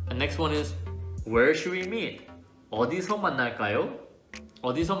 The next one is, where should we meet? 어디서 만날까요?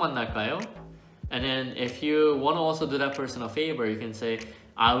 어디서 만날까요? And then if you want to also do that person a favor, you can say,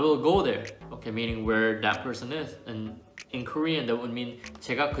 I will go there. Okay, meaning where that person is. And in Korean, that would mean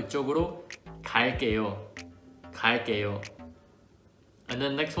제가 그쪽으로 갈게요. 갈게요. And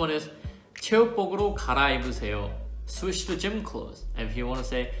then next one is 체육복으로 갈아입으세요. Switch to gym clothes. And if you want to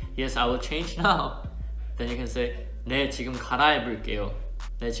say, yes, I will change now, then you can say, 네, 지금 갈아입을게요.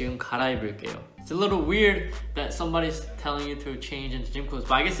 네, 지금 갈아입을게요. It's a little weird that somebody's telling you to change into gym clothes,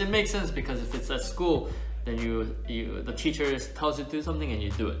 but I guess it makes sense because if it's at school, then the teacher tells you to do something and you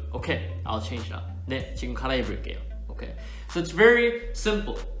do it. Okay, I'll change now. 네, 지금 갈아입을게요. Okay, so it's very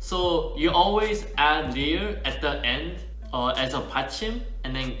simple. So you always add 리을 at the end as a 받침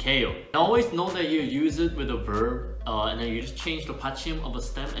and then 게요. And always know that you use it with a verb and then you just change the 받침 of a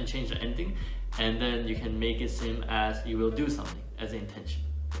stem and change the ending, and then you can make it seem as you will do something as an intention.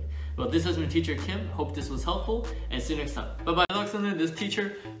 Well, this has been Teacher Kim. Hope this was helpful, and see you next time. Bye bye. Hello, listener. This is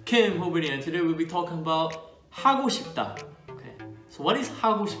Teacher Kim Hoobini, and today we'll be talking about 하고 싶다. Okay. So what is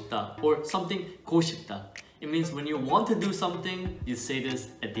하고 싶다, or something 고 싶다? It means when you want to do something, you say this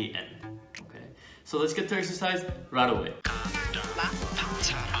at the end. Okay. So let's get to exercise right away.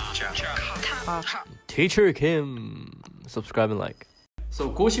 Teacher Kim. Subscribe and like. So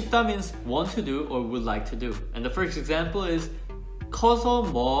고 싶다 means want to do or would like to do, and the first example is 커서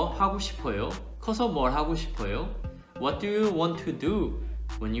뭐 하고 싶어요? 커서 뭘 하고 싶어요? What do you want to do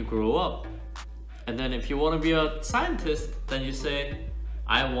when you grow up? And then if you want to be a scientist, then you say,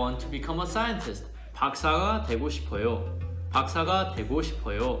 I want to become a scientist. 박사가 되고 싶어요. 박사가 되고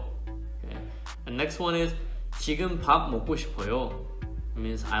싶어요. Okay. And next one is 지금 밥 먹고 싶어요. It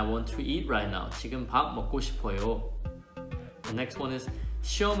means I want to eat right now. 지금 밥 먹고 싶어요. The next one is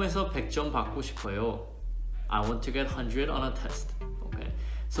시험에서 100점 받고 싶어요. I want to get 100 on a test. Okay,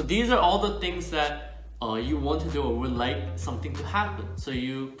 so these are all the things that you want to do or would like something to happen. So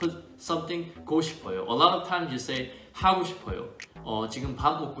you put something 고 싶어요. A lot of times you say 하고 싶어요. 지금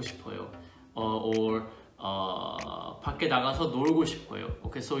밥 먹고 싶어요. Or 밖에 나가서 놀고 싶어요.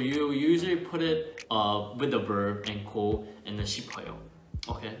 Okay, so you usually put it with the verb and 고 and then 싶어요.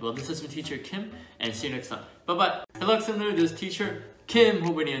 Okay, well, this has been Teacher Kim, and see you next time. Bye bye. Hello, listener. This is Teacher Kim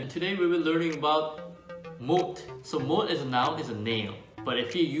Hoobini, and today we will be learning about 못. So 못 is a noun, is a name. But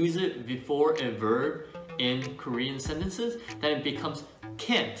if you use it before a verb in Korean sentences, then it becomes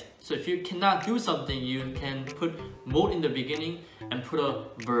can't. So if you cannot do something, you can put 못 in the beginning and put a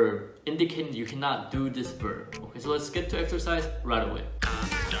verb indicating you cannot do this verb. Okay, so let's get to exercise right away.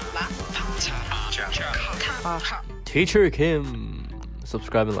 Teacher Kim.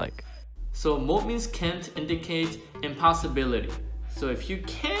 Subscribe and like. So 못 means can't, indicates impossibility. So if you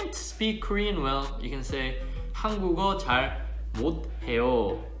can't speak Korean well, you can say 한국어 잘 못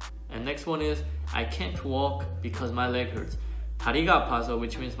해요. And next one is I can't walk because my leg hurts. 다리가 아파서,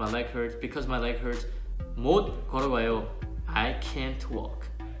 which means my leg hurts. Because my leg hurts. 못 걸어가요. I can't walk.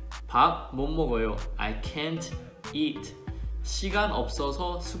 밥 못 먹어요. I can't eat. 시간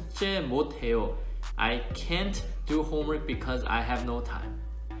없어서 숙제 못 해요. I can't do homework because I have no time.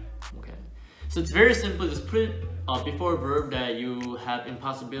 Okay. So it's very simple. Just put it before a verb that you have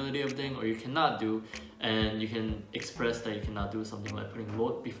impossibility of doing or you cannot do, and you can express that you cannot do something by putting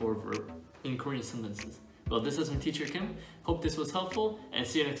못 before a verb in Korean sentences. Well, this is my teacher Kim. Hope this was helpful, and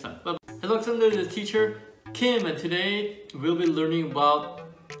see you next time. Bye bye. Hello, this is teacher Kim, and today we'll be learning about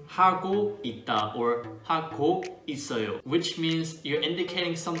하고 있다 or 하고 있어요, which means you're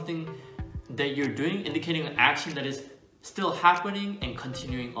indicating something that you're doing, indicating an action that is still happening and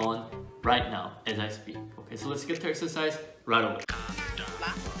continuing on right now as I speak. Okay, so let's get to exercise right away.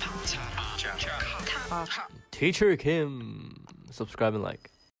 Teacher Kim. Subscribe and like.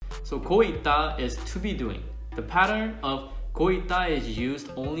 So 고 있다 is to be doing. The pattern of 고 있다 is used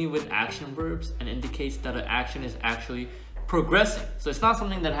only with action verbs and indicates that an action is actually progressing. So it's not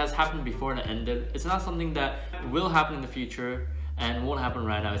something that has happened before and ended. It's not something that will happen in the future and won't happen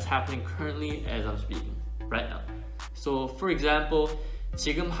right now. It's happening currently as I'm speaking, right now. So for example,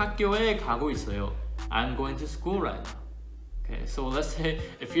 지금 학교에 가고 있어요. I'm going to school right now. Okay, so let's say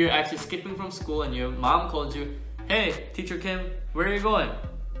if you're actually skipping from school and your mom called you, hey, teacher Kim, where are you going?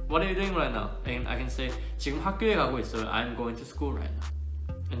 What are you doing right now? And I can say 지금 학교에 가고 있어요. I'm going to school right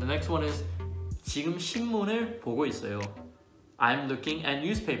now. And the next one is 지금 신문을 보고 있어요. I'm looking at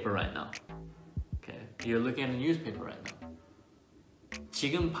newspaper right now. Okay, you're looking at the newspaper right now.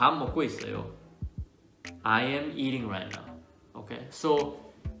 지금 밥 먹고 있어요. I am eating right now. Okay, so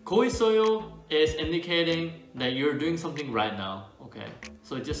고 있어요 is indicating that you're doing something right now. Okay,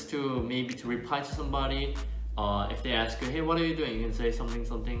 so just to maybe to reply to somebody, if they ask you, hey, what are you doing? You can say something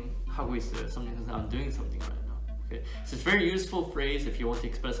하고 있어요. Something I'm doing something right now. Okay, so it's a very useful phrase if you want to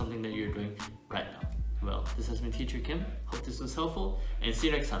express something that you're doing right now. Well, this has been Teacher Kim. Hope this was helpful, and see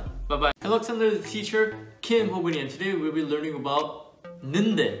you next time. Bye bye. Hello, Alexander, the teacher Kim Hobuni, and today we'll be learning about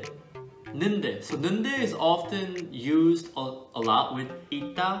는데. 는데. So 는데 is often used a lot with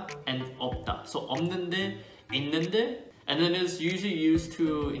있다 and 없다. So 없는데, 있는데, and then it's usually used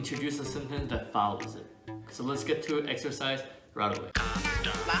to introduce a sentence that follows it. So let's get to exercise right away.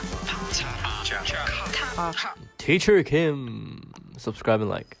 Teacher Kim. Subscribe and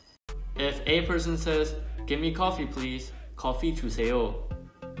like. If A person says, give me coffee please, coffee 주세요.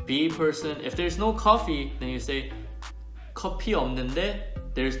 B person, if there's no coffee, then you say, 커피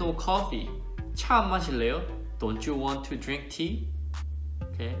없는데, there's no coffee. 차 안 마실래요? Don't you want to drink tea?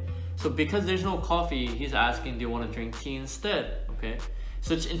 Okay, so because there's no coffee, he's asking, do you want to drink tea instead? Okay,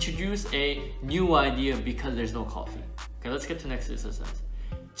 so to introduce a new idea because there's no coffee. Okay, let's get to next exercise.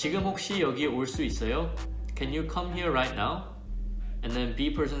 지금 혹시 여기 올 수 있어요? Can you come here right now? And then B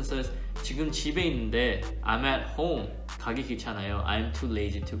person says, 지금 집에 있는데 I'm at home. 가기 귀찮아요. I'm too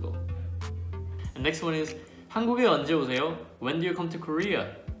lazy to go. And next one is 한국에 언제 오세요? When do you come to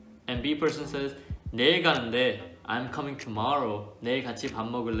Korea? And B person says, 내일 가는데 I'm coming tomorrow. 내일 같이 밥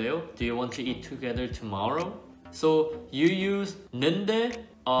먹을래요? Do you want to eat together tomorrow? So you use 는데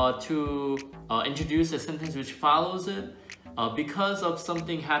to introduce a sentence which follows it. Because of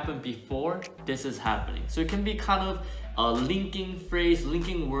something happened before, this is happening. So it can be kind of a linking phrase,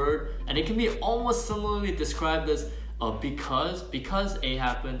 linking word, and it can be almost similarly described as because A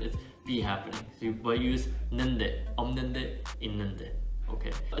happened, it's B happening. So you use 는데, 없는데, 있는데.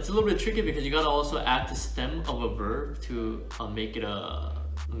 Okay, it's a little bit tricky because you gotta also add the stem of a verb to make a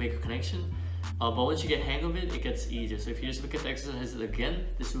connection. But once you get hang of it, it gets easier. So if you just look at the exercises again,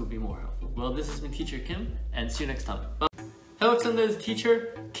 this will be more helpful. Well, this has been Teacher Kim, and see you next time. Bye. Hello, Alexander, this is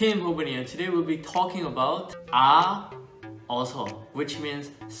Teacher Kim Hobuni, and today we'll be talking about also, which means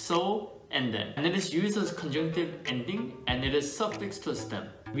so and then. And it is used as conjunctive ending, and it is suffixed to a stem.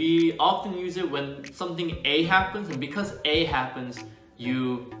 We often use it when something A happens, and because A happens,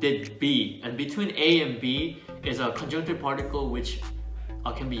 you did B. And between A and B is a conjunctive particle which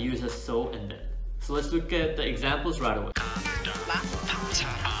can be used as so and then. So let's look at the examples right away.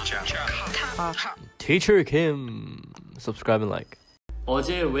 Teacher Kim. Subscribe and like.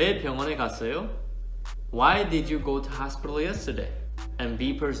 어제 왜 병원에 갔어요? Why did you go to hospital yesterday? And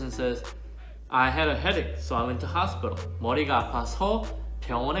B person says, I had a headache, so I went to hospital. 머리가 아파서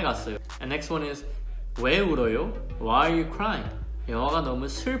병원에 갔어요. And next one is, 왜 울어요? Why are you crying? 영화가 너무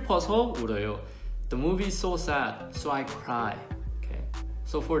슬퍼서 울어요. The movie is so sad, so I cry. Okay.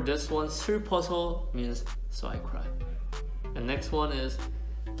 So for this one, 슬퍼서 means so I cry. And next one is,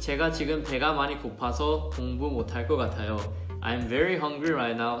 제가 지금 배가 많이 고파서 공부 못할 것 같아요. I'm very hungry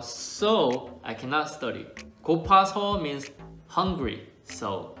right now, so I cannot study. 고파서 means hungry,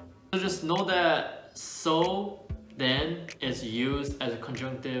 so just know that so then is used as a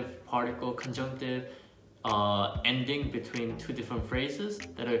conjunctive particle, conjunctive ending between two different phrases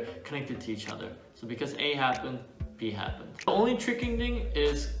that are connected to each other. So because A happened, B happened. The only tricking thing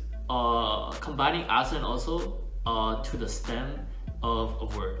is combining asa and also to the stem of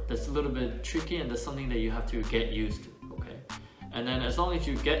a word. That's a little bit tricky, and that's something that you have to get used to, okay? And then as long as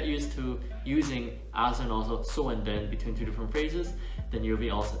you get used to using asa and also so and then between two different phrases, then you'll be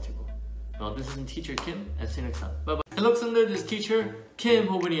all set to go. Well, this is teacher Kim, and see you next time. Bye bye. Hello, Sunday, this is teacher Kim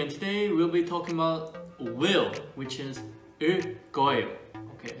Hobuni, and today we'll be talking about will, which is 을 거예요.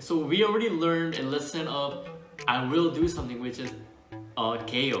 Okay, so we already learned a lesson of I will do something, which is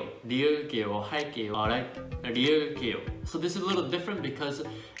게요, 리을게요, 할게요, right? 리을게요. So this is a little different because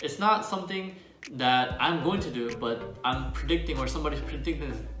it's not something that I'm going to do, but I'm predicting, or somebody's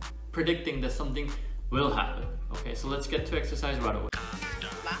predicting that something will happen. Okay, so let's get to exercise right away.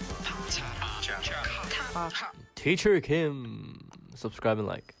 Teacher Kim, subscribe and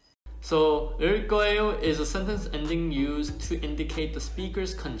like. So, 을 거예요 is a sentence ending used to indicate the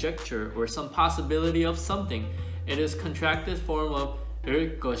speaker's conjecture or some possibility of something. It is contracted form of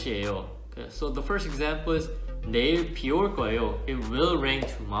을 것이에요. Okay, so the first example is 내일 비 올 거예요. It will rain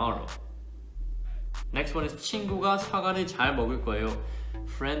tomorrow. Next one is 친구가 사과를 잘 먹을 거예요.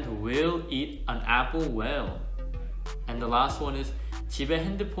 Friend will eat an apple well. And the last one is 집에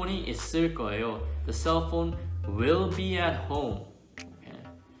핸드폰이 있을 거예요. The cell phone will be at home. Okay.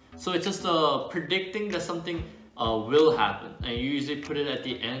 So it's just predicting that something will happen, and you usually put it at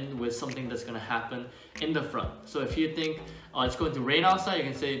the end with something that's going to happen in the front. So if you think it's going to rain outside, you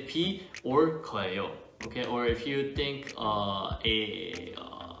can say 비 올 거예요. Okay, or if you think a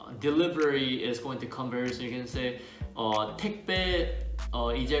delivery is going to come very soon, you can say 택배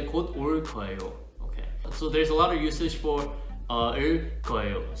이제 곧 올 거예요. Okay, so there's a lot of usage for 을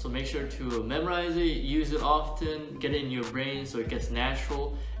거예요. So make sure to memorize it, use it often, get it in your brain so it gets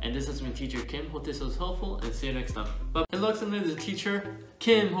natural. And this has been teacher Kim. Hope this was helpful, and see you next time. Bye. Hello, this is teacher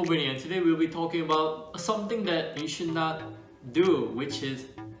Kim Hobuni, and today we'll be talking about something that you should not do, which is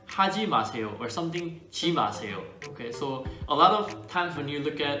하지 마세요, or something 지 마세요. Okay, so a lot of times when you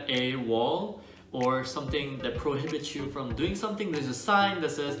look at a wall or something that prohibits you from doing something, there's a sign that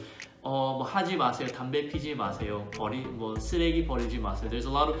says 뭐 하지 마세요, 담배 피지 마세요, 쓰레기 버리지 마세요. There's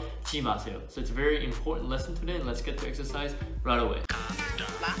a lot of 지 마세요. So it's a very important lesson today, and let's get to exercise right away.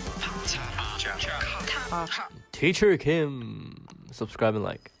 Teacher Kim, subscribe and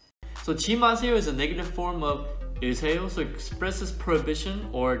like. So 지 마세요 is a negative form of 일세요, so it expresses prohibition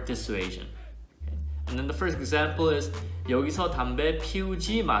or dissuasion. Okay. And then the first example is 여기서 담배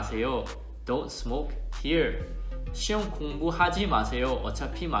피우지 마세요. Don't smoke here. 시험 공부하지 마세요.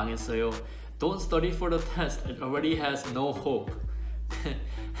 어차피 망했어요. Don't study for the test. It already has no hope.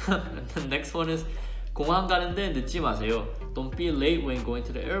 And the next one is 공항 가는데 늦지 마세요. Don't be late when going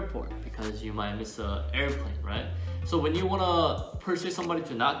to the airport because you might miss an airplane, right? So when you want to persuade somebody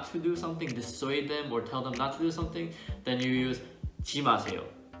to not to do something, dissuade them or tell them not to do something, then you use 지 마세요.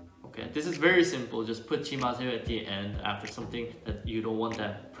 Okay, this is very simple. Just put 지 마세요 at the end after something that you don't want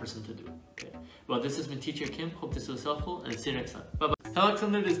that person to do. Okay. Well, this has been teacher Kim. Hope this was helpful, and see you next time. Bye bye. Hello,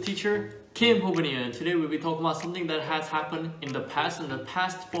 Alexander. This is teacher Kim Hobuni, and today we'll be talking about something that has happened in the past, in the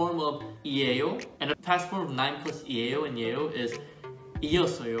past form of 이에요, and the past form of 9 plus 이에요 and 예요 is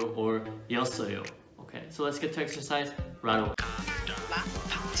이었어요 or 였어요. Okay, so let's get to exercise right away.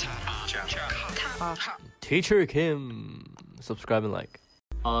 Teacher Kim, subscribe and like.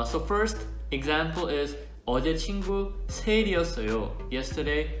 So first example is 어제 친구 생일이었어요.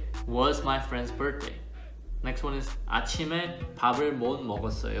 Yesterday was my friend's birthday. Next one is 아침에 밥을 못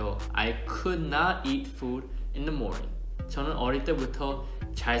먹었어요. I could not eat food in the morning. 저는 어릴 때부터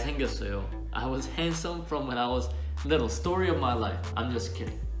잘생겼어요. I was handsome from when I was little. Story of my life. I'm just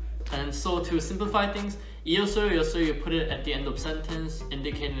kidding. And so to simplify things, 이었어요, 였어요, you put it at the end of sentence,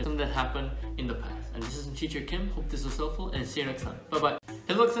 indicating something that happened in the past. And this is teacher Kim. Hope this was helpful, and see you next time. Bye bye.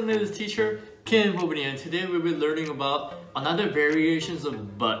 Hello, this is teacher Kim Hobuni, and today we'll be learning about another variations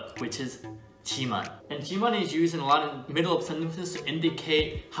of but, which is 지만. And 지만 is used in a lot of middle of sentences to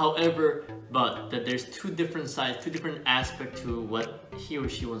indicate, however, but, that there's two different sides, two different aspects to what he or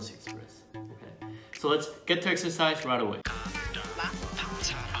she wants to express. Okay. So let's get to exercise right away.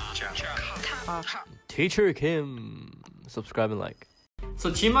 Teacher Kim, subscribe and like. So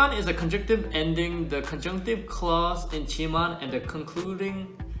지만 is a conjunctive ending. The conjunctive clause in 지만 and the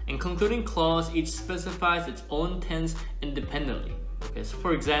concluding clause each specifies its own tense independently. Okay, so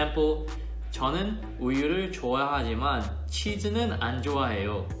for example, 저는 우유를 좋아하지만 치즈는 안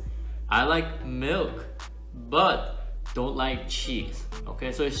좋아해요. I like milk, but don't like cheese.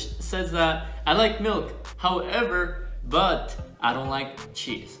 Okay, so it says that I like milk, however, but I don't like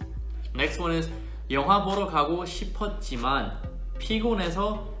cheese. Next one is 영화 보러 가고 싶었지만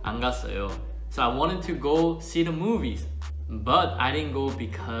피곤해서 안 갔어요. So I wanted to go see the movies, but I didn't go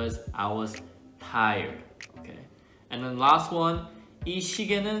because I was tired. Okay, and then last one, 이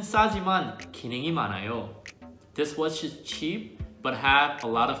시계는 싸지만 기능이 많아요. This watch is cheap, but have a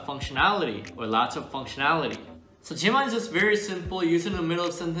lot of functionality or lots of functionality. So 지만 is just very simple, used in the middle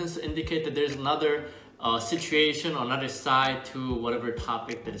of sentence to indicate that there's another situation or another side to whatever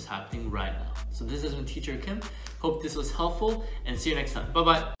topic that is happening right now. So this has been Teacher Kim. Hope this was helpful and see you next time. Bye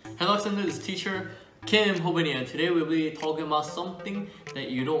bye. Hello, extended. This is Teacher Kim Hobini, and today we'll be talking about something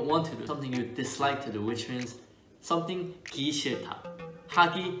that you don't want to do, something you dislike to do, which means something 기 싫다,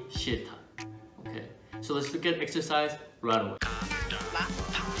 하기 싫다. Okay, so let's look at exercise right away.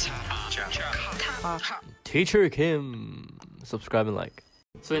 Teacher Kim, subscribe and like.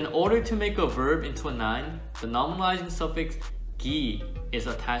 So in order to make a verb into a noun, the nominalizing suffix 기 is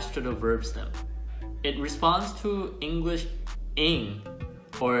attached to the verb stem. It responds to English ing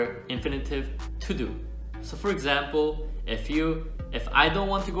or infinitive to do. So for example, if I don't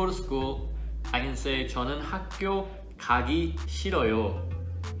want to go to school, I can say 저는 학교 가기 싫어요.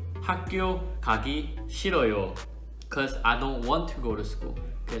 학교 가기 싫어요. Because I don't want to go to school.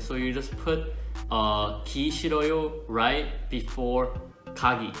 Okay, so you just put 기 싫어요 right before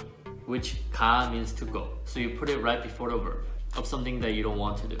가기, which 가 means to go. So you put it right before the verb of something that you don't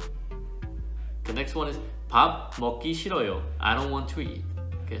want to do. The next one is 밥 먹기 싫어요. I don't want to eat.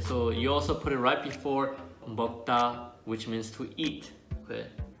 Okay, so you also put it right before 먹다, which means to eat. Okay.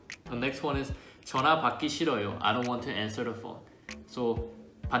 The next one is 전화 받기 싫어요. I don't want to answer the phone. So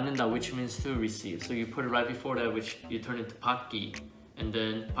받는다, which means to receive. So you put it right before that, which you turn into 받기. And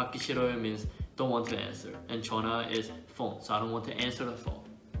then 받기 싫어요 means don't want to answer. And 전화 is phone, so I don't want to answer the phone.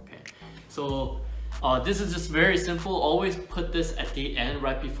 Okay. So this is just very simple. Always put this at the end,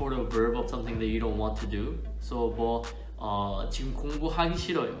 right before the verb of something that you don't want to do. So 뭐 지금 공부하기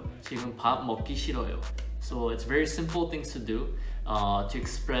싫어요. 지금 밥 먹기 싫어요. So it's very simple things to do to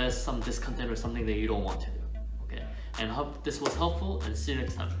express some discontent or something that you don't want to do. Okay. And I hope this was helpful, and see you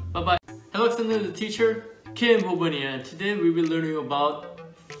next time. Bye bye. Hello, extended teacher Kim Hobuni, and today we will be learning about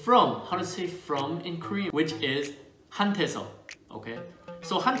from, how to say from in Korean, which is 한테서. Okay.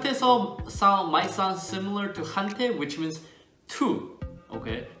 So 한테서 might sound similar to 한테, which means to.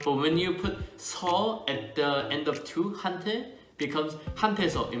 Okay. But when you put 서 at the end of to, 한테 becomes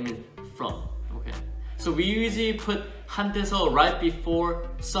한테서. It means from. Okay. So we usually put 한테서 right before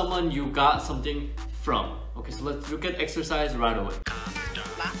someone you got something from. Okay. So let's look at exercise right away.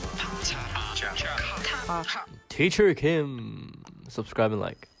 Teacher Kim, subscribe and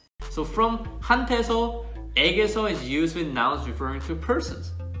like. So from 한테서, 에게서 is used with nouns referring to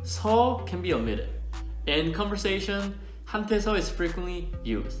persons. 서 can be omitted. In conversation, 한테서 is frequently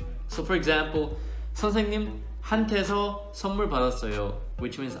used. So for example, 선생님 한테서 선물 받았어요,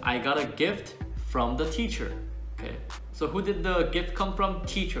 which means I got a gift from the teacher. Okay. So who did the gift come from?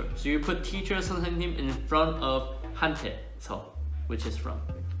 Teacher. So you put teacher 선생님 in front of 한테서, which is from.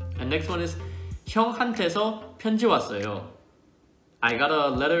 And next one is 형한테서 편지 왔어요. I got a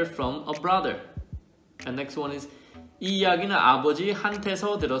letter from a brother. And next one is 이 이야기는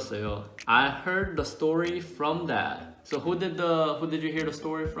아버지한테서 들었어요. I heard the story from dad. So who did you hear the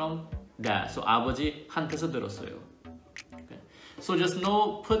story from? Dad. So 아버지한테서 들었어요. Okay. So just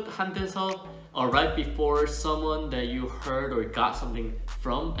put 한테서 right before someone that you heard or got something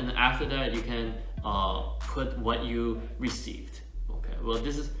from, and then after that you can put what you received. Okay. Well,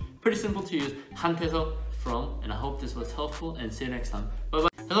 this is pretty simple to use. 한테서 from, and I hope this was helpful, and see you next time. Bye bye.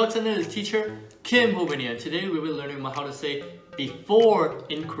 Hello, extended, this is teacher Kim Hobini, and today we will be learning about how to say before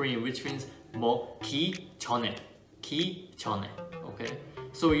in Korean, which means 뭐 기 전에. Okay.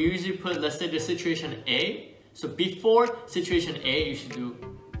 So we usually put, let's say the situation A. So before situation A, you should do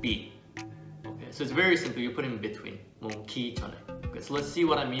B. Okay. So it's very simple. You put in between. 뭐 기 전에. Okay. So let's see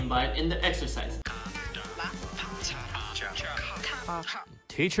what I mean by it in the exercise.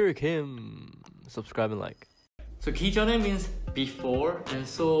 Teacher Kim, subscribe and like. So 기 전에 means before, and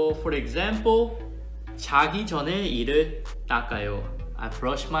so for the example, 자기 전에 이를 닦아요. I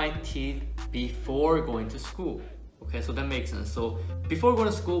brush my teeth before going to school. Okay, so that makes sense. So before going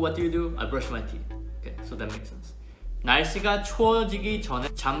to school, what do? I brush my teeth. Okay, so that makes sense. 날씨가 추워지기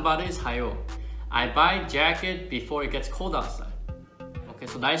전에 잠바를 사요. I buy jacket before it gets cold outside. Okay,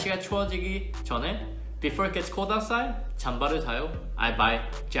 so 날씨가 추워지기 전에, before it gets cold outside, 잠바를 사요. I buy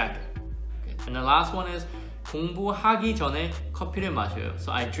jacket. And the last one is 공부하기 전에 커피를 마셔요.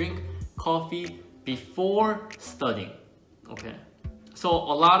 So I drink coffee before studying. Okay. So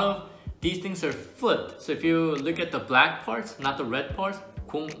a lot of these things are flipped. So if you look at the black parts, not the red parts,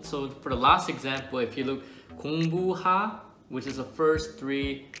 so for the last example, if you look 공부하, which is the first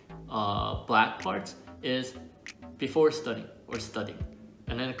three black parts, is before studying or studying.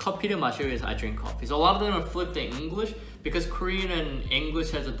 And then 커피를 마셔요 is I drink coffee. So a lot of them are flipped in English because Korean and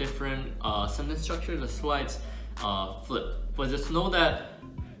English has a different sentence structure. That's why it's flipped. But just know that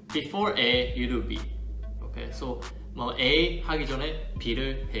before A, you do B. Okay, so 뭐 A 하기 전에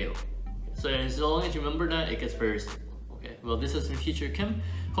B를 해요. So as long as you remember that, it gets very simple. Okay, well, this has been Teacher Kim.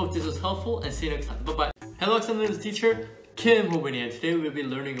 Hope this was helpful and see you next time. Bye bye. Hello, Accent This is Teacher Kim Hobini, and today we'll be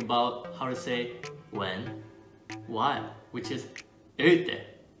learning about how to say when, while, which is 일 때.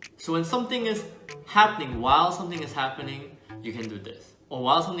 So when something is happening, while something is happening, you can do this. Or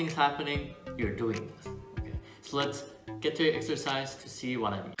while something is happening, you're doing this. Okay, so let's get to the exercise to see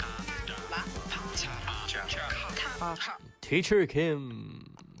what I mean. Teacher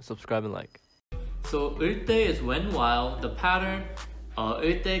Kim, subscribe and like. So 을 때 is when, while. The pattern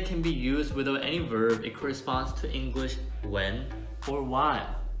을 때 can be used without any verb. It corresponds to English when or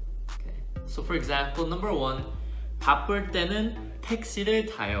while. Okay. So for example, number one, 바쁠 때는 택시를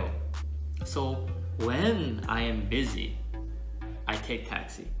타요. So when I am busy, I take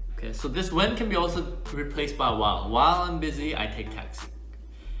taxi. Okay. So this when can be also replaced by while. While I'm busy, I take taxi.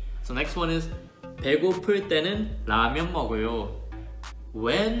 So next one is 배고플 때는 라면 먹어요.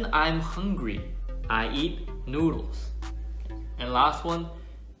 When I'm hungry, I eat noodles. And last one,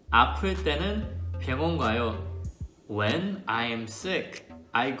 아플 때는 병원 가요. When I am sick,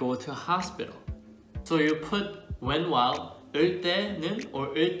 I go to hospital. So you put when, while, 을 때는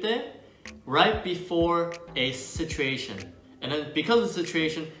or 을 때 right before a situation. And then because of the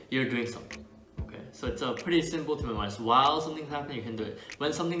situation, you're doing something. Okay, so it's pretty simple to memorize. While something's happening, you can do it.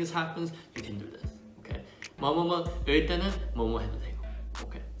 When something happens, you can do this. Okay, 뭐뭐뭐 을 때는 뭐뭐 해도 돼요.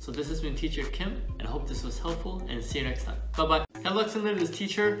 Okay, so this has been Teacher Kim, and I hope this was helpful, and see you next time. Bye bye. Hello, Accent This is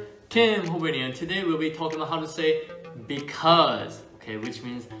Teacher Kim Hobini, and today we'll be talking about how to say because. Okay, which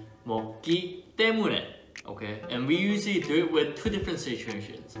means 먹기 때문에. Okay, and we usually do it with two different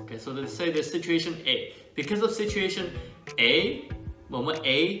situations. Okay, so let's say there's situation A. Because of situation A, 뭐뭐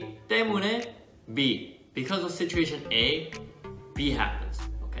A 때문에 B. Because of situation A, B happens.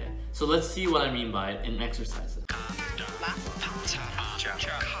 Okay, so let's see what I mean by it in exercises.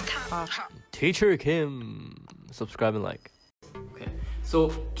 Teacher Kim, subscribe and like. Okay, so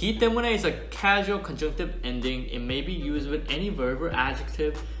기 때문에 is a casual conjunctive ending. It may be used with any verb or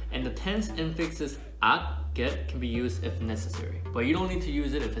adjective, and the tense infix is at, get can be used if necessary, but you don't need to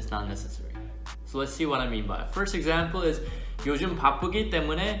use it if it's not necessary. So let's see what I mean by it. First example is 요즘 바쁘기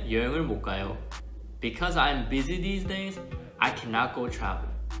때문에 여행을 못 가요. Because I'm busy these days, I cannot go travel.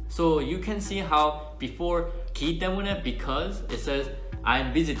 So you can see how before 기 때문에 because it says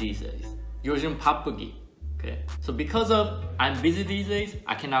I'm busy these days. 요즘 바쁘기. Okay. So because of I'm busy these days,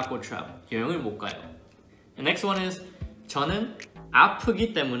 I cannot go travel. 여행을 못 가요. The next one is 저는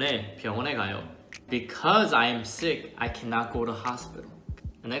아프기 때문에 병원에 가요. Because I am sick, I cannot go to hospital.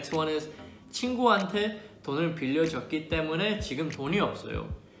 The next one is 친구한테 돈을 빌려줬기 때문에 지금 돈이 없어요.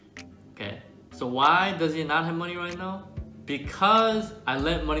 Okay. So why does he not have money right now? Because I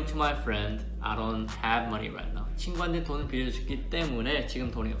lent money to my friend, I don't have money right now. 친구한테 돈을 빌려줬기 때문에 지금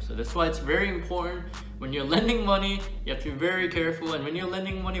돈이 없어요. That's why it's very important when you're lending money, you have to be very careful. And when you're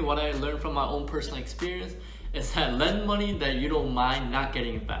lending money, what I learned from my own personal experience is that lend money that you don't mind not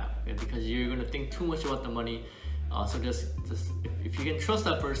getting it back, okay? Because you're gonna think too much about the money. So just if you can trust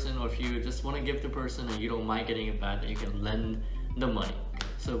that person, or if you just want to give the person and you don't mind getting it back, then you can lend the money. Okay?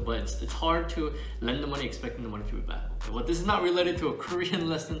 So, but it's hard to lend the money expecting the money to be back. Okay? Well, this is not related to a Korean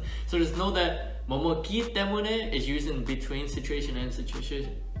lesson, so just know that 뭐뭐기 때문에 is used in between situation and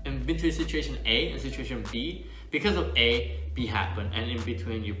situation, in between situation A and situation B. Because of A, B happened, and in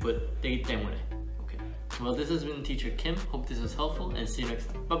between you put 때 때문에. Okay. Well, this has been Teacher Kim. Hope this was helpful, and see you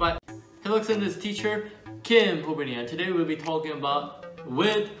next time. Bye bye. Hello, Accent This is Teacher Kim Hobini, and today we'll be talking about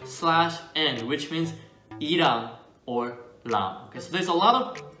with/and, which means 이랑 or 랑. Okay, so there's a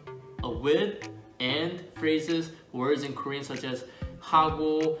lot of with and phrases, words in Korean such as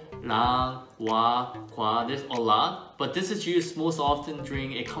하고, 랑, 와, 과. There's a lot, but this is used most often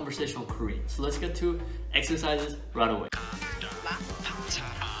during a conversational Korean. So let's get to exercises right away.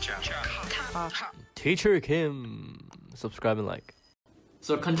 Teacher Kim, subscribe and like.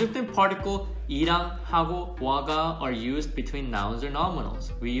 So conjunctive particle 이랑 하고 와가 are used between nouns or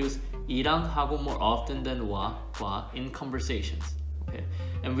nominals. We use 이랑 하고 more often than 와, 과 in conversations. Okay,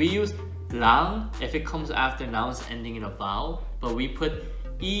 and we use lang if it comes after nouns ending in a vowel, but we put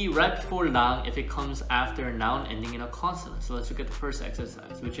E right before lang if it comes after a noun ending in a consonant. So let's look at the first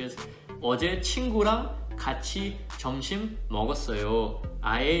exercise, which is 어제 친구랑 같이 점심 먹었어요.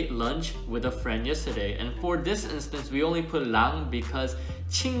 I ate lunch with a friend yesterday. And for this instance, we only put 랑 because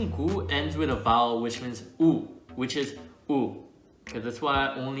친구 ends with a vowel, which means u, which is u. Okay, that's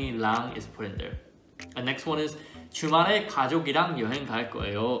why only 랑 is put in there. And next one is 주말에 가족이랑 여행 갈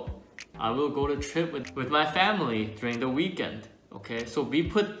거예요. I will go to trip with my family during the weekend. Okay, so we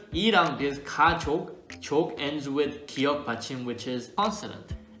put 이랑 because 가족, 족 ends with 기역 받침, which is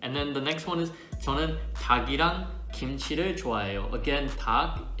consonant. And then the next one is 저는 닭이랑 김치를 좋아해요. Again,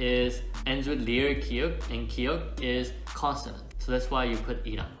 닭 is ends with 리을 기역 and 기역 is consonant. So that's why you put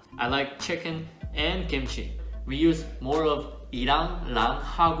이랑. I like chicken and kimchi. We use more of 이랑, 랑,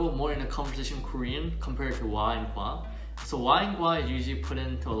 하고 more in a conversation Korean compared to 와 and 과. So 와 and 과 is usually put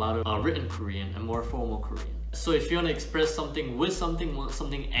into a lot of written Korean and more formal Korean. So if you want to express something with something,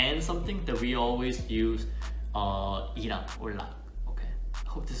 something and something, then we always use 이랑 or 랑.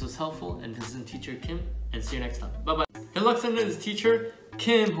 Hope this was helpful, and this is teacher Kim, and see you next time. Bye bye. Hello, this is teacher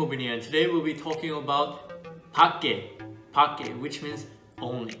Kim Hobini, and today we'll be talking about 밖에, which means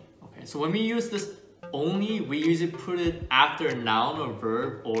only. Okay, so when we use this only, we usually put it after a noun or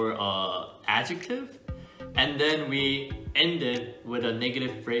verb or adjective, and then we end it with a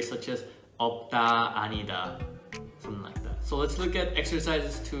negative phrase such as 없다, 아니다, something like that. So let's look at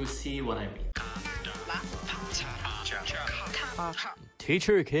exercises to see what I mean.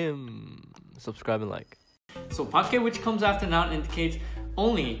 Teacher Kim. Subscribe and like. So 밖에, which comes after noun, indicates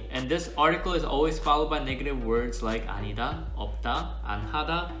only, and this article is always followed by negative words like 아니다, 없다, 안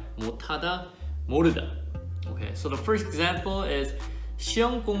하다, 못하다, 모르다. Okay, so the first example is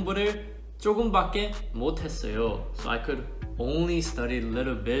시험 공부를 조금밖에 못했어요. So I could only study a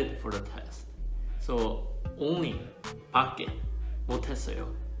little bit for the test. So only, 밖에,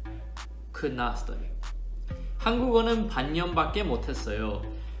 못했어요. Could not study. 한국어는 반년밖에 못했어요.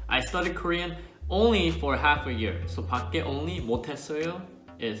 I studied Korean only for half a year. So 밖에 only 못했어요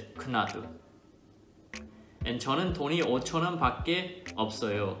is could not do. And 저는 돈이 5,000원 밖에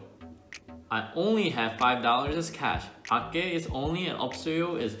없어요. I only have $5 as cash. 밖에 is only and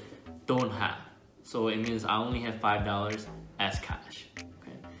없어요 is don't have. So it means I only have $5 as cash.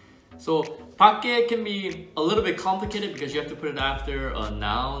 Okay. So 밖에 can be a little bit complicated because you have to put it after a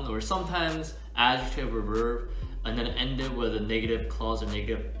noun or sometimes adjective or verb, and then end it with a negative clause or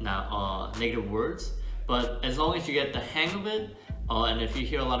negative words. But as long as you get the hang of it, and if you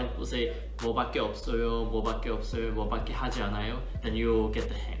hear a lot of people say 뭐밖에 없어요, 뭐밖에 없어요, 뭐밖에 하지 않아요, then you'll get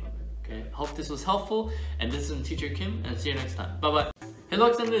the hang of it. Okay. Hope this was helpful, and this is teacher Kim, and see you next time. Bye bye. Hello,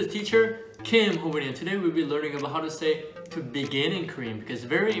 this is teacher Kim Hobini, and today we'll be learning about how to say to begin in Korean, because it's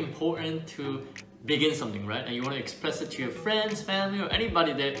very important to begin something, right? And you want to express it to your friends, family, or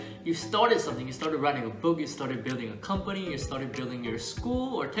anybody that you started something. You started writing a book, you started building a company, you started building your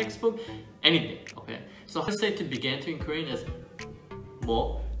school or textbook, anything, okay? So how to say to begin to in Korean is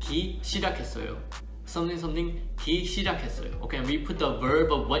기 시작했어요. Something 기 시작했어요. Okay, and we put the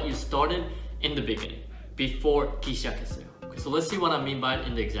verb of what you started in the beginning, before 기 시작했어요. Okay, so let's see what I mean by it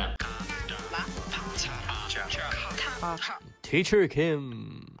in the example. Teacher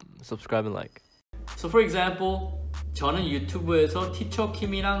Kim. Subscribe and like. So for example, 저는 유튜브에서 티처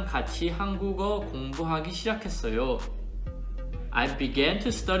킴이랑 같이 한국어 공부하기 시작했어요. I began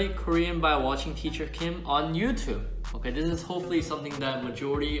to study Korean by watching teacher Kim on YouTube. Okay, this is hopefully something that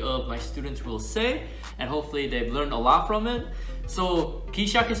majority of my students will say, and hopefully they've learned a lot from it. So 기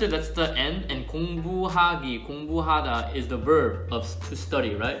시작했어요, that's the end, and 공부하기, 공부하다 is the verb of to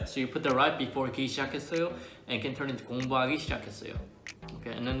study, right? So you put the right before 기 시작했어요, and can turn into 공부하기 시작했어요.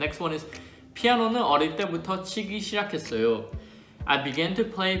 Okay, and the next one is 피아노는 어릴 때부터 치기 시작했어요. I began to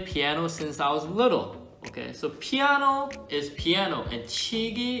play piano since I was little. Okay, so piano is piano and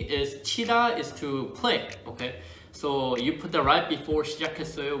치기 is 치다 is to play. Okay, so you put the right before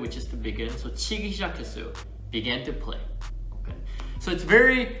시작했어요, which is to begin. So 치기 시작했어요, began to play. Okay, so it's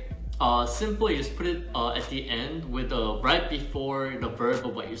very simple. You just put it at the end with the right before the verb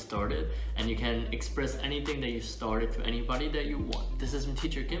of what you started, and you can express anything that you started to anybody that you want. This is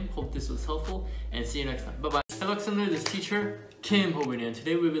teacher Kim. Hope this was helpful, and see you next time. Bye bye. Hello, this is teacher Kim Hobini, and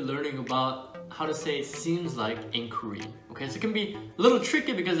today we'll be learning about how to say seems like in Korean. Okay, so it can be a little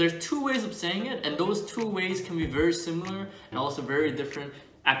tricky because there's two ways of saying it, and those two ways can be very similar and also very different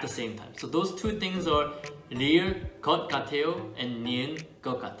at the same time. So those two things are 리을 것 같아요 and 니은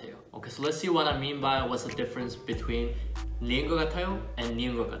것 같아요. Okay, so let's see what I mean by what's the difference between 니은 것 같아요 and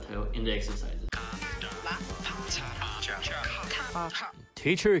니은 것 같아요 in the exercises.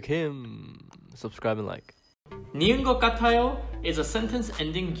 Teacher Kim. Subscribe and like. 니은 것 같아요 is a sentence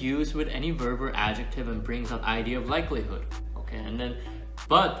ending used with any verb or adjective and brings an idea of likelihood. Okay, and then,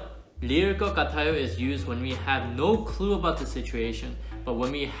 but 리을 것 같아요 is used when we have no clue about the situation, but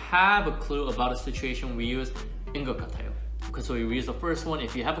when we have a clue about a situation, we use 인 것 같아요. Okay, so we use the first one.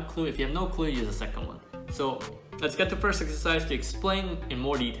 If you have a clue, if you have no clue, use the second one. So let's get the first exercise to explain in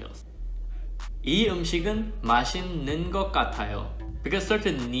more details. 이 음식은 맛있는 것 같아요. Because it starts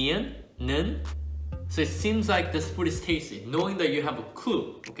with 니은, 는, so it seems like this food is tasty, knowing that you have a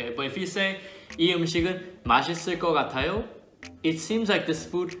clue. Okay, but if you say 이 음식은 맛있을 것 같아요, it seems like this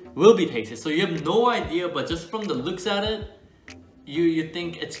food will be tasty. So you have no idea, but just from the looks at it, you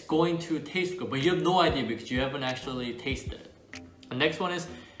think it's going to taste good, but you have no idea because you haven't actually tasted it. The next one is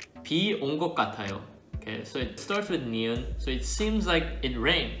비 온 것 같아요. Okay, so it starts with 니은, so it seems like it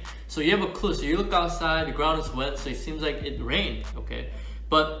rained. So you have a clue, so you look outside, the ground is wet, so it seems like it rained, okay?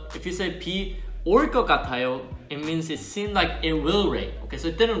 But if you say 비 올 것 같아요, it means it seemed like it will rain. Okay, so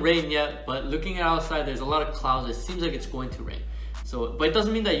it didn't rain yet, but looking at outside, there's a lot of clouds, it seems like it's going to rain. So, but it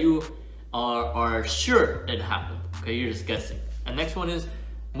doesn't mean that you are sure it happened. Okay, you're just guessing. And next one is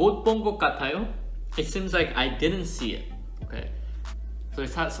못 본 것 같아요. It seems like I didn't see it. Okay, so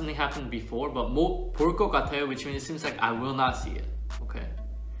it's not something happened before, but 못 볼 것 같아요, which means it seems like I will not see it. Okay,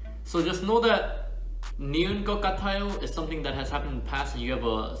 so just know that 니은 것 같아요 is something that has happened in the past, and you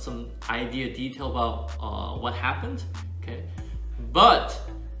have some idea, detail about what happened. Okay, but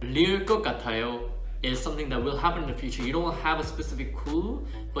리을 것 같아요 is something that will happen in the future. You don't have a specific clue,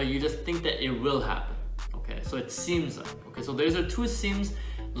 but you just think that it will happen. Okay, so it seems like. Okay, so those are two seems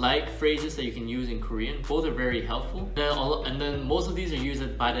like phrases that you can use in Korean. Both are very helpful. And then most of these are used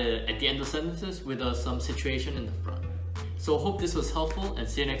at the end of sentences with some situation in the front. So hope this was helpful, and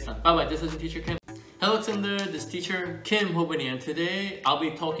see you next time. Bye bye. This is Teacher Kim. Hello Tinder, this is Teacher Kim Hobani, and today I'll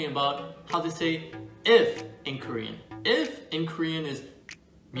be talking about how to say if in Korean. If in Korean is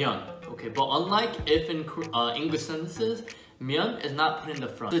면. Okay, but unlike if in English sentences, 면 is not put in the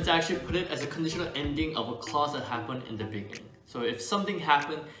front. So it's actually put it as a conditional ending of a clause that happened in the beginning. So if something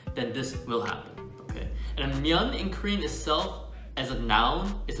happened, then this will happen. Okay, and 면 in Korean itself as a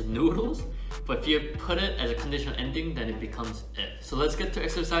noun is noodles, but if you put it as a conditional ending, then it becomes if. So let's get to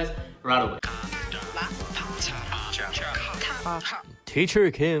exercise right away.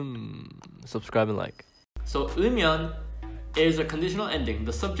 Teacher Kim. Subscribe and like. So 으면 is a conditional ending.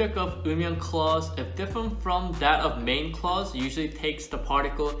 The subject of 으면 clause, if different from that of main clause, usually takes the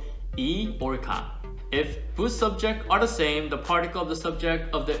particle 이 or 가. If both subjects are the same, the particle of the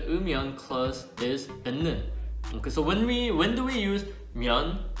subject of the 으면 clause is 는. Okay, so when do we use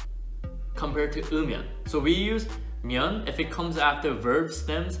면 compared to 으면? So we use 면 if it comes after verb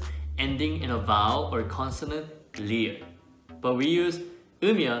stems ending in a vowel or consonant 리을. But we use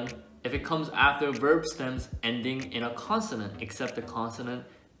으면 if it comes after verb stems ending in a consonant except the consonant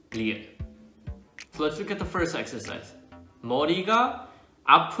리을. So let's look at the first exercise. 머리가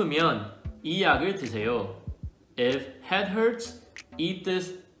아프면 이 약을 드세요. If head hurts, eat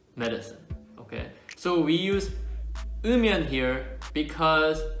this medicine. Okay, so we use 으면 here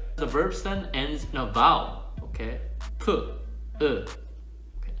because the verb stem ends in a vowel. Okay, 푸, 으.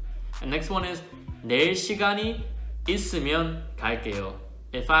 Okay. And next one is 내일 시간이 있으면 갈게요.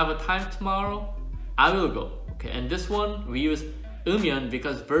 If I have a time tomorrow, I will go. Okay, and this one we use 으면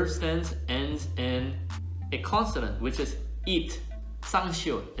because verb tense ends in a consonant, which is eat.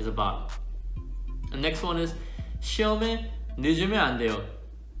 쌍시옷 is a bottom. And next one is 시험에 늦으면 안 돼요.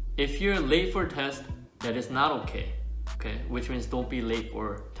 If you're late for a test, that is not okay. Okay, which means don't be late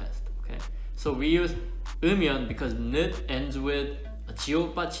for a test. Okay, so we use 으면 because 늦 ends with a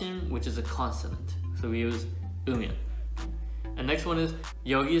지옥 받침, which is a consonant. So we use 으면. And next one is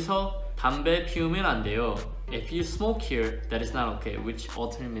여기서 담배 피우면 안 돼요. If you smoke here, that is not okay, which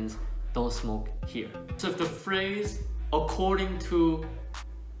alternately means don't smoke here. So if the phrase according to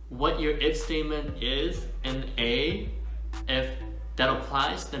what your if statement is in A, if that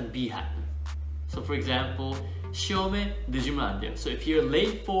applies, then B happens. So for example, 시험에 늦으면 안 돼요. So if you're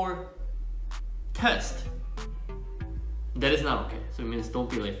late for test, that is not okay. So it means don't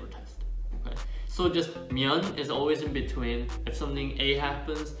be late for test. Okay. So just 면 is always in between. If something A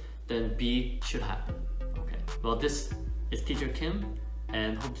happens, then B should happen. Okay. Well, this is Teacher Kim,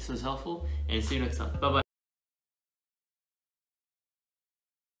 and hope this was helpful, and see you next time. Bye bye.